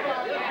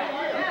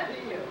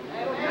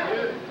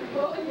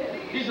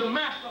 He's a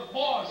master of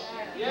voice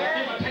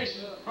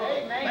imitation.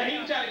 And he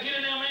can try to get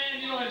in there,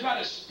 man, you know, and try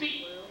to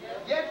speak.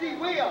 Yes, He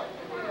will.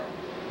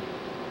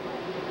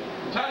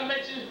 Try to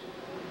make you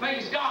think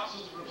it's God,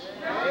 Sister Bruce.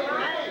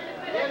 Amen.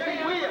 Yes,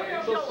 He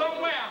will. So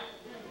somewhere,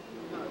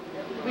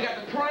 we got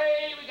to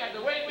pray, we got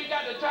to wait, we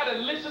got to try to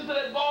listen to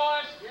that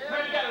voice.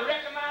 Then we got to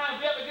recognize,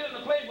 we ever get in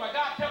the place where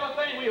God tells us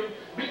things,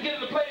 we get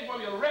in the place where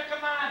we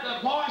recognize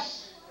that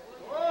voice.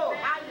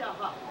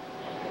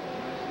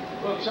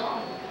 Brother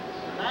Charles.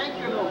 Thank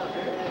you, Lord.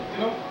 You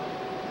know,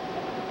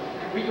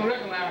 we can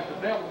recognize the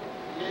devil.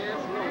 Yes,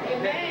 Lord.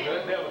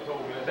 That devil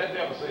told me that. That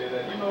devil said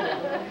that. You know,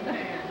 when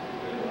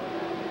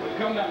it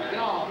comes down to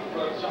God,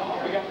 Brother Charles,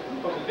 because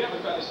the devil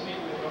try to sneak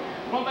in.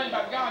 One thing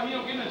about God, he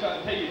don't get in there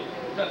trying to tell you,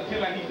 trying to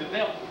tell like he's the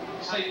devil.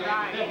 Say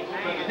like the devil,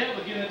 but the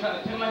devil get in there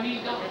trying to tell like he's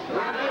God.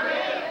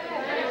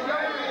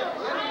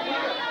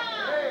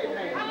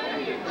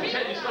 I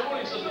tell you, so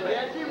won't he, Sister Beth?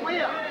 Yes, he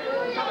will.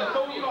 Trying to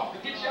throw you off to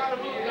get you out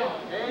of being God.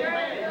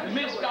 Amen.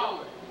 Miss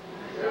God.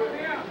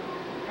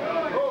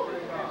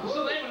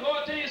 So the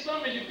Lord tell you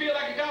something, you feel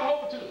like you got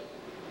hold to it.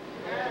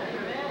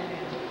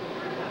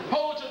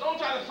 Hold to it. Don't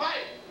try to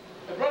fight.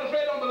 If Brother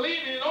Fred don't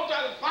believe in you, don't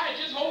try to fight.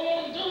 Just hold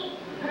on to it.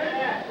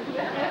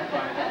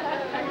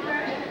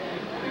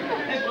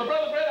 It's my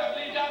Brother Fred, I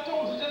believe God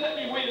told us, just let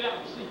me wait it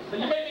out. See, so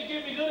you may be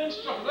giving me good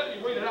instructions. Let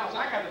me wait it out. So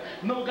I got to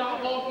know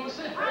God more for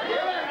myself. You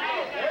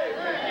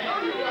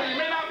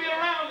may not be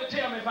around to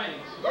tell me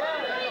things.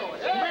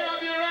 You may not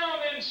be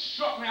around to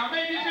instruct me. I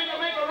may be thinking to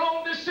make a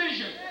wrong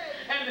decision.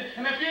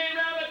 And if you ain't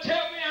around to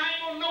tell me, I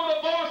ain't going to know the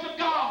voice of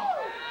God.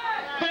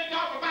 Thank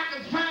God if I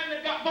can find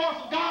the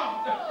voice of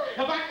God.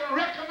 If I can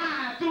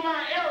recognize through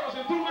my errors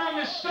and through my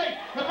mistakes,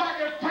 if I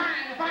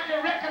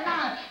can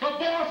recognize the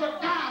voice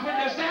of God when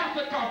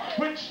disaster comes,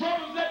 when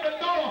trouble's at the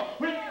door,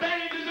 when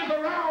dangers is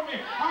around me,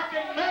 I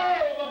can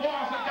know the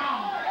voice of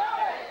God.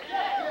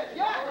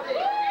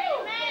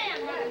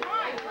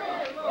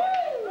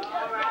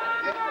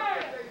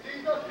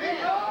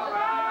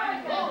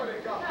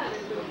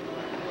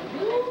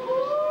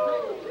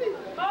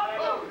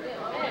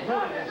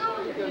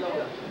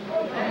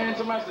 And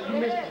somebody said, you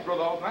missed this,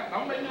 brother.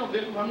 Don't make no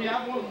difference. I mean,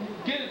 I want to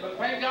get it, but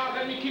thank God,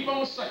 let me keep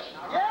on searching.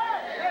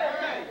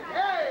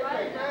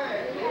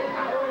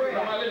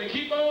 Somebody let me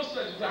keep on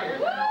searching.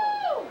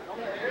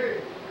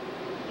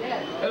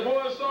 That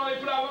boy's song they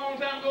put out a long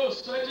time ago,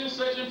 searching,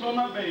 searching for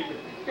my baby.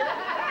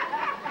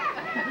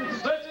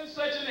 Searching,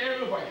 searching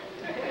everywhere.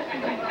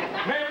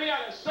 Man, we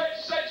got to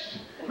search, search,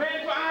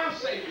 man, for our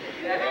Savior.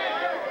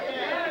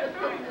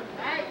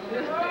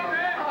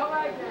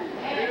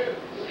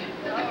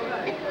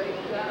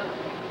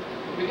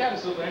 We got to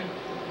something.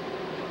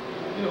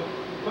 You know,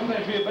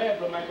 sometimes feel bad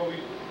for them,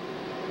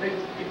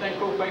 we think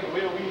folks think,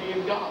 well, we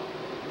in God.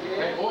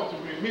 They ought to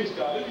miss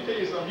God. Let me tell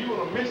you something. You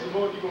want to miss it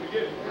more than you're going to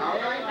get it. All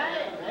right.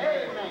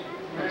 Amen.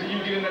 Until you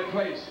get in that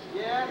place.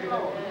 Yes,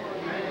 Lord.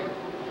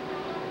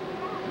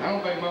 I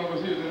don't think none of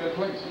us here is in that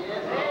place.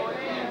 Yes, Lord.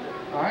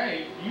 I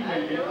ain't. You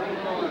may be. You're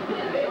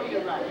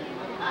right.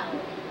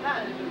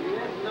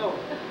 Yes, Lord.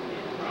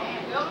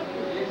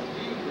 Yes,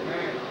 Jesus.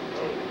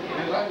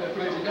 It's like that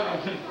place of God.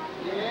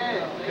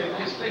 Yes.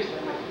 Just stay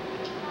somewhere.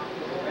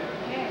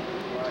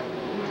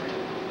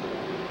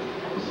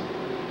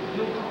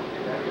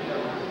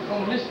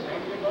 Don't listen.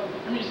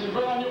 I mean, you say,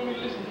 brother, I don't want me to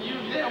listen to you.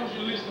 Yeah, I want you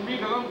to listen to me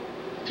because I'm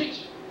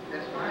teaching.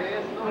 That's right.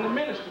 I'm the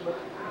minister, but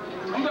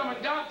I'm talking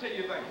about God tell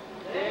you things.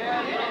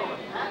 Yes, Lord.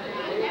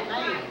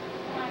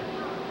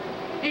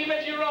 Even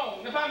if you're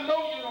wrong, if I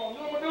know you're wrong, you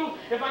know what I'm going to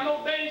do? If I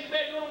know things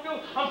that you know what I'm going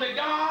to do, I'm saying,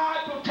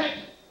 God protect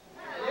you.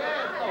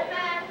 Yes, Lord.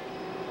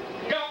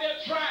 God,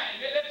 they're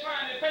trying. They're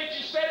trying. They think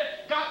you said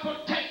it. God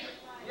protect you.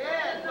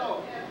 Yes,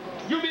 Lord.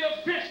 You be a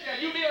fence there.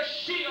 You be a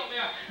shield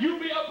there. You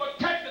be a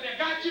protector there.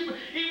 God, you,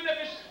 even if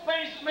it's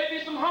things,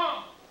 maybe some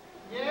harm.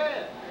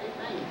 Yes.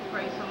 Amen.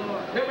 Praise the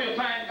Lord. There'll be a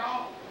time,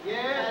 God.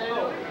 Yes,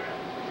 Lord.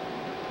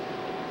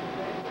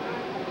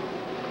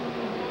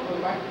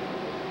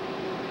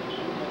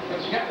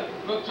 Because you got to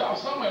look to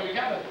somewhere. We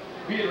got to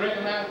be able to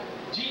recognize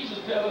Jesus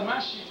tells us, my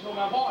sheep know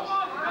my voice.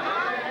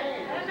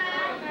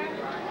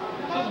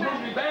 So it's supposed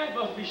to be bad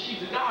for us to be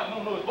sheep of God and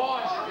don't know his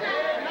voice.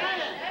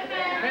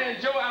 Man,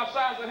 Joe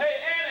outside said, hey,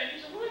 Annie.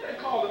 He said, what is that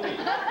calling me?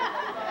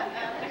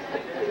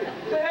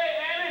 Said, hey,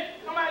 Annie.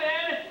 Come out,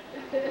 Annie.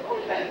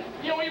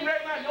 You don't even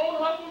recognize your own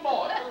husband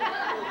voice.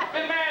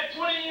 Been married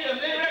 20 years.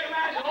 They didn't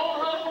recognize your own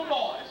husband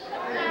voice.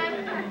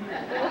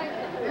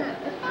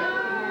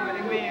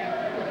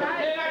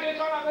 Then I get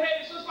called out,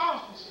 hey, this is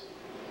Austin.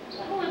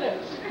 So who is that?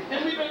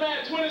 And we've been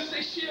married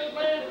 26 years,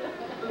 man.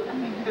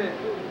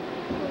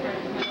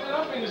 Man,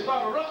 I'm finna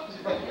start a ruckus.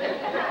 You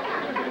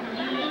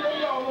know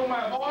y'all know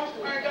my voice,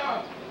 my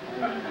God.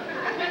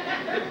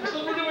 So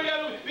what do we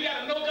gotta do? We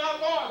gotta know God's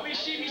voice. We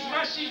sheep,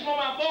 my sheep know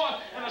my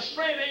voice, and a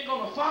stranger ain't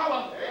gonna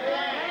follow.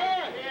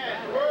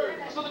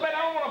 So the I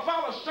don't want to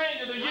follow a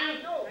stranger to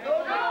you.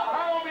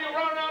 I don't want to be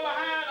running around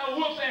behind a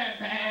wolf and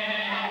bah,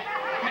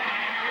 bah,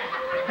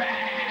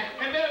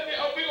 bah. And there'll be a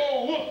big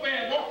old wolf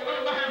man walking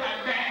over behind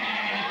like bah,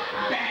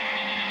 bah,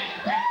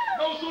 bah.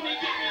 No sooner he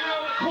get me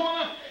around the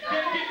corner,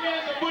 then get me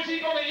in the bush,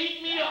 he's gonna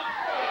eat me up.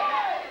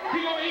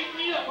 He's gonna eat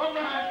me up. I'm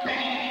behind bah,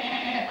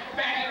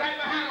 bah, right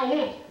behind a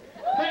wolf.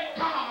 Thank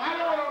God, I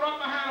don't want to run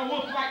behind a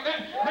wolf like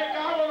that. Thank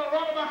God, I want to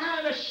run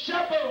behind a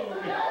shepherd.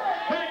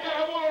 Thank God,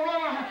 I want to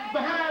run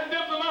behind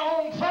them to my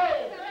own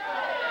foe.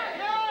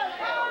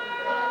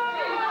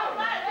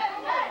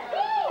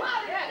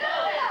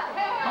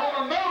 I want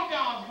to know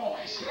God's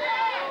voice.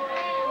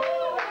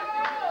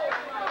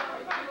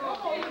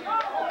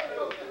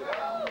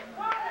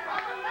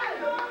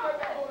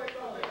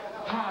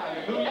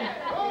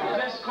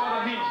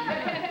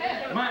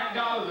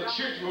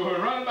 were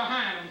running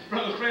behind him,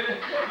 Brother Freddie.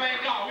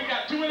 Thank God. We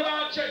got too many of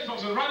our church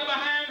folks are running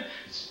behind,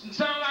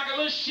 sound like a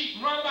little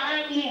sheep running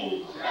behind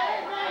wolves.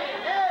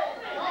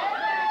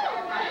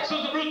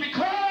 Sister Ruth,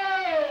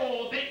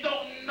 because they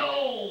don't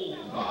know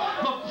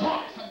the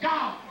voice of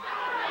God.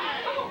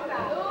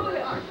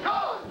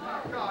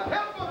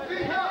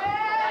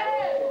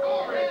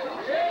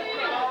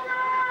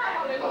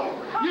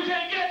 You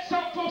can't get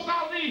some folks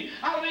out of these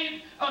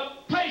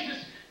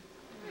places.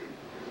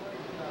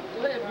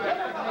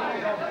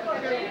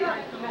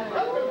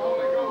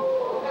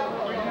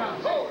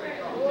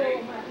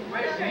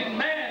 Getting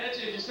mad at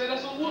you if you say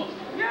that's a wolf. Look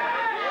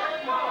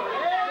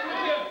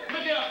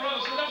here,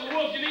 brother. So that's a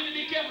wolf. You need to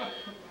be careful.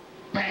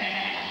 Get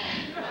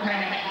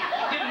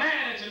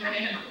mad at you,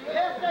 man.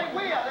 Yes, they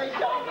will. They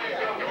sure will.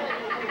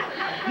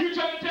 You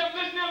trying to tell them,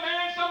 listen here,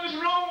 man, something's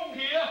wrong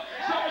here.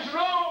 Something's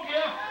wrong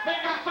here. They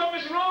got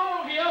something's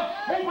wrong here.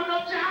 Open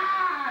up your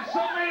eyes.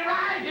 Something ain't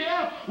right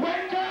here.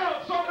 Wake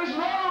up. Something's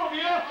wrong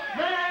here.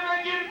 Man,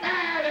 I get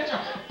mad at you.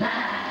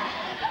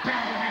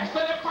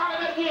 Instead of follow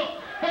that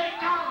wolf.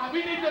 Thank God. We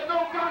need to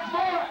know God's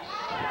voice.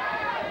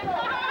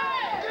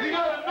 We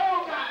got to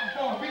know God's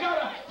voice. We got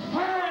to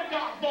find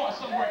God's voice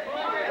somewhere.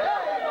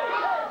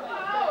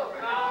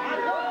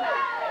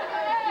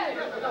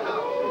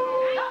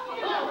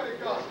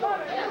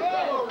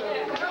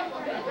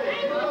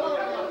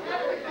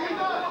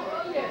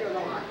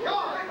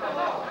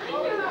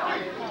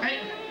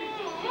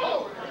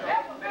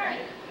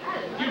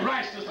 You're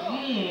right, sister.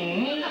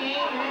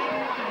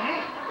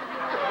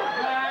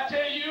 I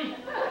tell you,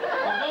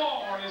 the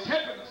Lord is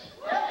helping us.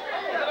 Look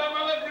at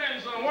my little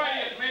grandson,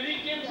 Wyatt, man. He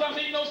give me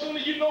something he knows sooner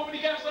you know when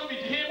he got something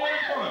to hear what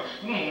it's for.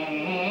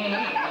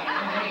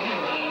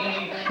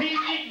 He's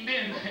eating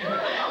then.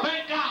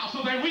 Thank God,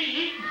 so that we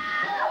eat.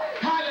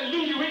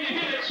 Hallelujah. When you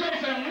hear the church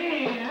say,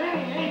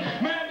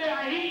 man, they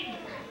are eating.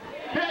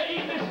 They're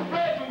eating this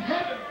bread from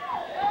heaven.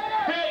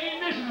 They're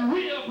eating this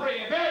real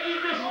bread. They're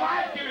eating this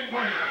life-giving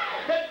bread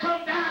that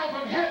come down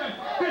from heaven.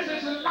 This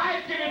is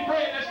life-giving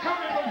bread that's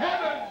coming from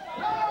heaven.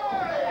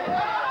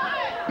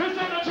 This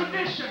isn't a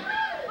tradition.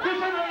 This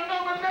isn't a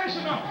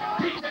denominational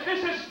teaching.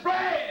 This is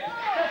bread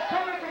that's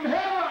coming from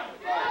heaven.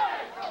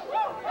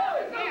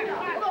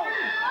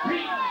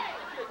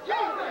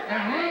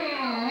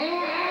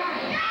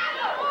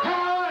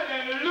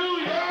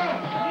 Hallelujah.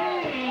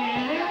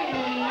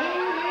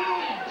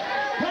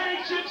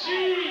 Thank you,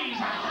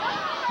 Jesus.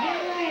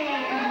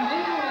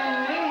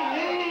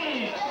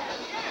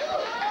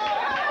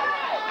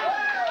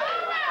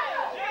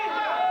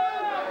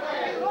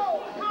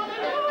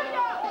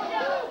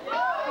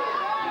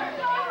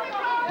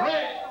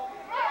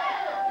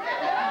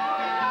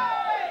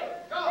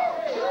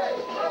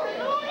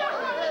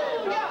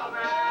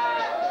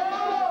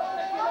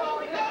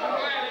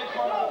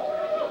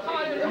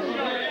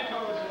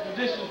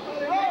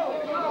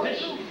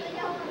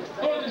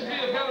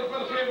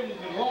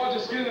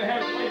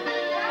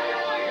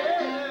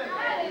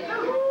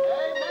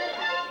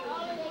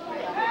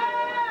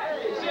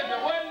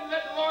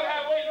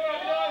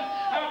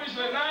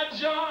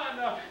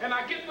 And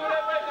I get through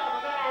that right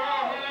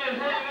now,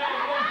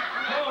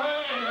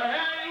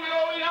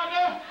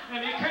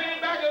 and he came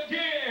back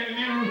again.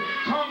 You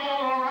come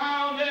on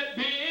around that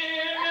bend,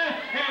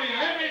 and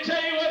let me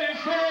tell you what he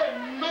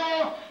said.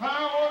 No, I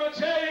want to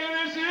tell you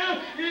this here.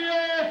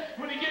 Yeah,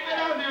 when he get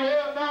out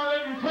there, now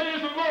let me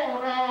praise the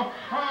Lord. Now,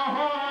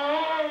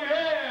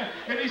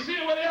 yeah, and he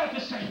see what else to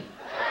say.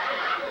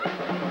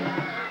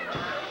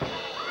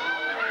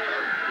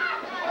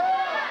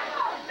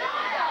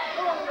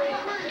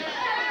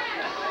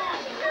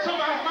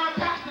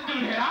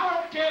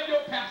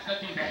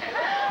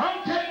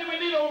 I'm telling you, we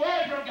need a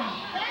word from God.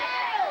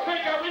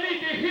 Thank God, we need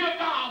to hear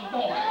God's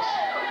voice.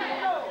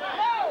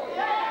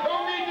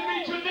 Don't need to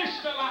be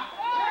traditionalized.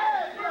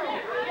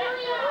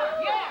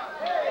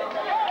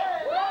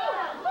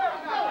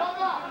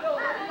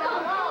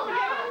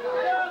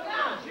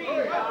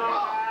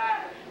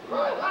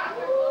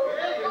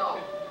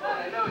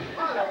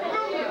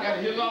 Got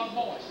to hear God's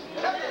voice.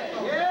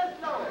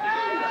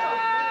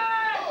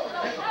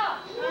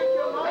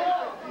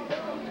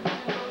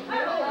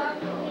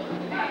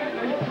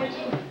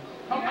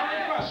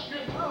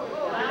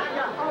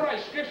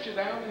 Scripture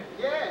down there.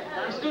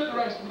 Yeah. It's good to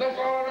write, but that's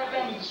all I write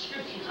down is the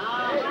scriptures.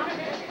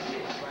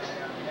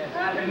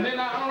 And then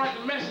I don't write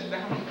the message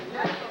down.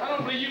 I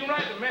don't believe you can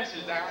write the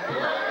message down.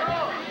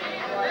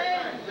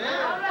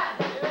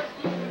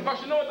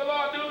 Because you know what the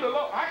Lord do? The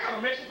Lord, I got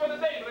a message for the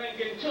day, but I ain't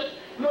getting to it.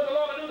 You know what the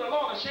Lord do? The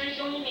Lord will change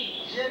on your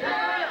knees. Yes,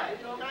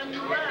 He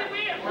will.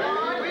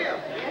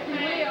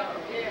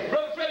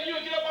 Brother Freddie,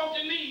 you'll get up off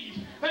your knees.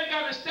 Thank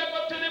God and step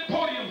up to the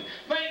podium.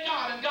 Thank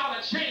God, and God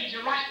will change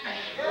you right there.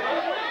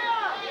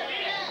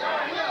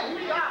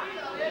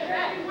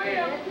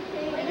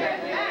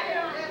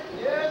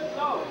 Yes,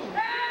 Lord.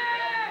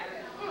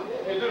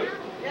 Hey, do it.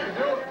 Yes,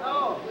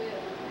 Lord.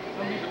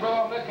 Some people brought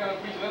off that kind of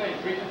preaching. That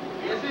ain't preaching.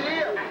 Yes, it is.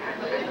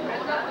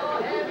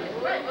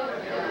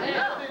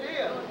 Yes, it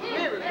is.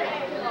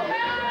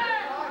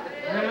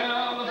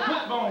 Well, the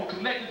foot bone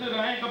connected to the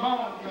ankle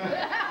bone.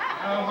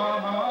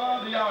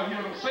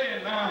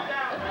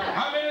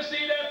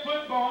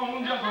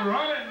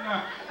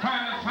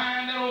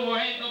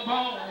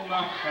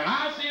 And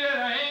I see that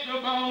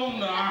ankle bone.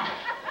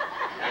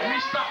 Let me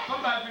stop.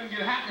 Somebody's going to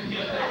get happy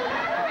here.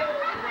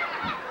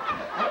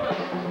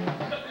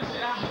 Cut this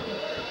shit out.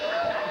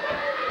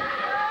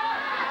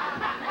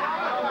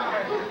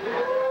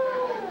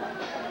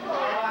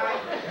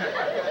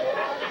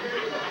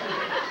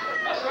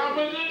 That's how I'm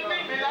going to do it to me,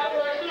 man. I don't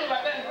know how to do it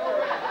like that.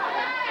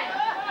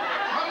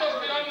 I must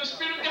be under the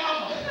Spirit of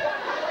God.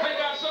 Thank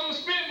God some of the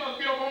Spirit must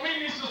be up on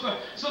me, sister.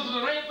 Sister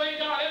Lorraine, thank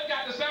God that's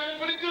got to sound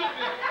pretty good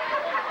there.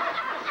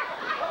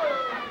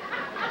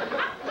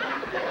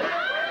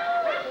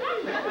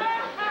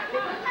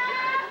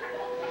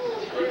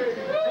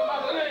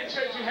 Somebody, that ain't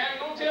church you have.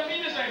 Don't tell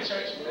me this ain't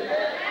church.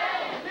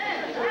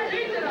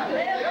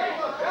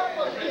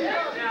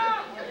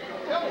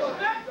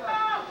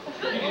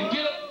 You can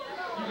get up,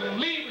 you can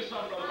leave with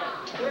something,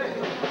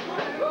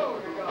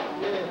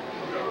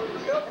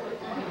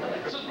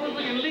 Sister Bruce,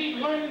 we can leave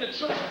learning the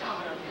truth.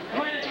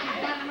 Learning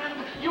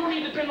you don't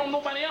need to depend on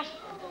nobody else.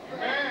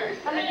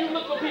 I mean, you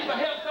look for people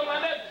help, stuff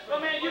like that.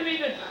 But man, you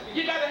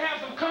got to have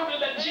some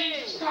confidence that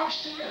Jesus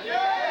talks to you.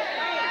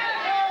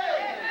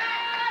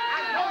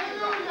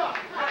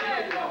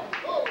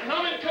 And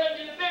I'm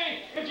encouraging you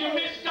today, if you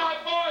miss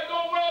God's voice,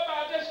 don't worry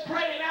about it. Just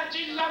pray and ask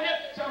Jesus out here.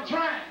 So I'm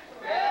trying.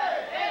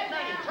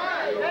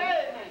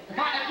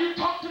 If you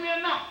talk to me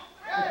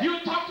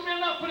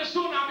enough, pretty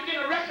soon I'll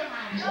begin to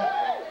recognize it.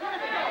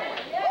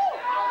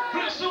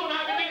 Pretty soon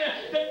I'll begin to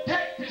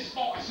detect his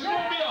voice. It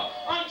won't be an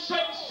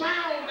uncertain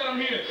sound that I'm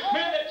hearing.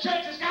 Man, the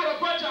church has got a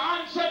bunch of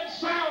uncertain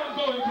sounds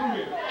going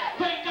through it.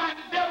 Thank God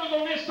the devil's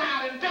on this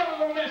side and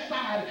devil's on this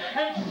side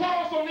and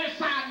false on this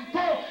side and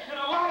false and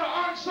a lot of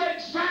uncertain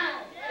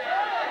sounds.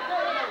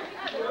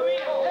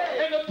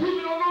 And the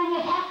people don't know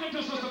who hearken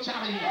to Sister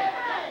Charlie.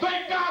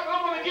 Thank God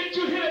I'm going to get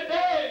you here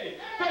today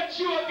that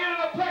you will get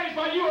in a place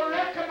where you will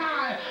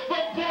recognize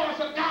the voice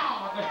of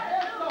God.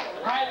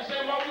 I had to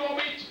say, well, we won't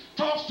be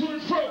tossed to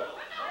and fro.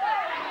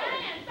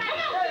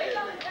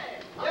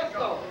 Let's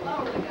go.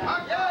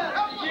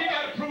 You ain't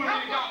got to prove it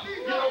to God.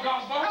 You know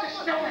God's voice.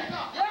 Just know it.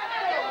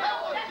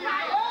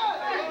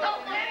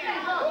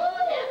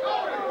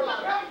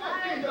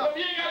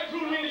 You ain't got to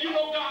prove to me that you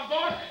know God's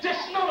voice.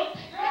 Just know it.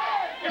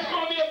 It's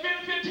going to be a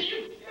benefit to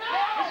you.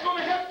 It's going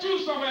to help you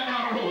somewhere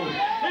down the road.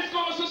 It's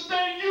going to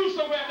sustain you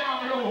somewhere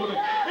down the road.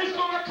 It's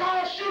going to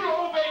cause you to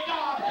obey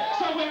God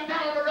somewhere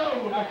down the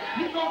road.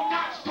 You know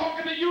God's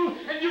talking to you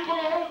and you're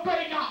going to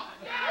obey God.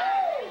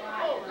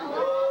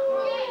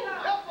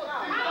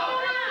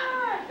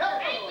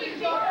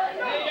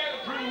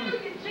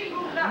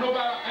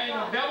 Nobody ain't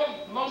no devil,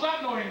 as long as I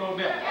know ain't no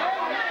devil.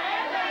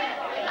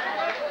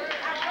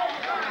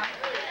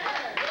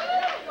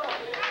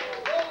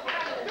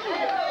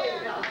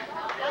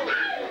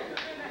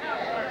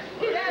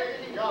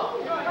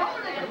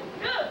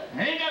 I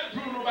ain't got to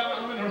prove nobody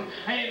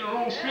I ain't in the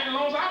wrong spirit, as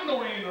long as I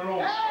know I ain't in the wrong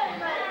spirit.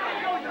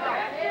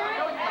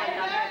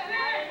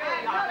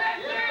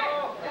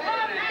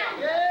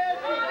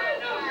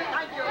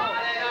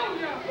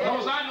 As long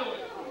as I know it.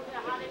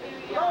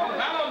 If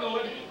I don't know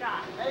it,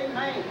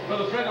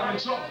 Brother Fred, I'm in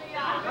trouble.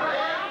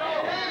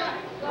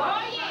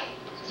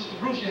 Sister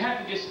Bruce, you have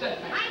to get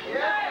stepped back.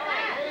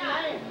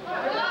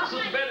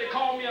 Sister Betty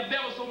called me a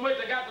devil so much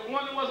I got to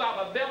wonder was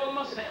I the devil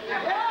myself.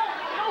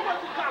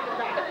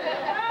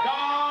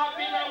 God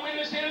be my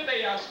witness here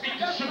today. I speak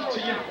the truth to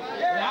you.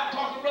 And I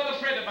talked to Brother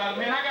Fred about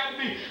it. Man, I got to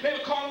be. They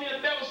were calling me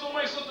a devil so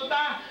much, Sister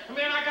Di.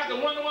 Man, I got to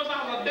wonder was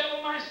I was a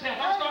devil myself.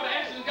 I started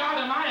asking God,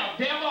 am I a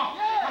devil?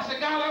 I said,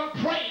 God, I'm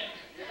praying.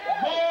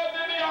 More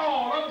than they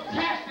all. I'm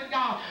fasting,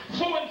 God,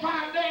 4 and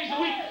 5 days a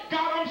week.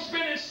 God, I'm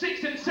spending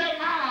 6 and 7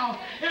 hours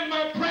in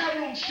my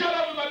prayer room, shut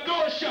up with my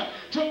door shut,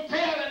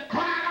 travail and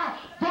crying out,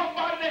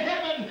 bombarding the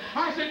heaven.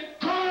 I said,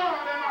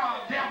 God, am I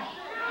a devil?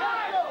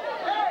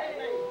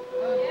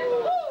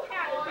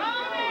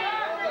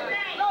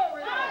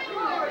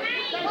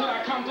 Until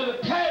I come to the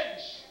pledge.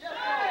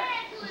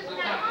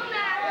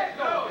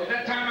 At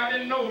that time I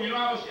didn't know,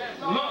 I was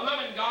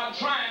loving God,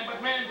 trying,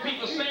 but man,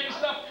 people saying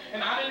stuff,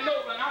 and I didn't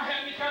know, but I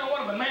had me kind of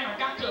wonder, but man, I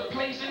got to a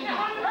place in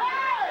God.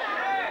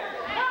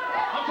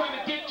 I'm trying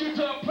to get you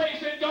to a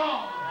place in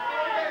God.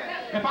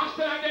 If I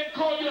said I didn't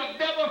call you a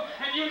devil,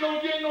 and you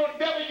know you ain't no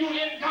devil, you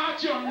in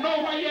God, you'll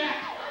know where you're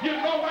at. You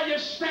know where you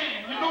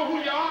stand. You know who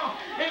you are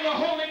in the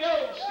Holy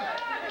Ghost.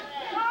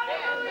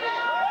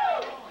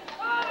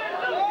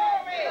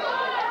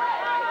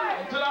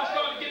 Until I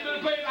started getting to the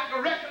place I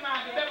could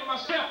recognize the devil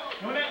myself.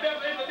 And when that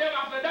devil is the devil,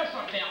 I said, that's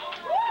a devil.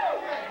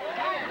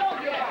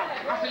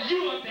 I said,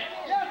 you a devil.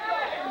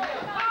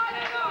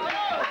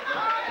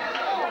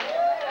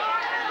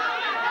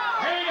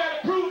 I ain't got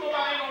to prove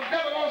nobody ain't no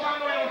devil, as long as I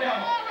know ain't no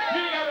devil. You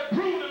ain't got to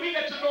prove to me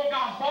that you know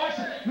God's voice,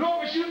 as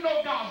long as you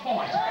know God's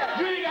voice.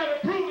 You ain't got to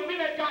prove to me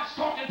that God's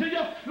talking to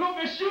you, as long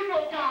as you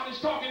know God is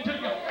talking to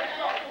you.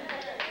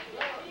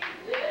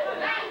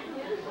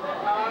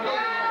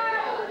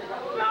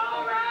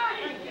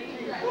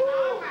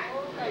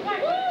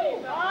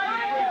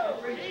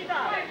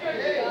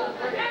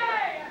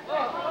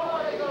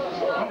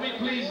 Don't be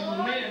pleased with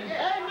men.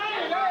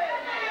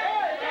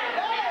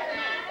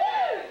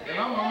 And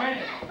I'm a man.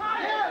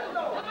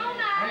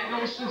 I ain't no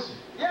sissy.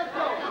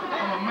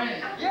 I'm a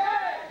man.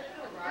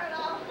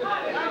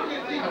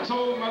 I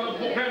told my little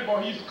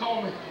grandboy, he used to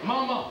call me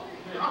Mama.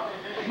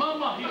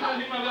 Mama. He told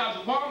me, I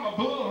said, boy, I'm a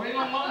bull. Ain't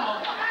no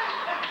mama.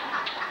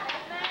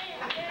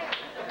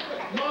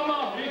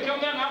 Mama. He come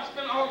down, I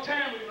spent all the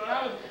time with him. When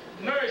I was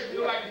nursed, we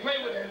like to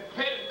play with him,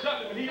 pet him,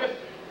 cuddle him, and he just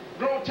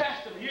grown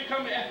attached to me. He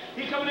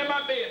coming in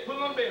my bed, put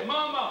him on the bed.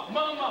 Mama,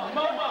 mama,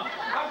 mama.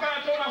 I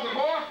finally told him, I said,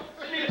 boy,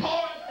 you need a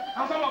boy.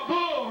 I said, I'm a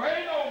bull.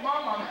 Ain't no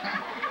mama.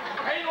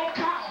 Ain't no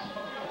cow.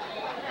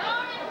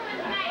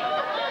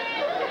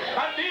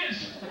 I did.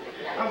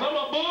 I said, I'm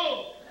a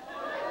bull.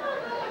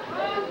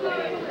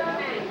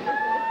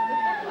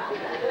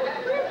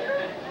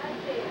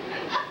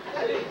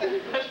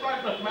 That's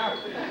right, Brother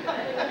Malcolm.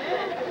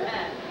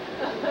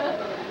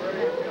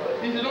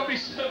 He said, don't be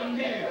serving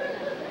me.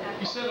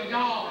 You serving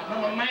God.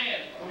 I'm a man.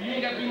 Well, you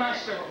ain't got to be my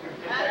servant.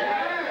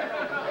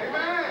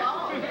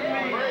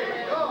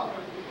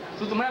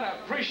 Sister Man, I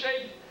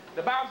appreciate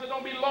the Bible said,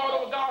 don't be Lord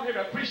over God here.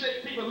 I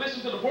appreciate people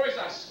listen to the voice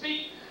I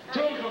speak to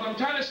them because I'm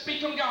trying to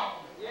speak from God.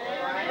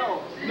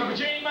 No, but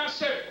you ain't my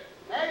servant.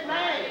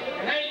 Amen.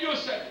 And I ain't your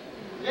servant.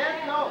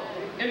 Yes, no.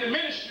 In the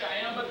ministry I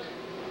am, but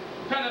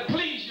trying to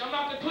please you. I'm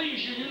not to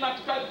please you. You're not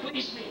to try to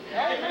please me.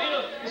 If it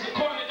is, it's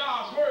according to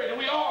God's word, and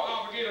we all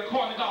obligated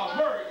according to God's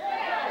word.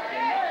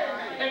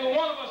 And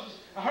one of us is,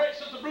 I heard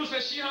Sister Bruce say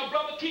she and her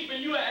brother keeper,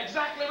 and you are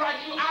exactly right.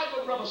 You are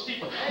your brother's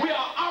keeper. We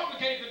are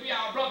obligated to be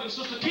our brother and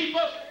sister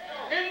keepers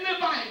in the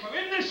Bible,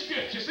 in the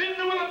scriptures, in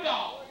the will of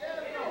God.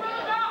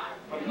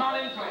 But not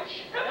in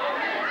flesh.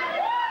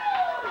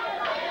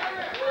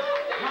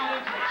 Not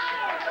in flesh.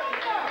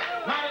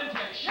 Not in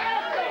flesh.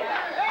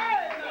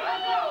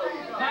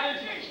 Not in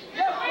flesh.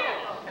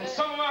 And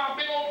some of our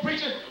big old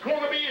preachers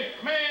want to be,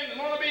 man,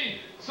 want to be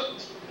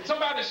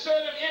somebody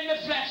serve them in the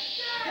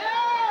flesh.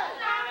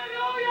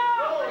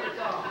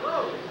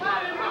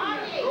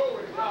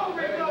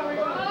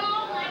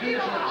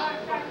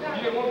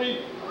 You don't want to be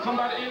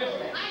somebody in the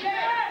flesh.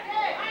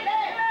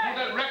 Want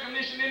that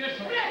recognition in the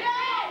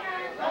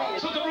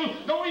flesh. Sister Ruth,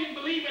 don't even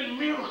believe in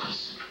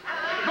miracles.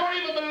 Don't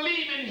even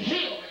believe in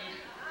healing.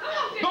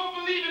 Don't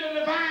believe in the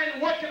divine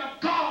working of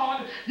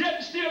God,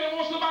 yet still they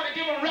want somebody to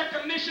give them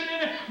recognition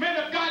in it. Man,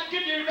 if God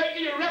give you, they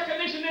give you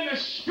recognition in the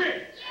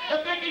spirit.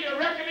 If they give you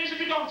recognition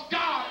because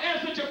God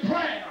answered your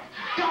prayer.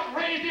 God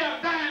raised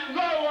their dying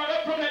loved one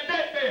up from the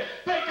deathbed.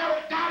 Thank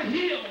God God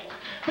healed.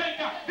 Thank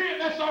God. Then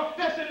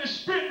that's in the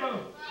spirit,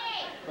 brother.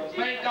 But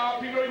thank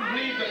God people don't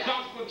believe the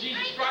gospel of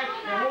Jesus Christ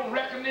and want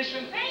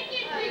recognition. Thank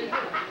you, Jesus.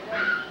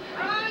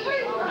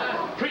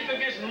 Preaching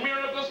against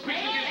miracles,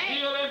 preaching against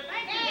healing,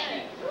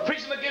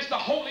 preaching against the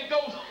Holy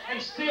Ghost,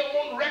 and still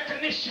want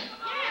recognition.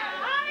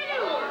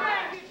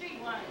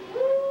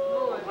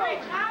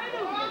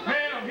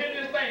 Man, I'm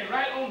hitting this thing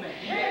right on the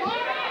head.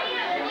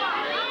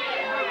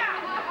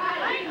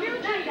 Thank you,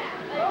 Jesus.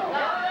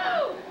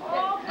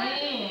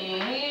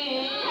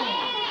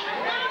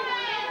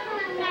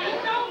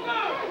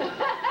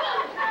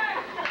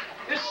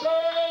 It's so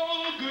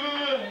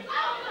good.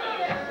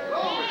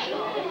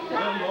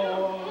 The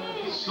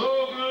Lord is so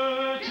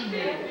good to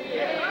me.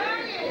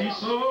 He's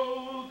so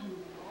good.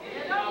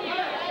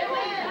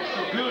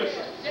 So good,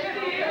 sister. I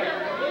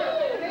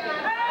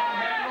don't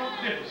have no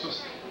difference,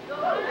 sister. I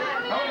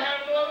don't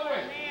have no other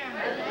way.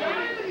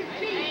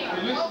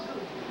 Hey, listen.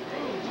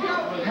 I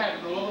don't have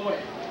no other way.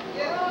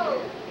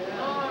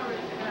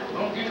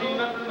 Don't give me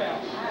nothing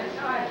else.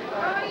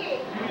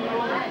 You know,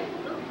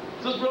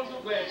 Sister Brooks, I'm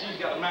so glad she's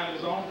got a mind of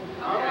his own.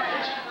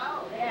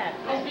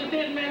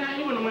 Man,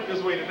 he wouldn't have went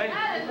this way today.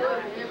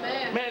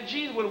 Man,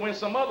 Jesus would have went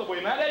some other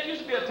way. Now, there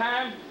used to be a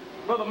time,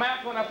 Brother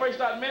Malcolm, when I first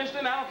started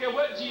ministering, I don't care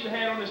what Jesus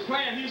had on his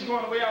plan, he was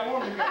going the way I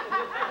wanted him to go.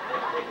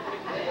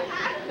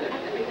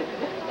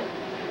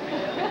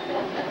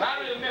 And I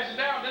really messed it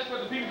down, that's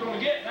what the people going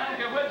to get. And I don't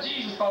care what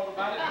Jesus thought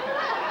about it.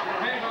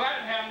 Man, because I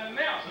didn't have nothing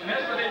else, and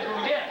that's what they was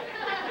going to get.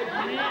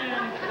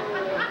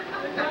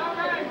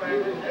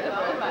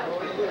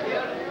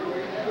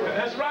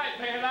 That's right,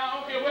 man. I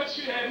don't care what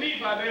you had me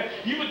by there.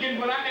 You were getting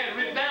what I had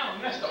written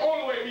down. That's the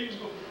only way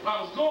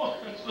I was going.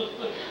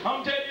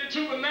 I'm telling you the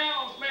truth, but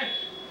now, man,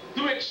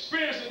 through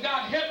experience and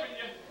God helping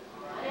you,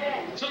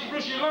 Sister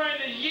Bruce, you learn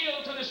to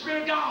yield to the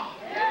Spirit of God.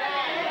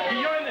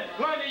 You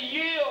learn to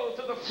yield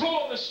to the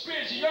flow of the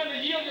Spirit. You learn to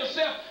yield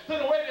yourself to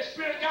the way the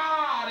Spirit of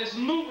God is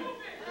moving.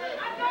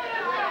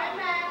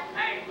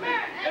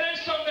 It ain't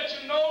something that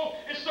you know.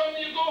 It's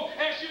something you go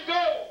as you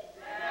go.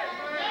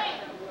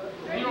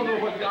 You don't know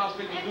what God's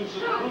going to do,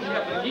 Sister Bruce. You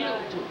have to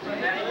yield to it.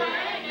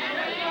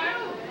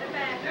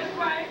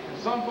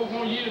 Some folks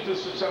won't yield to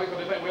Sister Shelley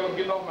because they think, well, I'm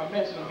getting off my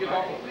message. I'm getting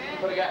off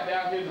what I got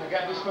down here. And I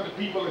got this for the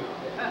people. And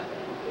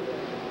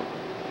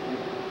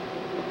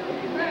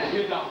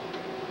get off.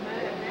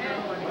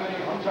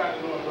 I'm trying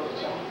to know it, Brother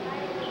John.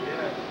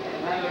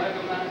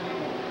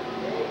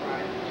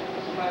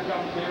 Somebody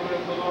come and say, well,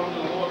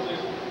 the Lord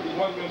says, he's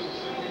one minister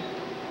sent me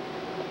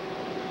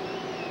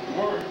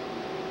word.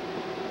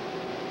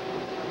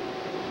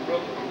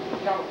 Brother,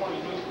 California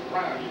minister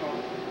Brown, you know,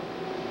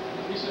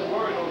 he said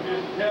word on this.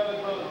 Tell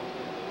that brother,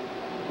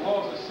 the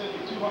Lord has sent me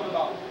 $200.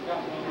 God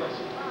will bless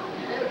you.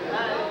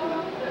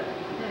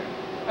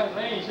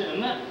 They ain't said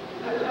nothing.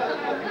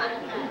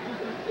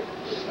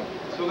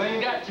 So they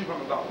ain't got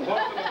 $200. Boy,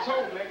 I could have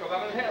told me that because I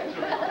didn't have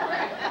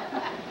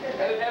 $200.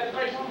 They didn't have to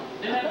pay something.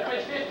 They didn't have to pay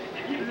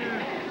 $50.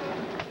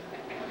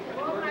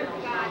 Oh my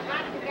God,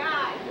 not the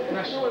guy.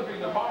 Now, sure if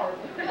he's a borrower.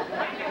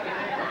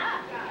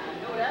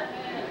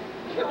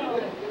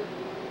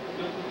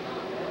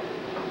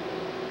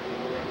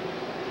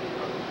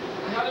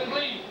 I didn't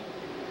believe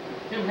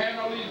him having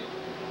all these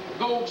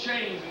gold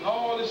chains and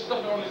all this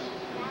stuff on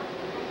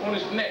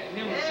his neck.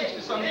 Him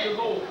 60-some years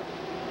old.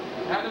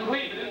 I didn't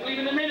believe it. I didn't believe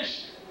in the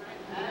ministry.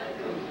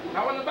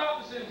 I wasn't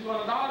about to send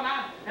 $200,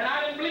 and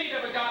I didn't believe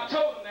that, but God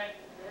told him that.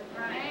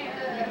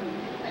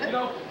 You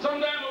know,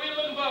 sometimes when we're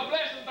looking for a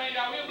blessing, thank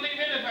God, we'll believe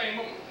anything.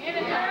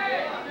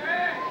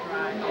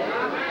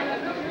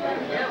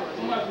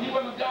 He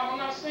wasn't God. I'm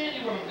not saying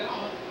he wasn't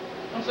God.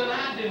 I'm saying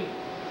I didn't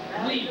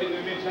believe in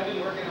the ministry. I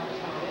didn't work it out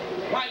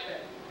like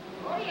that.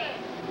 Oh, yes.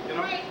 You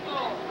know? Praise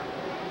God.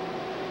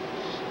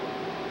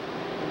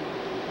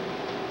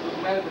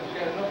 Doesn't matter, but you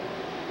gotta know.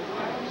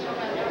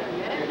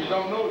 If you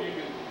don't know, you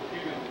can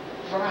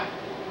try.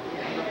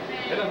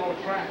 It doesn't want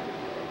to try.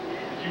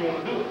 You want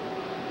to do it.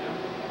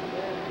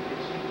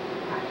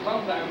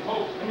 Sometimes,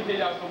 folks, let me tell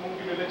y'all something. I'm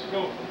going to let you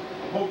go.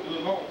 I'm holding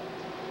it alone.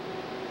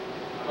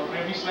 But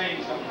when we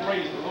sing something,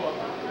 praise the Lord.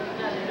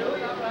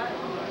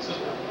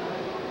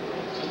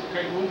 Sister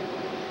Craig Wood.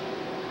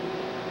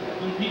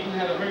 When people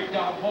had a hurt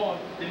God boy,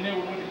 they never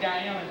went to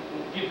Guyana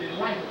and give their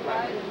life to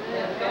Christ.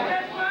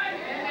 That's right.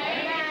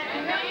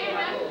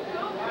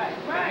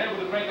 They never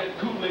would drink that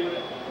Kool-Aid with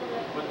it.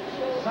 But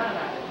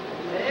cyanide.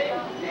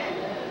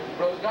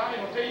 Brother God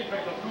ain't gonna tell you to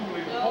drink no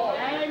Kool-Aid with Paul.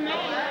 Amen.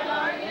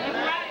 That's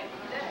right.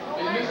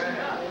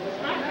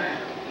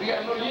 You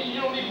gotta know,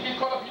 you don't need to get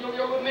caught up. You know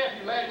your little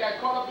nephew, lad, got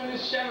caught up in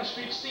this Shannon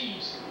Street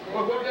siege.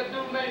 Well, what did that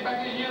dude's name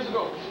back here years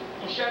ago?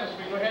 On Shannon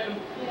Street, they had them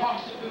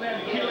hostages in there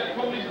and killed that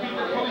police, beat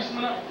that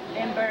policeman up.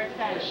 Lindbergh,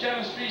 The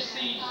Shannon Street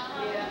siege.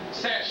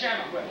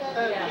 Shannon, what?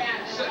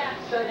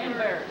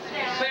 Lindbergh.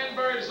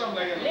 Sandberg,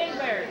 something like that.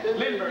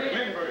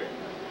 Lindbergh.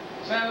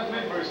 Sanders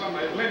Lindbergh, something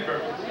like that.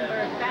 Lindbergh.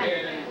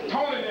 And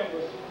Tony and them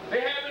was, they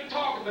had been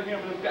talking to him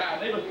and this guy.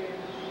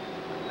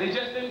 They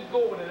just didn't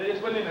go with it. They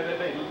just went in there that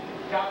day.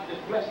 God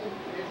just blessed them.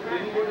 They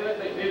didn't go to that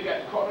day. They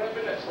got caught up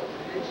in that stuff.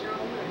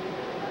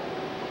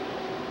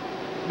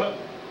 But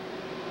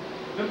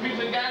the people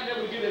that got there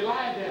would get their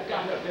lives there.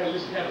 God up there,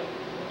 listen to them.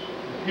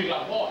 Hear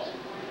our voice.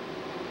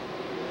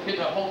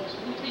 Hear our voice.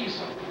 Let me tell you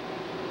something.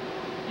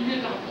 You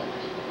hear our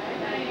voice.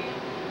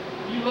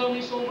 You love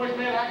me so much,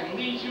 man, I can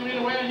lead you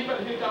anywhere. You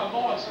better hear our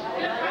voice.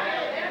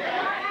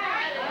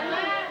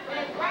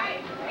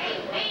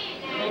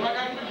 Like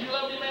I preach, you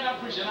love me, man, I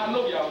preach it. I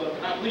know y'all love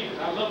it. I believe it.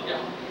 I love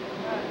y'all.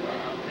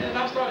 And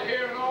I started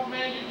airing off,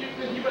 man. You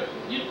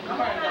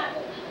come out now.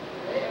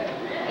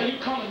 And you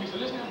come to me, so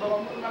listen, bro,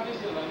 I'm looking at this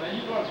here, man.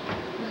 You doing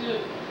this here.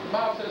 The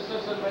Bible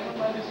says, man, I'm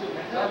about this here,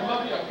 man. I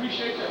love you, I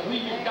appreciate you, I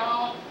believe in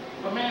God.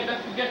 But man,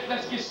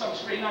 let's get something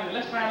straightened out here.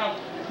 Let's find out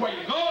where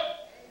you're going.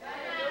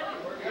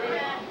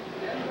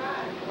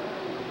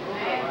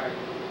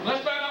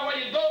 Let's find out where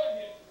you're going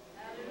here.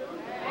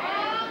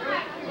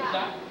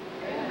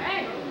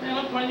 Man,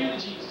 I'm pointing you to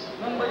Jesus.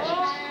 Nothing but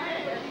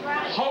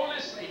Jesus. Holy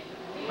Savior.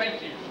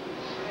 Thank you.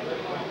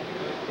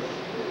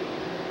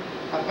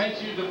 I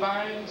thank you,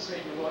 divine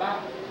Savior, Lord.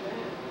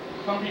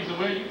 Some people say,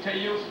 well, you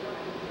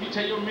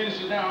tell your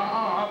ministry down,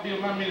 I'll build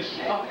my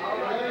ministry up.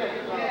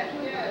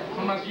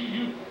 Sometimes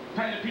you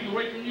turn the people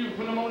away from you and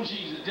put them on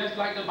Jesus, just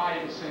like the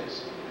Bible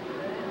says.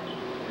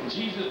 And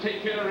Jesus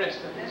take care of the rest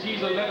of it.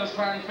 Jesus let us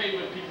find favor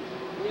with people.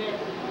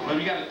 But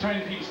we got to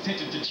turn people's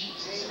attention to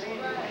Jesus.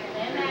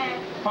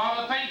 Amen.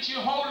 Father, thank you,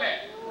 holy.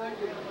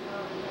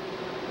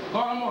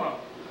 God,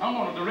 I'm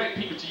gonna direct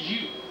people to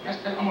you.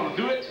 I'm gonna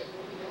do it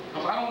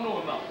because I don't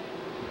know enough.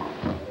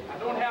 I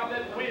don't have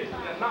that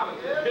wisdom and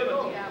knowledge and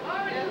ability.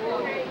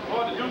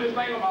 Lord, to do this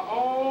thing on my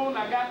own,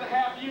 I got to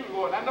have you,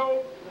 Lord. I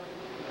know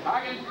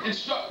I can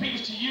instruct people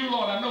to you,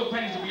 Lord. I know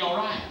things will be all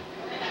right.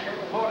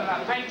 Lord, and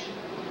I thank you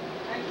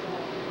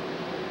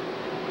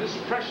for this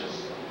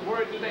precious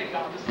word today,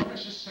 God, this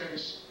precious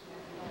service.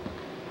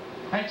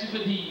 Thank you for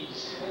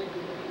these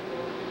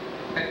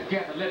that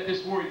gather. Let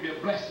this word be a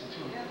blessing to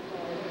them.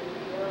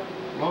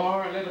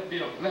 Lord, let it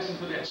be a blessing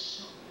to their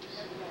souls.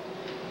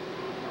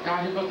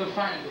 God, help us to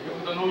find it. Help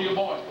us to know your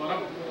voice.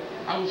 Lord,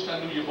 I wish I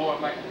knew your voice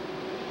like that.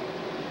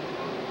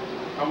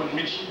 I wouldn't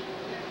miss you.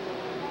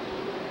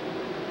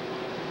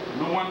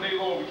 No, one day,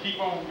 Lord, we keep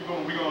on,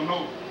 we're gonna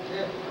know.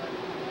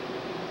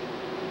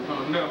 We're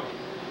gonna know.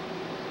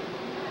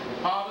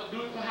 Father,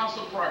 do it for house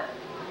of prayer.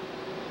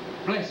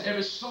 Bless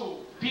every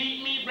soul.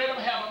 Feed me bread of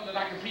heaven that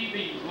I can feed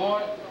these.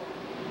 Lord,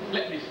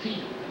 let me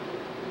feed.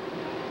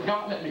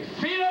 God, let me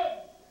feed them.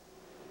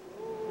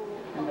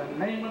 In the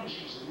name of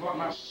Jesus, Lord,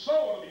 my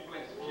soul will be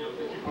blessed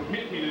if you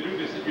permit me to do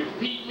this. If you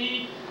feed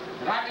me,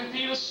 that I can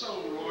feed a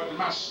soul, Lord, and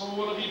my soul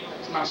will be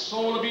blessed. My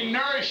soul will be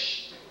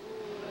nourished.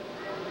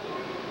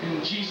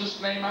 In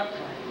Jesus' name I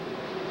pray.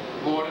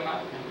 Lord, and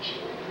I thank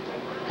you.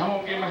 Come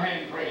on, give him a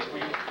hand praise for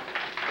you.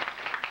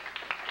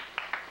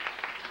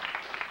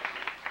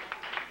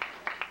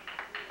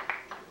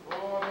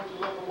 Lord, don't you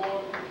love the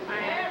Lord?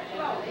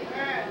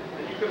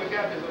 And you could have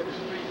got this up the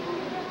street.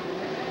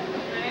 You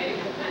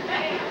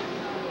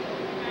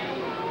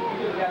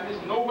could have got this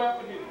nowhere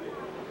but here today.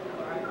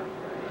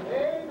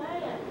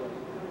 Amen.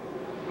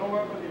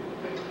 Nowhere but here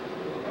today.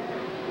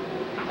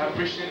 I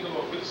appreciate the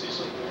Lord. Good to see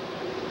some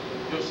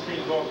your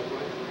speed also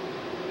play.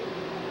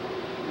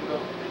 You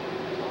know.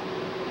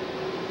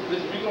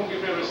 Listen, we're going to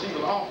get ready to receive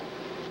an offering.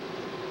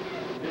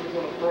 Then we're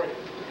going to pray.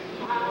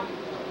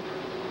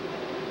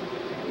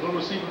 We're going to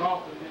receive an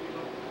offering. Then we're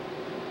going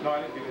to... No, I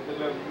didn't get it. Just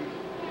let them use it.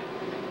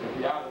 If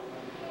you're out of it,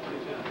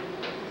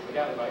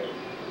 forgot about it.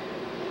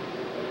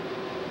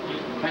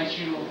 Thank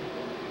you. I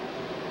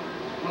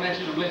want to ask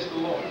you to bless the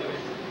Lord today.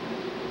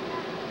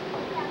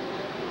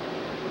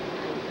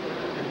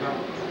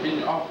 And in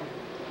your offering.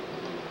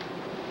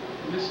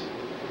 Listen.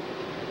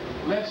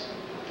 Bless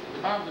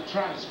the Bible to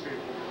try the Spirit.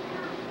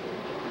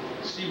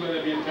 See whether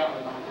it be of God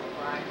or not.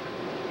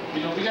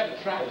 You know, we got to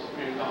try the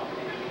Spirit of God.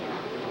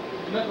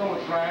 There's nothing wrong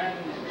with trying.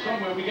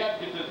 Somewhere we got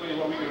to get to this place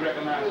where we can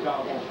recognize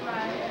God wants.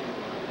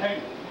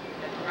 Hey,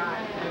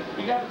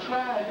 we got to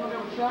try. You don't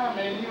ever try,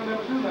 man. You don't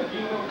ever do nothing. You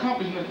don't ever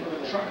accomplish nothing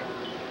with try.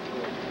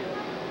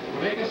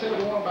 Well, they can say what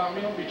they want about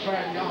me. Don't be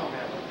trying God.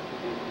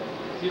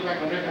 See if I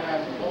can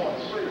recognize the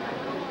voice.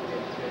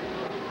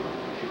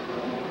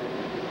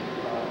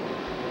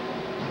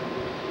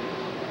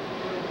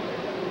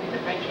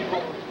 Thank you,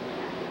 Lord.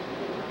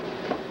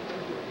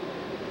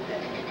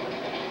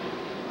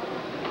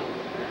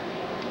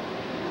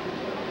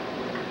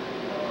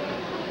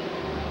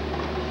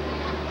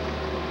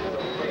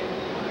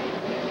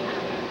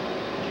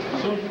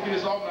 As soon as we get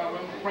this off now, we're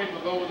going to pray for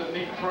those that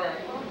need prayer.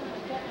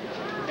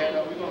 And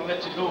we're going to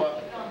let you know.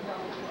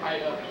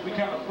 We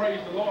kind of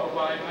praise the Lord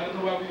about it. I don't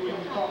know why we were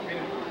talking.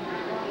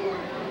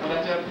 But I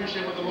just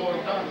appreciate what the Lord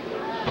has done.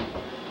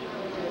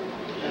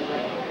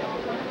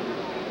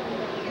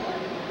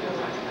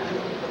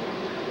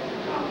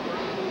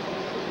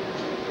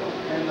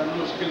 And I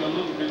know it's been a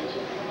little bit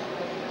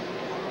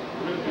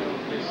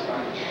on this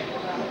side.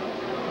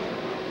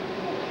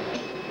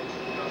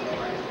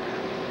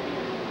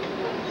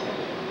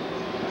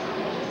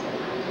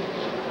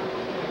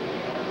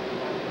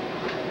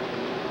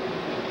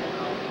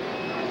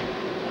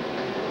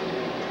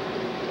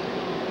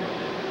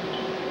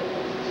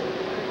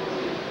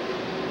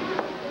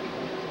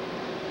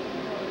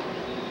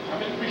 I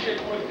mean, appreciate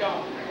the word of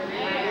God.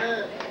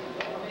 Amen.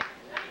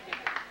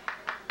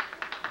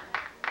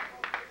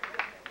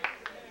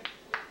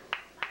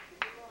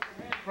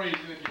 Praise it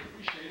if you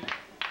appreciate it.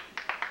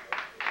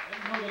 Let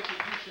me know that you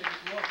appreciate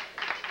this word.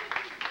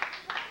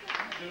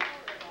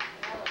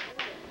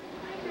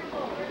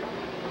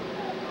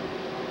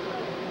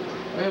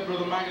 Well,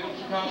 Brother Mike of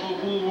Chicago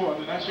Boulevard,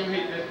 and I sure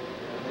hate that.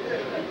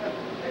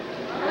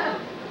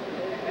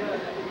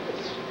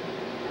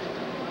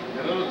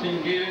 That other team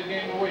gave that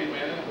game away,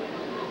 man.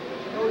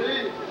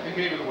 They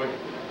gave it away.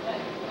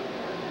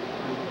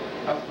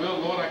 I said, well,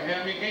 Lord, I can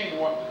have me a game to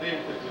watch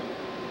today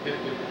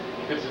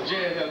if the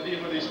Jazz have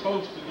did what they're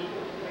supposed to do.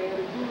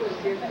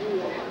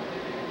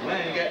 I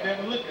ain't got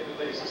nothing to look at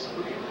today.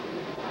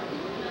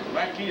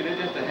 My kids, they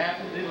just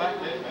happy, they like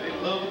that, they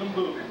love them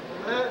boobies.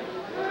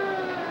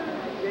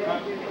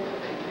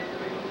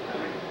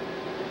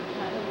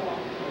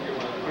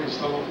 Praise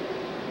the Lord.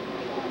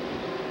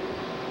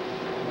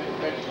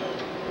 Thank you.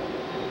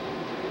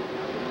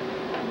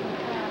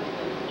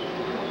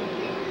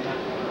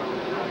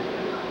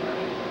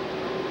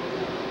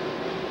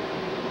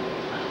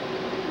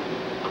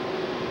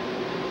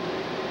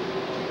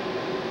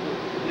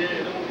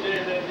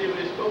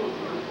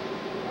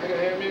 I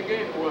gotta have me a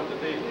game for one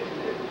today.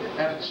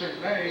 At the church,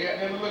 I ain't got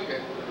nothing to look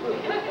at.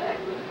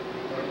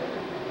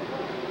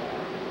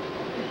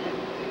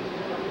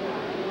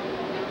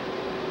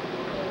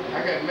 I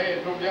got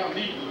mad, drove down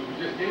Lee Blue.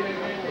 Just gave that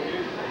game for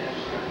you.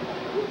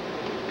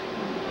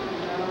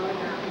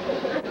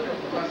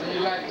 I said,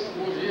 you like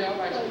sports? Yeah, I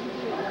like sports.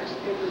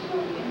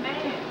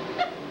 Amen.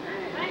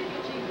 Thank you,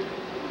 Jesus.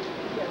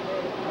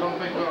 I don't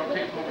think we're gonna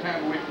take no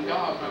time away from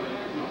God, but you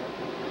know.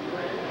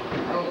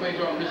 I don't think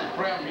y'all miss a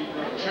prayer meeting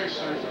or a church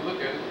service to look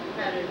at it.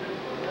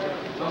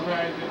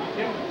 Sometimes it be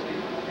careful.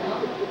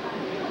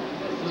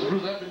 This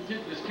Bruce, I've been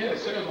tempted. This kid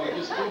says on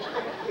this post.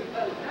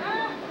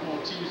 I'm on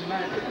Tuesday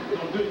night.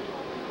 Don't do it.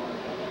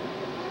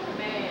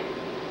 Amen.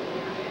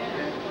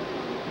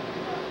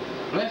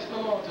 Bless the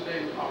Lord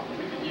today. Oh, we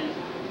can use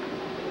it.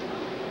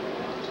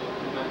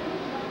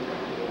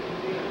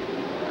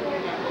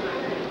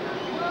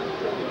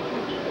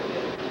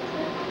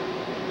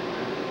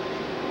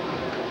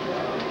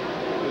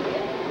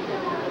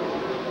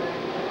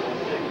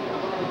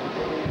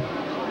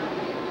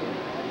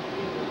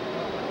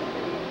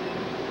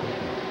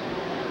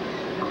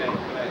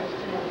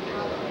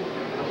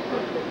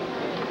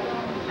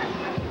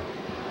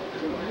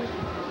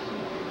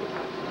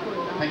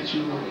 Thank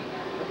you, Lord.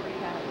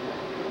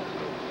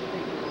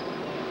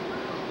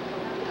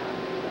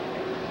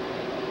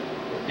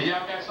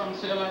 Y'all got something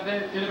to say like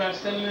that? Anybody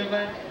selling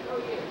anything?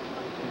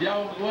 If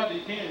y'all want to go out there,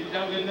 you can.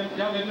 Y'all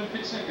letting them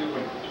 50 cents get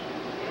away.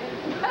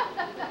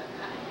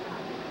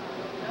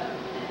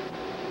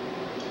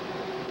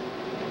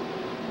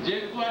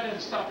 Jerry, go out there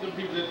and stop them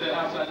people that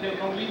outside. Tell them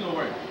don't leave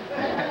nowhere.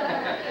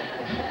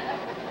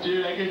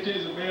 Jerry, I guess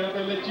Jason, man, I'm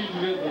going to let you do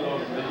this, but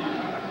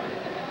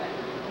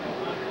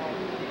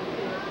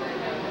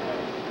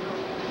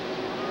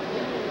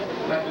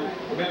like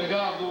the man of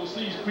God goes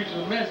overseas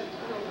preaching a message.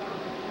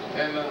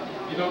 And,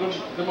 you know,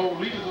 them old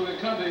leaders of the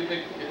country,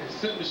 they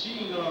set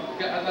machine guns,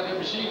 guys out that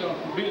machine gun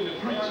forbidden to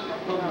preach.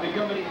 But when they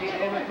come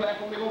on that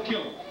platform, they're going to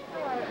kill them.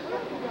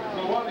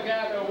 So one of the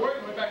guys that were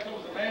working went back to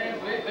the man,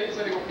 so they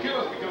said they're going to kill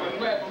us because of the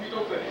platform. He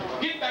told them,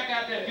 get back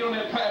out there and get on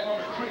that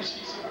platform and preach.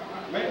 He said,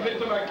 man, they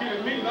thought I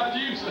killed me, not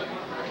you, sir.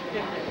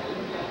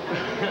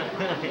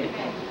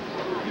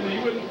 You know, you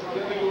wouldn't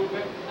let them go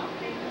back.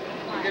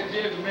 You got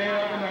Jerry, man,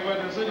 I'm not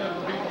going to say that to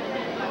people.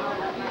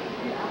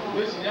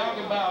 Listen, y'all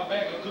can buy a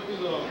bag of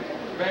cookies or a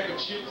bag of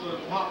chips or a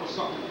pop or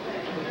something.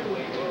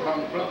 My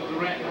brother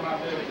Durant come out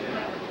there,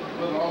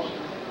 Brother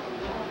Austin.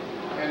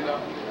 And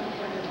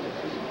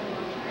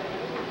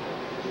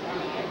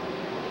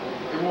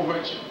it won't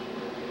hurt you.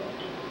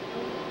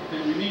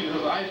 Then we need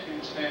another ice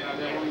cream stand out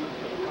there.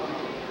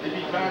 They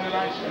be buying that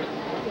ice cream.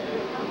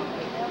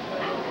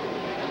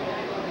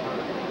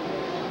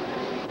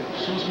 As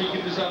soon as we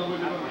get this out of the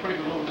way, we're going to pray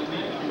for those that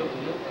need it.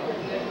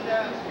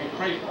 And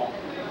pray for them.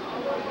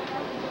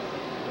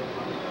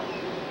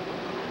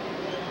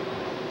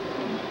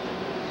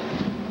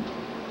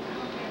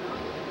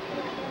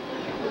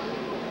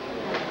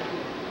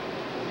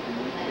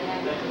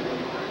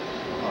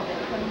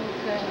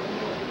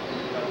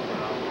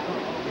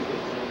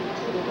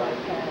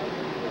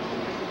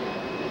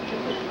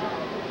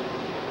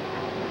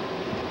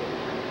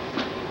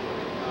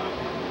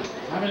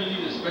 How many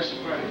need a special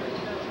prayer?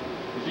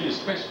 If you need a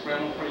special prayer,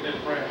 don't pray that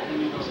prayer. If you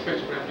need no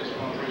special prayer, just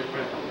want to pray a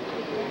prayer.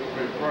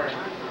 Pray a prayer.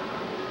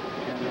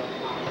 And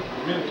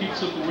really keep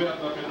Sister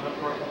Webb up in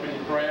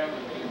your prayer.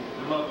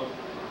 And Mother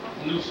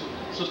Newsom,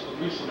 Sister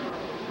Newsom,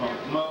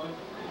 Mother.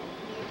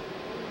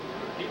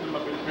 Keep them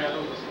up in prayer.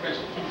 Those are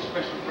special, two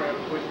special prayer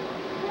requests.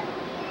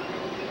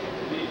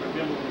 Please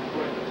remember them in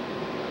prayer.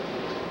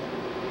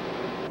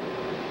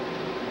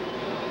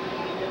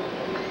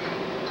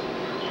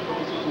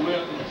 Sister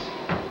Webb is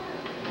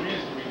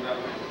ministry that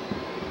way.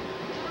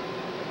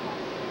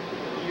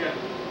 Yeah.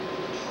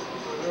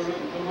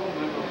 Come home,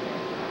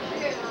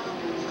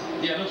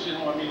 yeah, no shit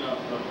home. I mean,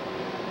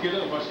 get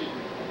up while she.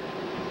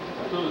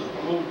 I told her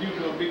I'm overdue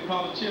for a big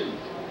pot of chili.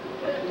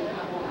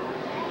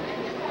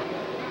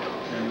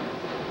 And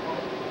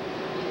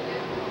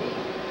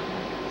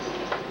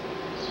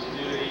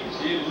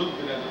she didn't look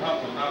at the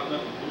hospital, not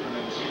enough to do it,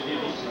 but she did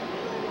eat something.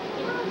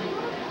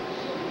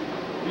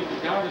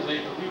 God is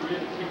able, we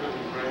really keep up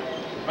in prayer.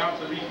 The Bible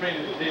said he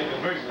fainted the day of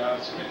adversity. I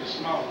spent the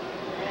small.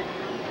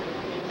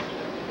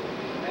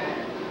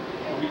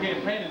 Well, we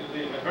can't faint in the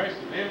day of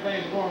adversity.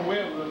 Everything's going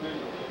well with us.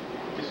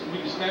 We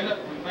can stand up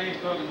when things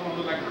start to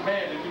look like it's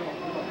bad, and we don't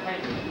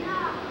faint.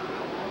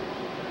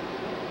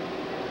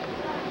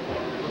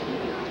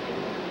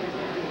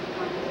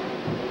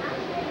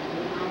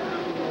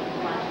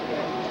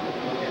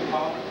 Okay,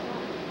 Father,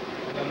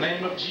 in the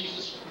name of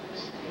Jesus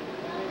Christ.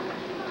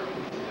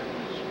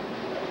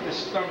 This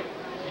stomach,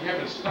 you're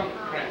having stomach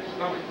cramp,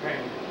 stomach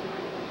pain.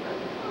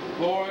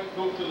 Lord,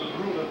 go to the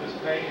root of this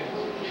pain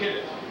and kill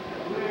it.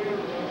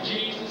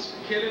 Jesus,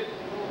 kill it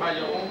by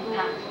your own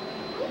power.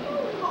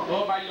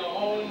 Lord, by your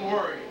own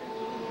word.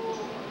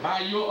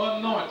 By your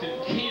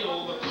anointing,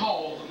 kill the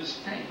cause of this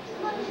pain.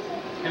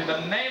 In the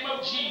name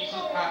of Jesus,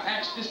 I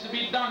ask this to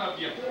be done of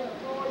you.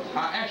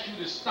 I ask you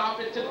to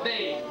stop it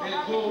today. Let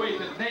it go away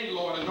today,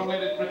 Lord, and don't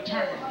let it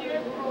return.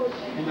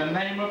 In the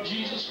name of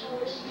Jesus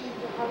Christ.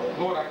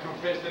 Lord, I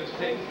confess that it's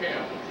taken care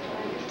of. In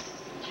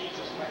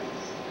Jesus' name.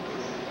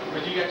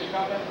 But you got your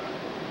copy? I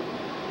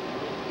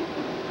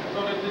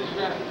thought that you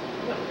got it.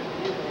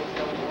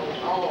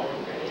 Oh,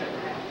 okay.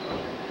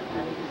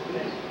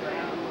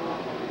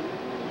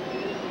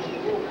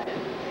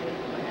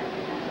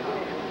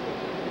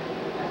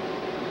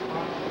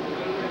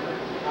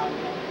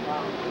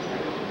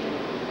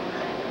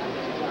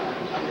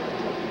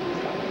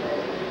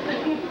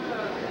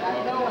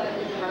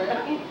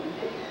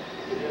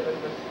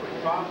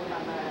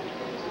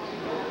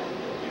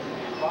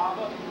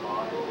 Father,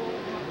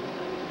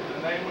 in the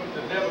name of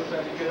the devil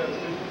trying to get us to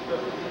do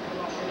stuff,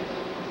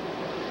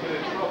 get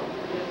in trouble.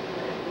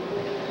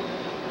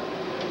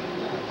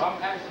 I'm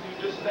asking you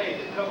this day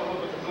to cover her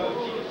with the blood of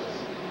Jesus.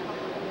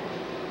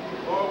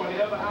 Lord,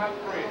 whenever I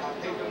pray, I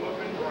take them up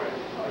in prayer.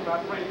 If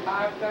I pray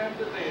 5 times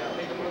a day, I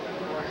take them up in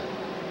prayer.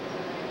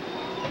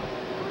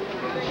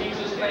 In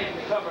Jesus' name,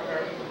 cover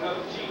her with the blood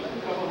of Jesus.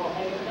 Cover her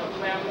home, her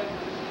family.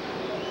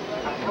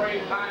 I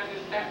pray, bind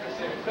this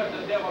adversary, cut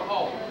the devil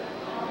off.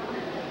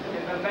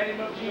 In the name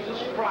of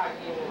Jesus Christ,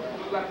 Lord.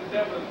 Look like the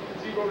devil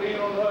zeroed in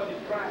on her,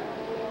 he's crying.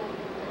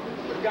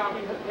 But God,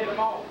 we hit him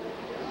off.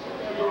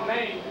 In your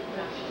name,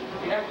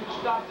 we ask you to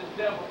stop this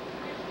devil.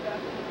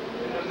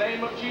 In the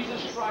name of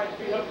Jesus Christ,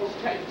 be her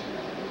protector.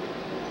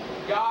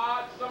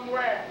 God,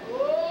 somewhere,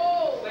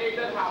 save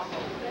that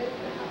household.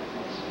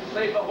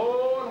 Save the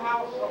whole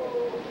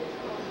household.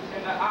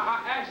 And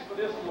I ask for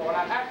this, Lord.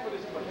 I ask for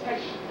this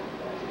protection.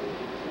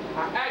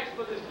 I ask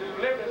for this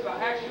deliverance.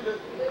 I ask you to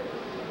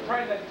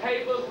turn the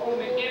tables on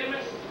the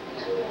enemy.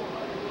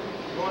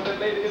 You want that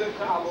lady in the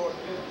car, Lord.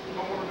 You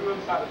don't want to do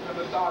inside it. Turn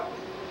the dark.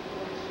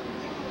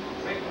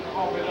 Make them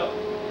cough it up.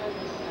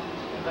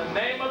 In the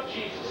name of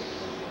Jesus,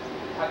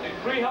 I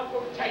decree her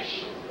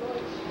protection.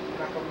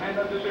 And I command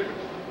her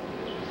deliverance.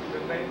 In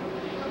the name of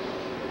Jesus.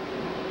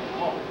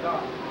 Oh,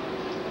 God.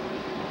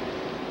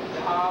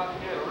 God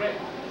had a wreck.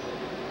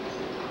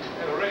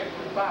 Had a wreck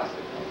with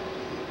bicycle.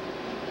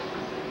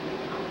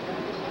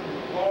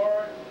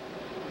 Lord,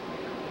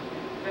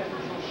 let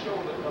your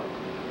shoulder up.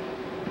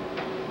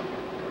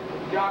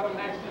 God, I'm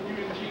asking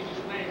you in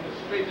Jesus' name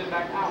to straighten it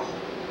back out.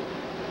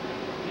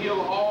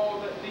 Heal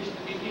all that needs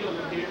to be healed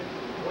in here,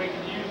 where you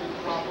can use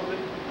it properly.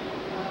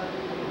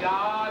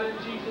 God, in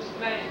Jesus'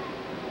 name,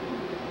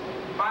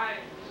 mine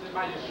said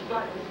by your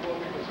stripes, Lord,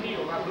 we was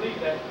healed. I believe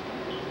that.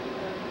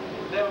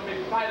 The devil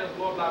may fight us,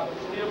 Lord, but I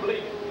still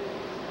believe it.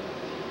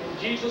 In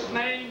Jesus'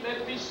 name, let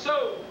it be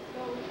so.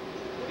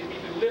 Let it be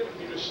delivered,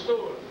 be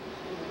restored.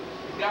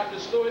 God,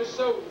 restore his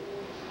soul.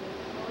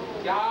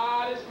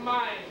 God is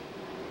mine.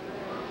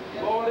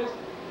 Lord,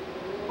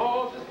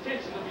 cause his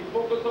attention to be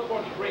focused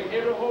upon you. Break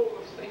every hold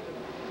of Satan.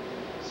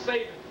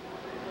 Satan.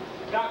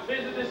 God,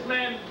 visit this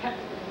man's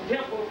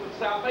temple with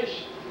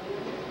salvation.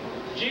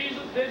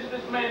 Jesus, visit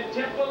this man's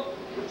temple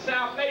with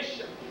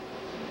salvation.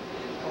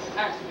 I'm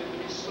asking it to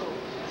be so.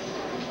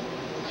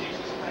 In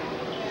Jesus' name.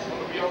 It's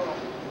going to be all right.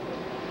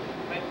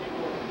 Thank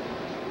you, Lord.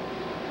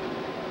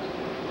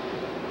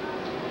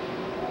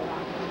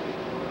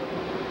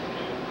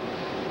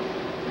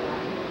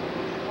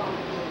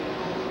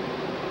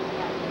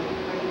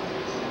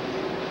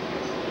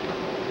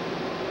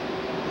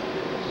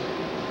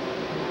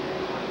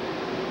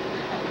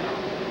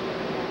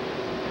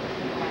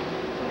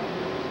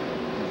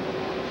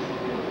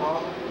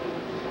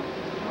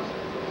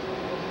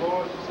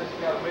 Lord, you said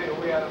you got to make a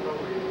way out of no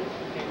way. You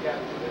can't got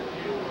to do that.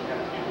 You got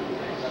to do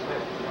things like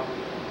that.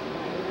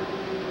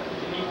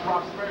 You need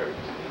prosperity.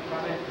 You need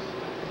finances.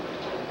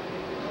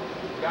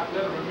 God,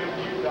 let them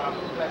remember you, God,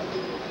 for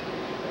blessing.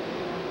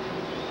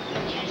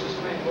 In Jesus'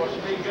 name, Lord,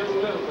 you may get a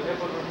little, but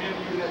help us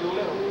remember you that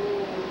little.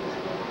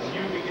 And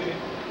you begin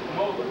to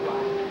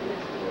multiply.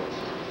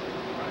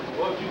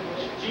 Lord,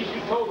 Jesus,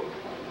 you told them,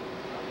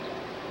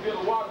 fill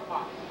a water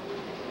pot.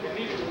 They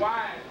needed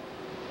wine.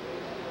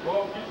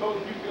 Lord, you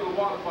told them you fill a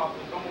water pot.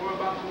 Don't worry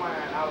about the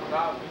wine. I'll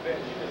do that.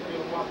 You just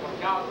fill a water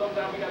pot. God,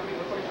 sometimes we got to be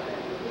the first step.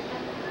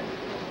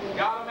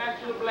 God, I'm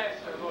asking you to bless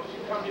her, Lord. She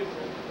come here.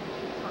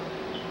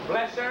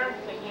 Bless her.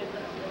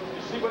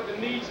 You see what the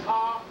needs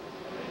are.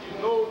 And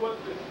you know what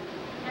the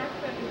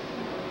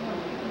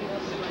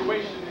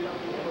situation is.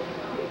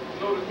 You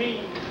know the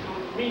means. You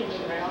know the means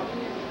she has.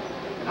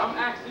 And I'm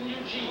asking you,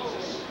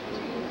 Jesus,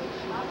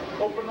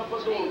 open up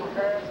a door for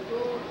her.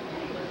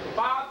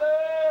 Father,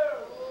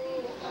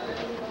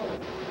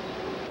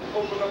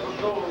 open up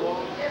a door,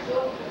 Lord.